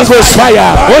 Holy Ghost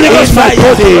fire, Holy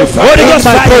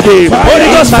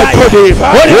Ghost fire,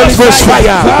 Holy Ghost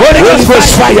fire, Holy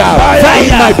Ghost fire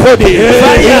in my body,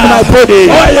 in my body,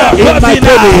 in my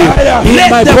body, in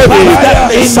my body,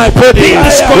 in my body,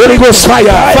 Holy Ghost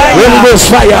fire, Holy Ghost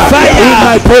fire in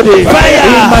my body,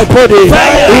 in my body,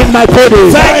 in my body,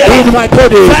 in my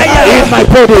body, in my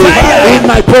body, in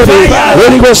my body,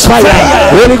 Holy Ghost fire,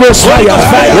 Holy Ghost fire,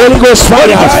 Holy Ghost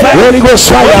fire, Holy Ghost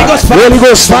fire, Holy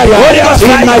Ghost fire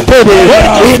in my body,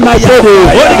 in my body,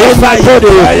 in my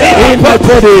body, in my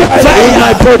body, in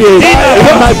my body,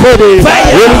 in my body,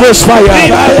 Holy Ghost fire,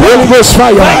 Holy Ghost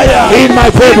fire in my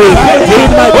body, in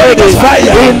my body,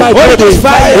 in my body,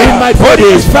 in my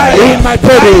body, in my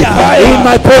body, in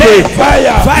my body,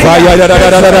 fire,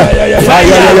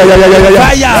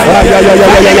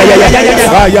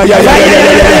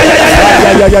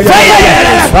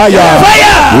 fire,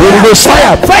 Holy Ghost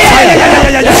fire, fire,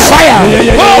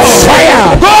 fire,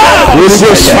 Holy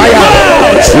Ghost fire,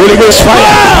 Holy Ghost fire,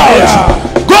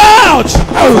 go out,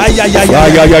 Holy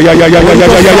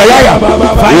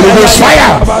Ghost fire, Holy Ghost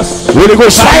fire, Holy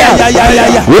Ghost fire,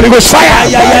 Holy Ghost fire,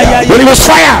 Holy Ghost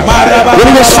fire,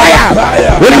 Holy Ghost fire,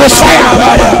 Holy Ghost fire,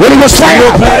 Holy Ghost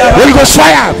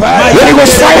fire, Holy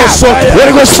Ghost fire,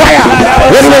 Holy Ghost fire,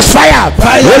 Holy Ghost fire,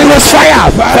 Holy Ghost fire,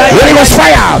 Holy Ghost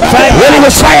fire, Holy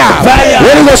Ghost fire,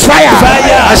 Holy Ghost fire,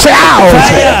 I say out,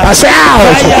 I say out,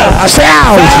 I say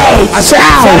out, I say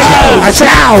out, I say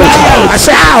out, I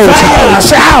say out, I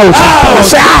say out, I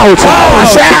say out, I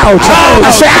say out,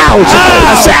 I say out, I say out,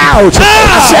 I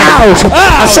say out,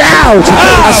 I say out,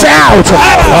 I say out,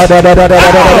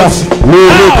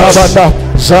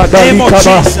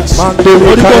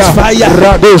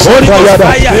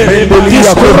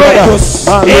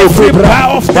 every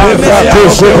power of darkness,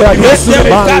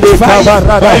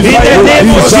 in the name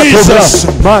of Jesus,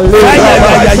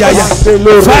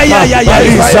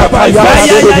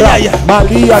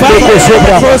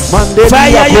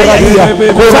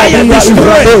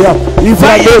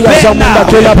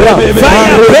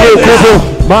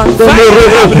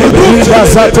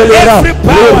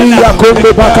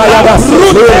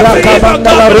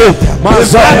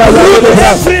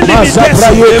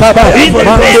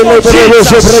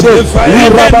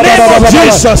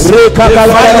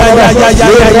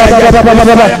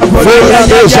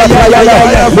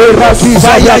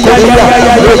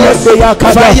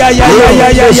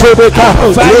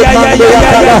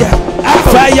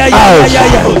 Fire.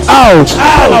 out,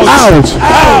 out,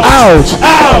 out,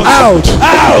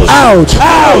 out,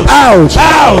 out,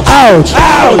 out,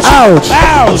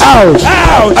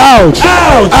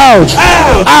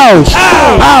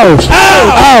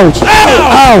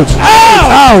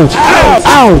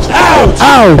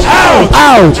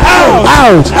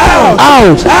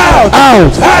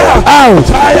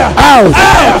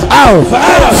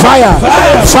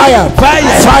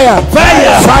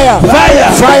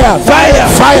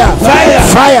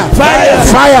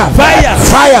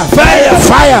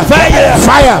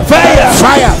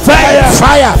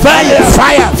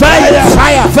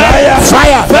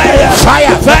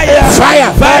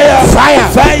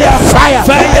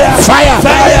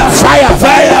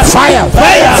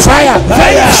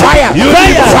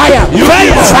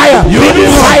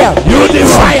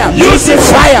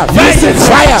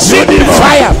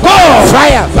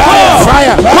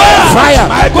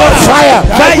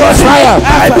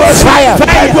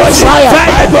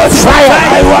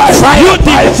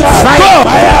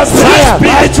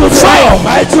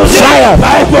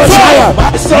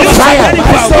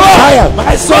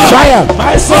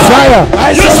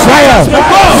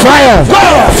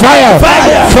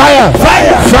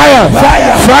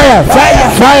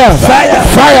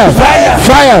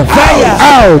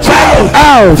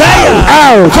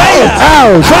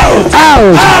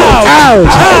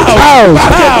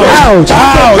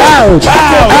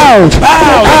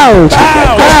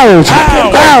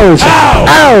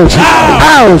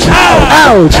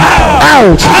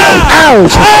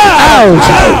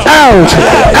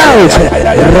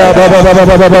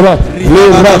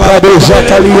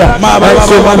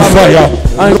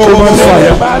 I command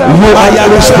fire. You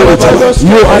unclean spirit.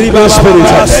 You unclean spirit.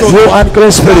 You unclean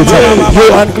spirit. You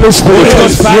unclean spirit.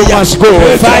 You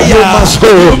must go.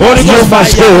 You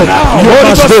must go. You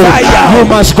must go. You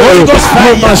must go. You must go.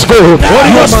 You must go.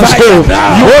 You must go.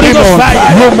 You demon.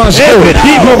 You must go.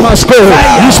 You must go.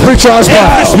 You spiritual husband.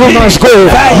 You must go.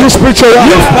 You spiritual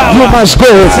wife. You must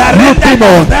go. You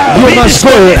demon. You must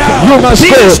go. You must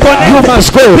go. You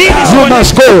must go. You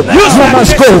must go. You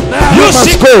must go. You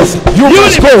must go. You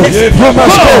must go. You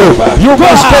must go. You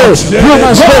must go. You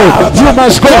must go. You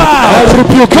must go. I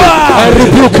rebuke you. I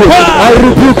rebuke you. I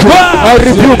rebuke you. I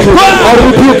rebuke you. I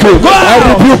rebuke you. I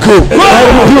rebuke you. I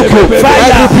rebuke you.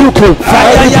 I rebuke you.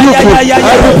 I rebuke you.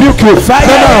 I rebuke you.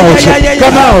 Come out.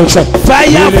 Come out.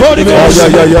 Fire, Holy Ghost.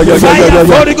 Fire,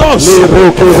 Holy Ghost.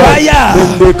 Fire.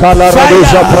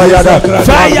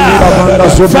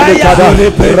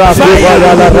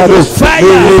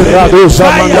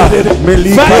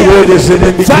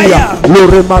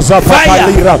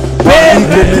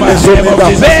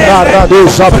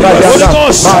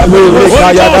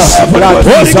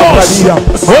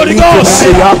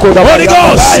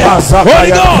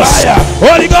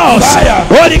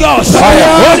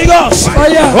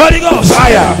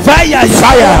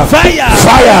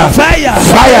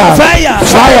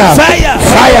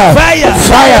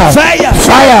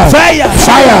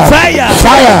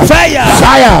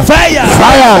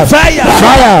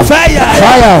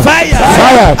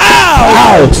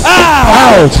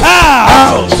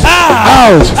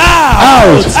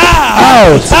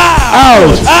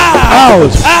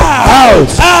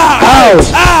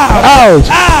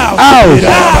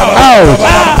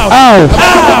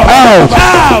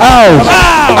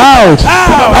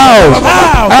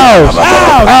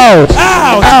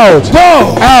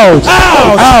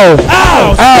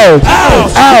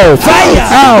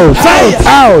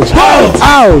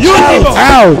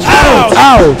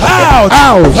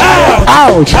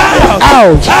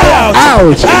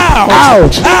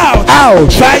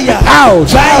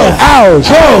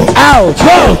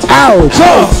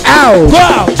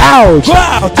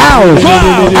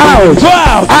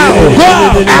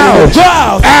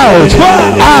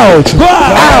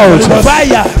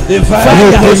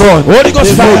 Holy Ghost fire. Holy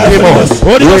Ghost fire.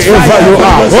 Holy Ghost fire.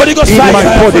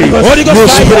 Holy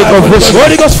Ghost fire.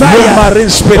 Holy Ghost fire. You marine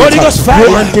spirit. Holy Ghost fire.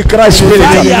 You antichrist spirit.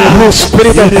 You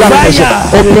spirit of darkness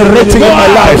operating in my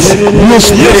life. You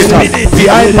spirit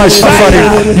behind my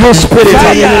suffering. You spirit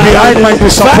behind my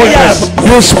disappointment.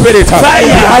 You spirit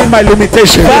behind my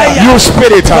limitation. You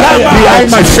spirit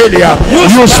behind my failure.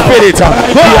 You spirit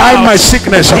behind my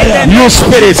sickness. You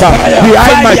spirit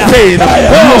behind my pain.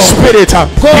 You spirit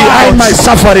behind my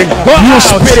suffering. You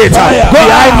spirit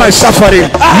behind my suffering.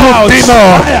 You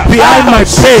demon behind my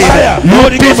pain. You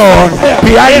demon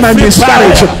behind my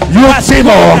miscarriage. You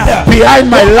demon behind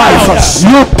my life.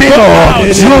 You demon.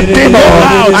 You demon.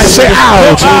 I say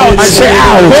out. I say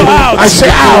out. I say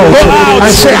out. I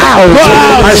say out.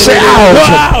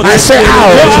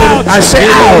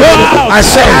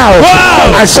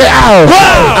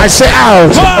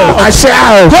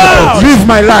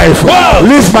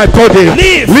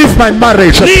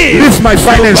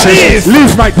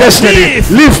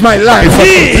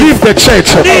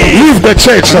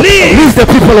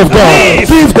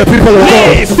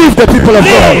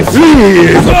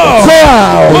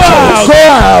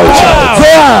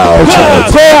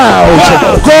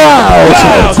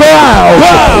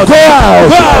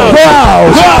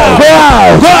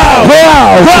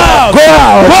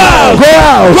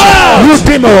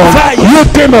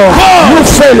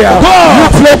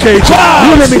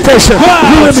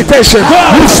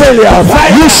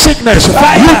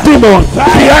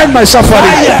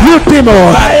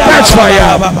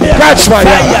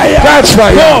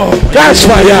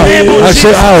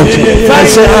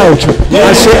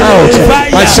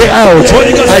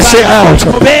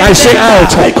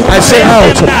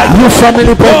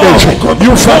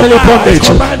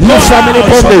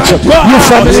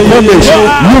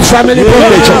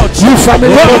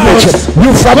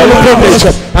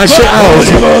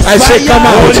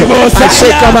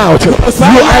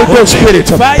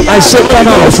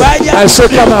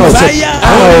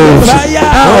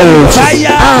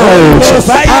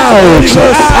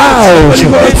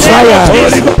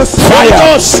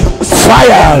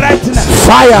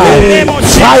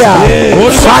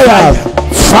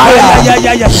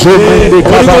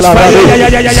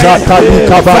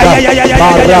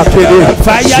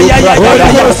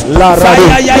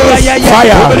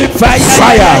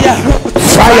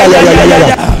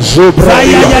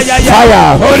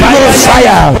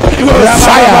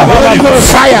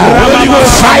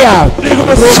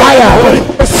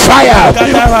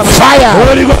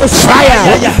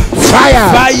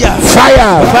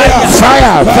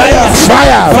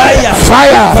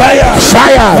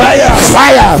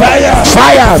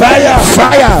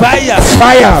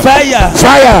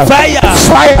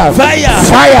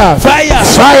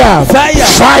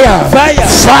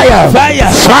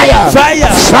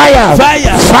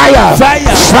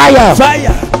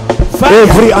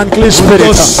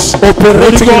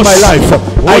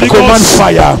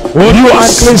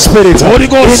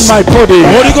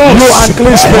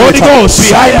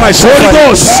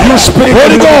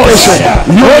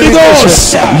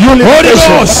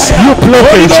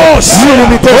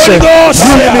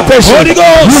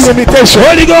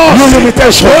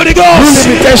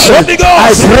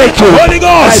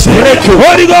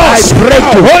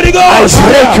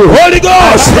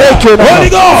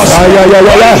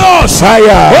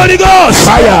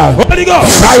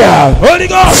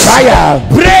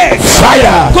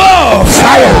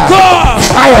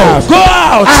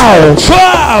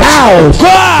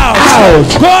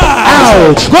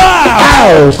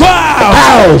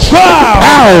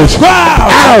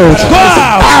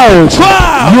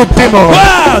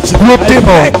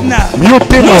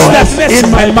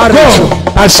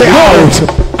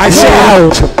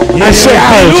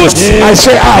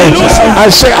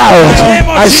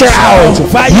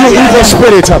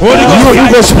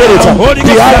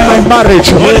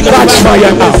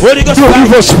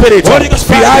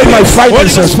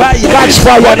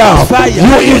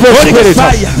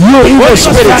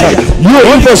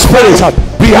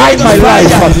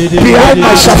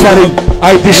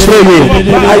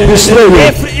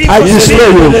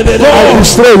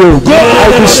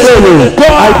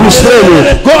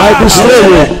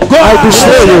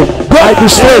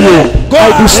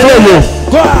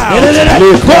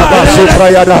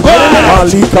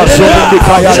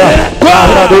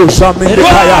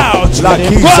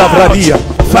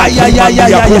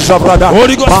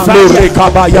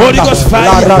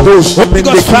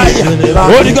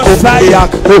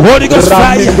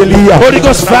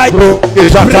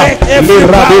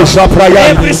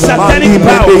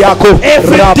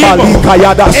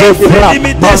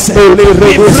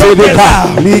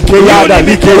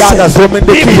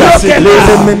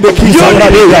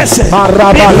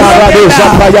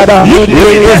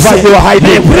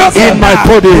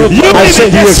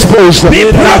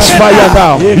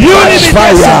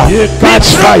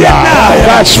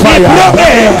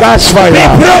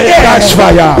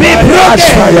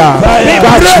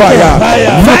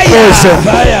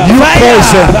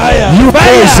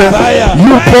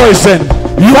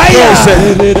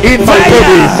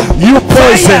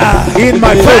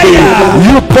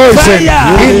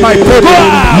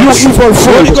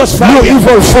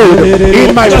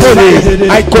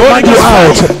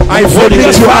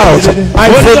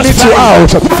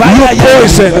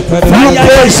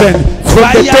 from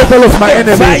the table of my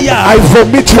enemy. I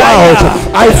vomit you out.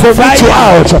 I vomit you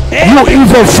out. You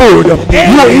evil food.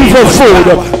 You evil food.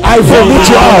 I vomit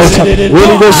you out.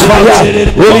 Holy Ghost fire.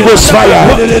 Holy Ghost fire.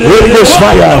 Holy Ghost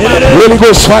fire. Holy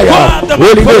Ghost fire.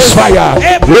 Holy Ghost fire.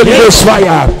 Holy Ghost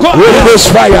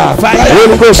fire.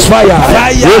 Holy Ghost fire.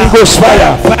 Holy Ghost fire.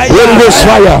 Holy Ghost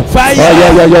fire.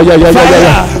 Holy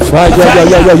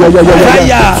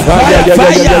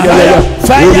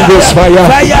Ghost fire. Holy Ghost fire.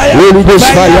 Holy Ghost fire. Holy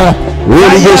Ghost fire.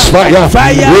 Holy Ghost fire.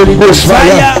 Holy Ghost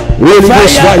fire. Holy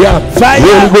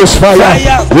Ghost fire.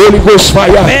 Holy Ghost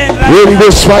fire. Holy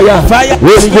Ghost fire.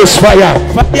 Holy Ghost fire.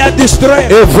 Destroy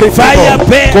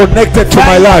Everything connected to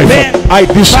my life, I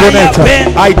disconnect.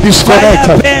 I disconnect.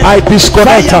 I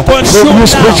disconnect from you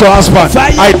spiritual husband.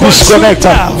 I disconnect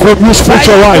from you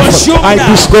spiritual wife. I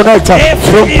disconnect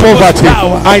from poverty.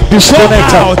 I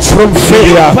disconnect from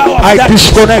failure. I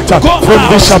disconnect from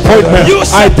disappointment.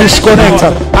 I disconnect.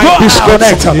 I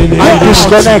disconnect. I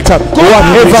disconnect.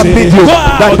 Whatever medium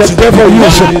that the devil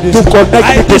used to connect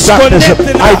me to darkness,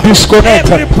 I disconnect.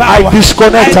 I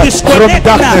disconnect from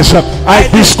darkness. I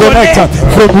disconnect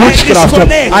from witchcraft.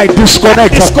 I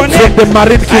disconnect from the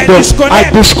marine kingdom. I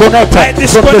disconnect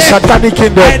from the satanic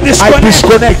kingdom. I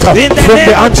disconnect from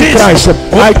the antichrist.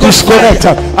 I disconnect.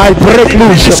 I break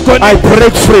loose. I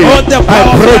break free. I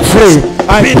break free.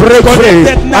 I break free.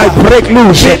 I break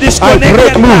loose. I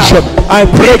break loose. I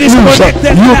break loose.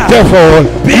 You devil.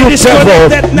 You devil.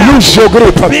 Lose your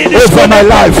grip over my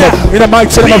life. In the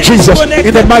mighty name of Jesus.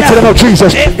 In the mighty name of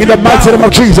Jesus. In the mighty name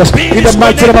of Jesus. In the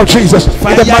mighty name of Jesus.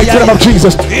 In the mighty name of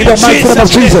Jesus. In the mighty name of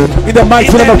Jesus. In the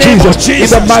mighty name of Jesus. In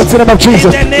the mighty name of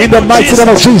Jesus. In the mighty name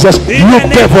of Jesus. You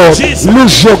devil.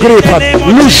 Lose your grip.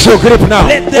 Lose your grip now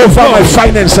over my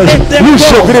finances. Lose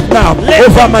your grip now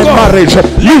over my marriage.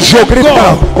 Lose your grip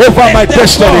now over my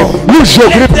destiny. Lose your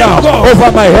grip now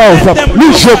over my health.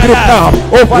 Lose your grip now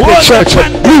over the church.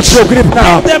 Lose your grip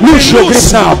now. Lose your grip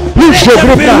now. Lose your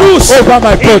grip now over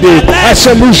my body. I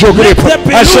say lose your grip.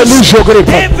 I say lose your grip.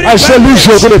 I say lose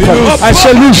your grip. I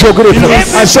say lose your grip.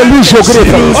 I say lose your grip.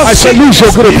 I say lose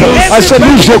your grip. I say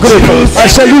lose your grip. I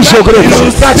say lose your grip.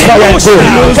 Catch fire and go.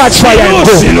 Catch fire and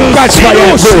go. Catch fire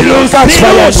and go. Catch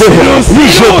fire and go.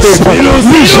 Lose your grip.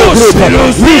 Lose your grip.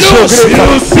 Lose your grip.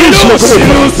 Lose your grip.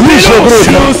 Lose your grip.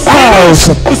 Out.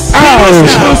 Out.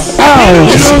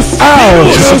 Out.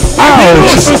 Out.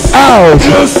 Out.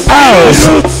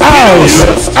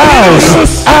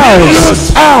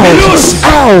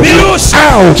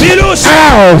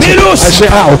 I say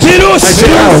out. I say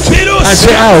out. I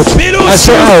say out. I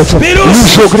say out.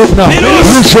 Lose your grip now.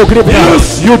 Lose your grip now.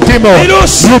 You demon.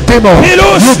 You demon.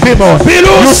 You demon.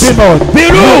 You demon.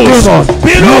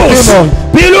 You demon.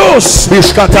 Be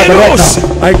scattered right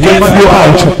now. I command you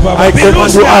out. I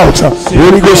command you out.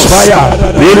 Holy Ghost fire.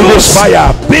 Holy Ghost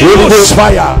fire. Holy Ghost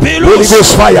fire. Holy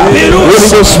Ghost fire.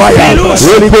 Holy Ghost fire.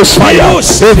 Holy Ghost fire.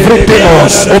 Every demon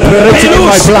operating in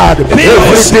my blood.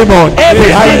 Every demon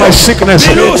behind my sickness.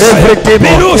 Every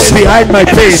demon behind my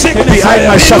pain. Behind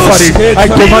my suffering. I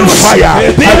command fire.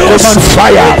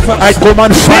 I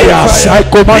command fire. I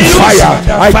command fire.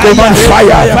 I command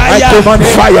fire. I command fire. I command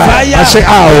fire. I say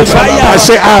out. I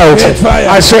say out.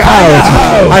 I say out.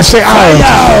 I say out.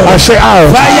 I say out.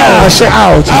 I say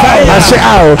out. I say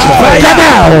out. Come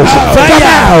out. Come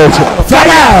out. Come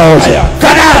out.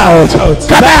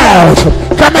 Come out.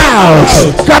 Come out.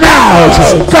 Come out.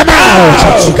 Come out.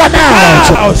 Come out. Come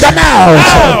out. Come out.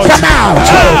 Come out.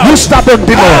 You stubborn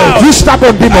demon. You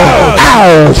stubborn demon.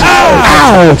 Out.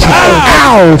 Out.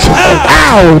 Out.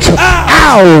 Out.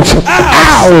 Out.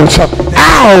 Out.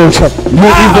 Out. You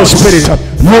evil spirit.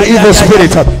 You evil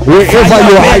spirit. Wherever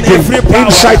you are hiding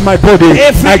inside my body,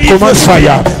 I command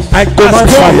fire. I command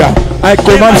fire. I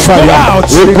command fire.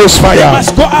 Holy Ghost fire.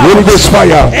 Holy Ghost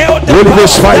fire. Holy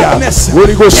Ghost fire.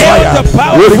 Holy Ghost fire.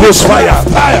 Holy Ghost fire.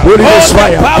 Holy Ghost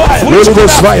fire. Holy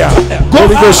Ghost fire.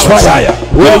 Holy Ghost fire.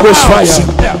 Holy Ghost fire.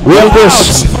 Holy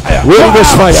Ghost. Holy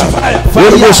Ghost fire.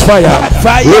 Holy Ghost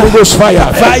fire.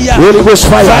 Holy Ghost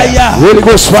fire. Holy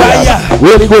Ghost fire.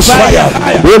 Holy Ghost fire. Holy Ghost fire.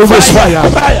 Holy Ghost fire.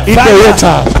 In the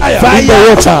water. In the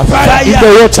water. In the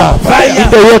water. In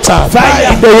the water.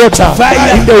 In the water.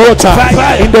 In the water.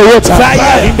 In the water.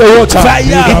 In the water,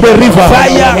 in the river,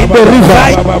 in the river,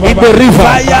 in the river,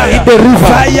 in the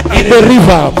river, in the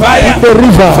river, in the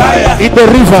river, in the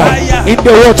river, in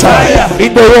the water,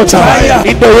 in the water,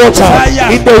 in the water,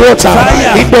 in the water,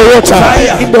 in the water,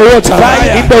 in the water,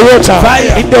 in the water,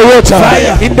 in the water,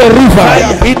 in the river,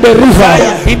 in the river,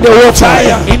 in the water,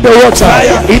 in the water,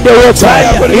 in the water,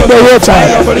 in the water,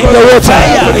 in the water,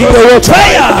 in the water,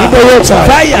 in the water,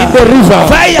 in the river,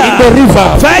 in the river,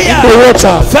 in the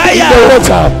water, in the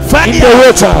water, in the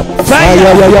water,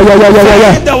 fire,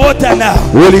 in the water now.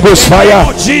 Holy Ghost fire,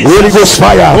 Holy Ghost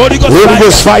fire, Holy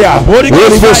Ghost fire, Holy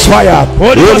Ghost fire,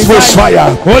 Holy Ghost fire,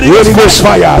 Holy Ghost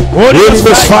fire, Holy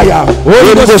Ghost fire,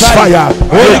 Holy Ghost fire.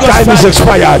 Your time is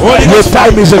expired. Your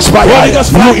time is expired.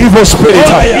 You evil spirit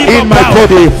in my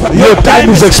body. Your time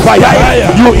is expired.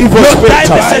 You evil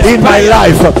spirit in my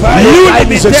life. Your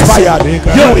time is expired.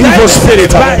 You evil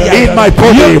spirit in my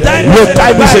body. Your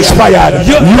time is expired.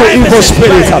 You evil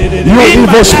spirit. You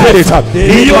evil spirit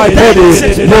in my body.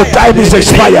 Your time is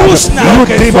expired. You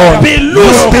demon.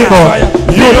 You demon.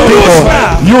 You demon.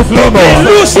 You demon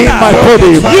in my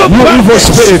body. You evil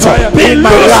spirit in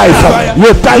my life.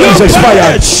 Your time is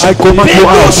expired. I command you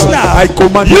out. I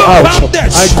command you out.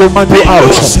 I command you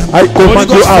out. I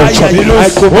command you out. I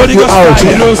command you out.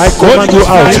 I command you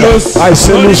out. I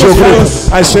say lose your grip.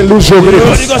 I say lose your grip.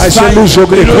 I say lose your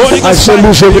grip. I say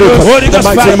lose your grip. In the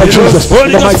mighty name of Jesus.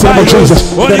 In the mighty name of Jesus.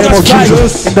 In the name of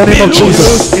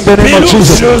Jesus. In the name of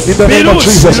Jesus. In the name of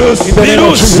Jesus. In the name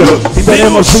of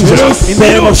Jesus. In the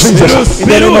name of Jesus. In the name of Jesus. In the name of Jesus.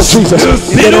 In the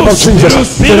name of Jesus.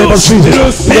 In the name of Jesus. In the name of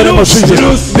Jesus. In the name of Jesus.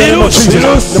 In the name of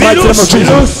Jesus. The mighty name of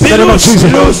Jesus. In the name of Jesus.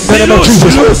 In the name of Jesus.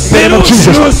 In the name of Jesus. In the name of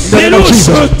Jesus. In the name of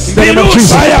Jesus. In the name of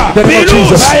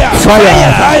Jesus. Fire.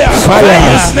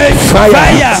 Fire.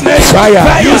 Fire. Fire.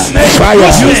 Fire.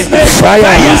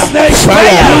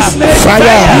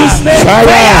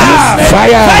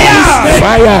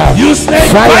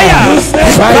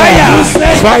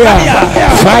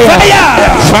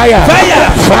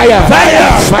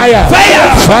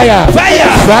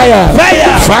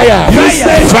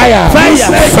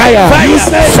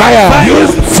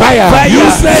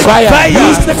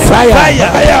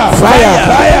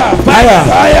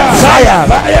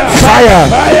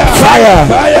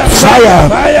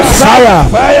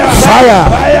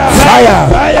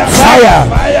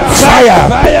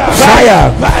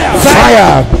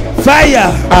 Fire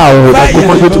out. I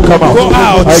command you to come out. Go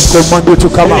out. I command you to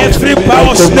come out. Every I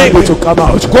power command you snake. to come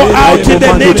out. Go out in the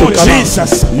command you name to of come out.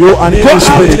 Jesus. You unclean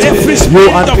spirit. every You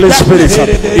spirit of unclean spirit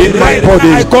in my darkness.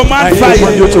 body. I command I fire.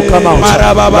 command you to come out.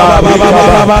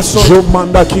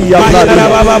 Zomandaki yabrade.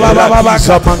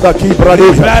 Zamandaki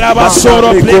brade.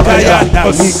 Basoro plecayanda.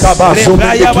 Nikaba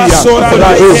Replaya basora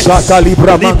Raeza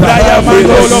calibra Libraya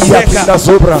mandolo pleca.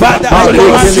 Father, I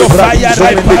command your fire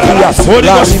right now. Holy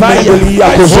Ghost fire.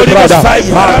 Holy Ghost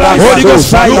fire. Holy Ghost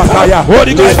fire.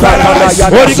 Holy Ghost fire.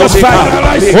 Holy Ghost fire.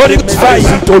 Holy Ghost fire.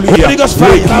 Holy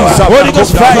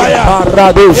Ghost fire.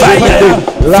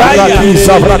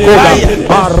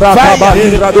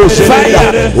 Holy Ghost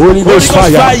fire. Holy Ghost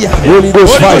fire. Holy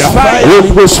Ghost fire.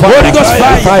 Holy Ghost fire. Holy Ghost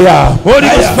fire. Holy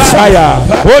Ghost fire.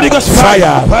 Holy Ghost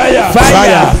fire. Fire.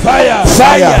 Fire.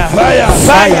 Fire. Fire.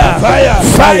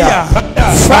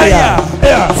 Fire.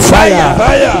 Fire.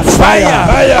 Fire. Fire.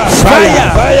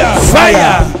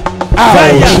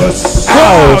 Fire.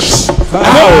 Ouch.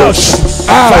 Ouch.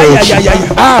 Fire.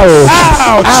 Ouch.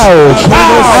 Ouch. Ouch.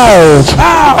 Ouch.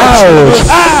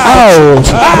 Ouch.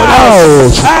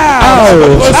 Ouch. Ouch.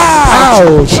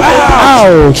 Ouch.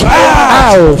 Ouch.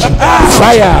 Ouch.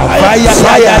 Fire.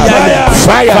 Fire.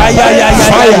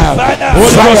 Fire.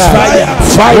 Holy Ghost fire.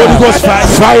 Holy Ghost fire.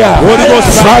 Fire. Holy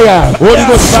Ghost fire. Holy Ghost fire. Holy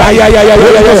Ghost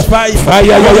fire.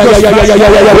 Fire. Holy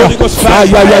Ghost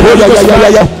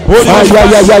fire.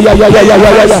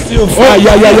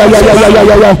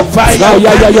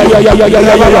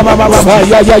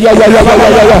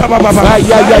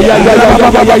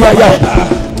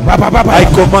 I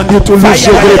command you to lose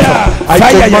your grip. I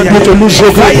command you to lose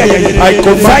your grip. I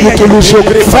command you to lose your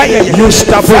grip. You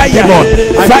stubborn demon.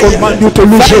 I command you to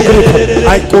lose your grip.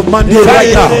 I command you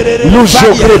right now. Lose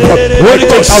your grip. Holy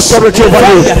Ghost authority over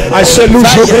you. I say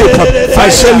lose your grip. I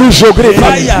say lose your grip.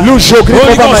 Lose your grip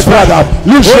over my brother.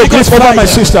 Lose your grip over my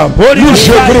sister. Lose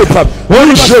your grip.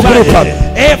 Lose your grip.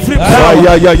 Every power.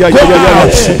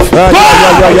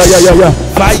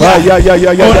 Fire.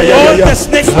 All the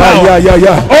snake power.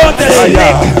 All the snake.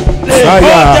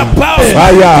 All the power.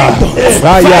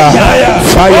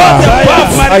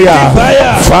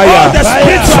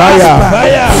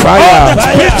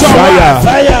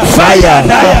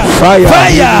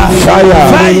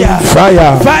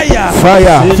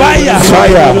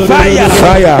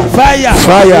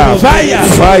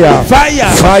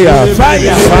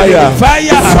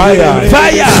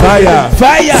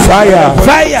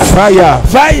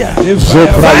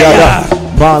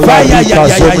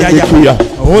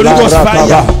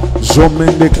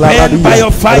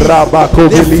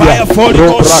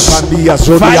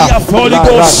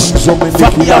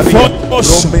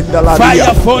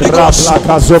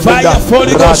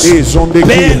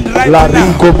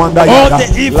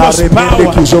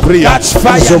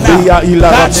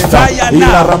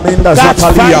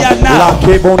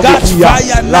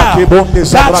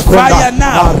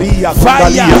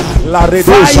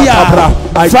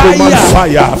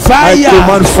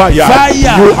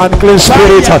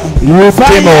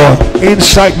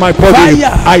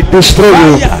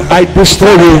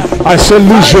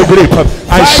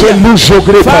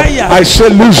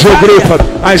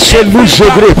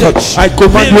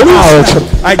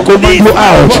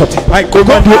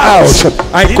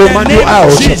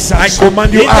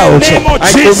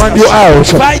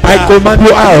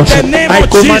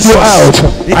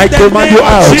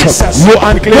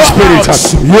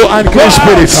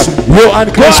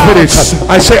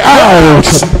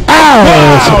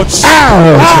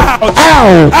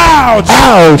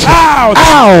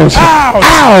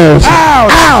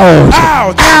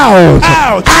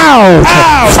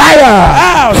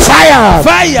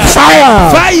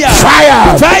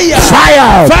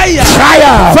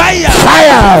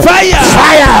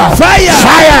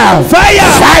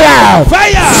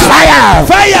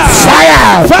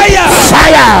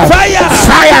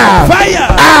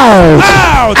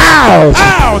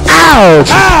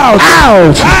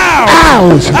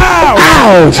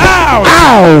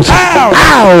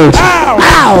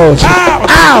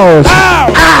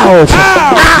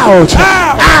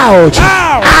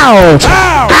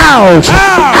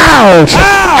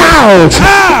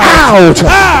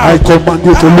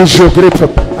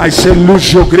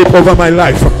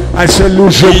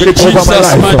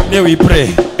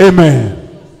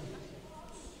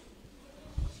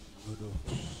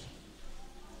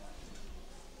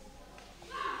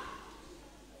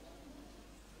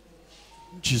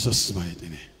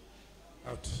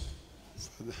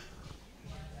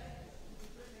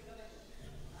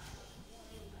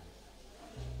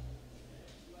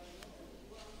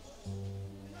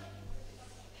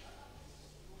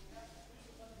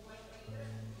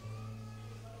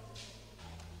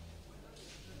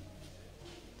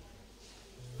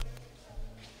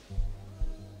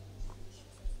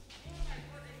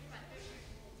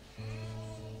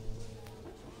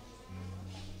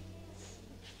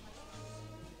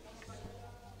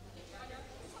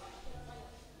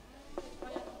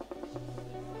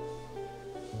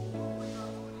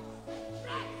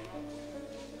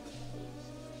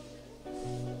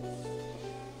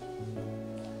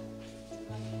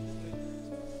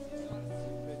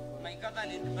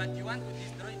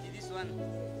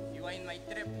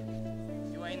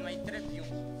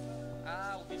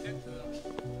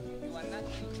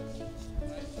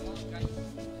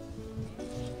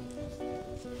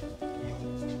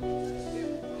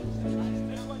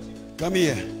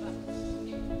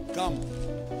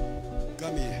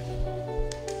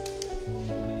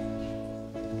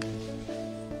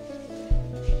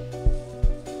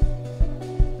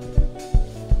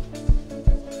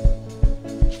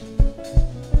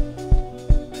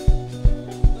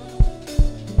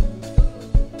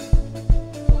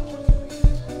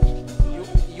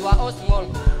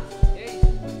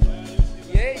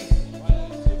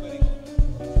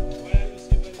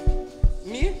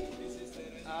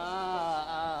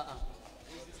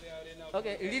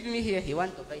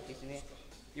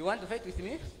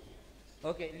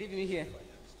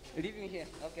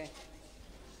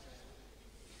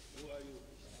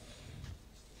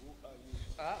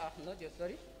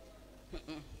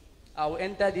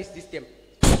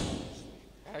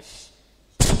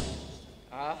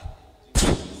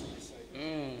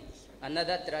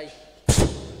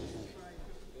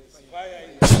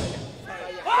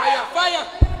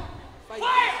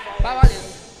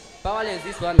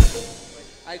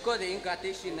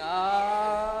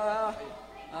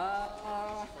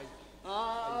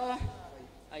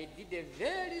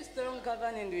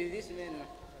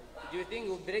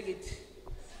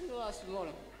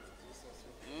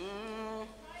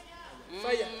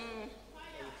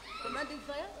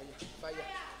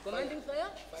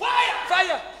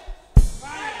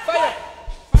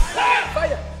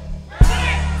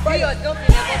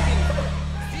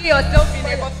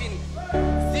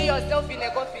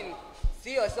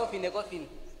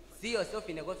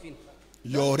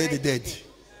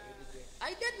 I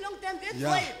did long time. That's Yeah.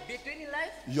 why between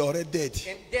life You're already dead.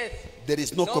 and death. There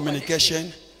is no No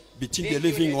communication between the Thank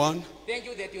you living that- one. Thank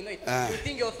you that you know it. Ah. You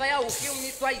think your fire will kill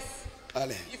me twice?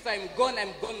 Ale, If I'm gone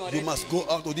already. you must go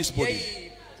out of this body.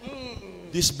 Yeah.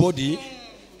 This body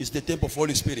is the temple of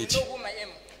Holy Spirit. You know whom I am.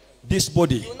 This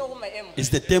body You know whom I am. is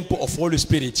the temple of Holy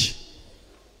Spirit.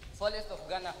 Forest of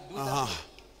Ghana. Do Uh-huh. something.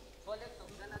 Forest of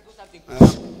Ghana. Do something.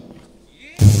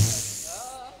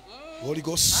 Holy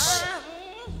Ghost.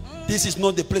 This is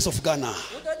not the place of Ghana.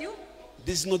 Who told you?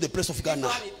 This is not the place of Ghana.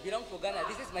 This one, it belongs to Ghana.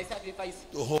 This is my sacrifice.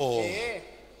 Oh. Yeah.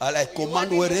 I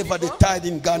command You want wherever to they know tied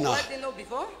in You Ghana. want to know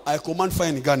before? I command fire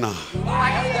in Ghana. You know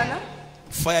what is Ghana?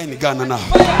 Fire in Ghana now.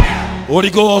 Holy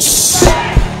Ghost.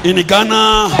 In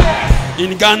Ghana.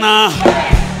 In Ghana.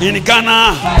 In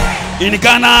Ghana. In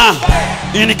Ghana.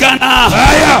 In Ghana.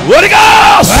 Holy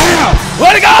Ghost.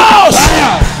 Holy Ghost.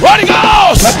 Holy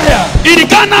Ghost. In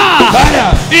Ghana.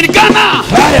 In Ghana.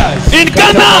 In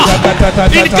Ghana.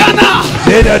 In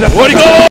Ghana. Holy Ghost.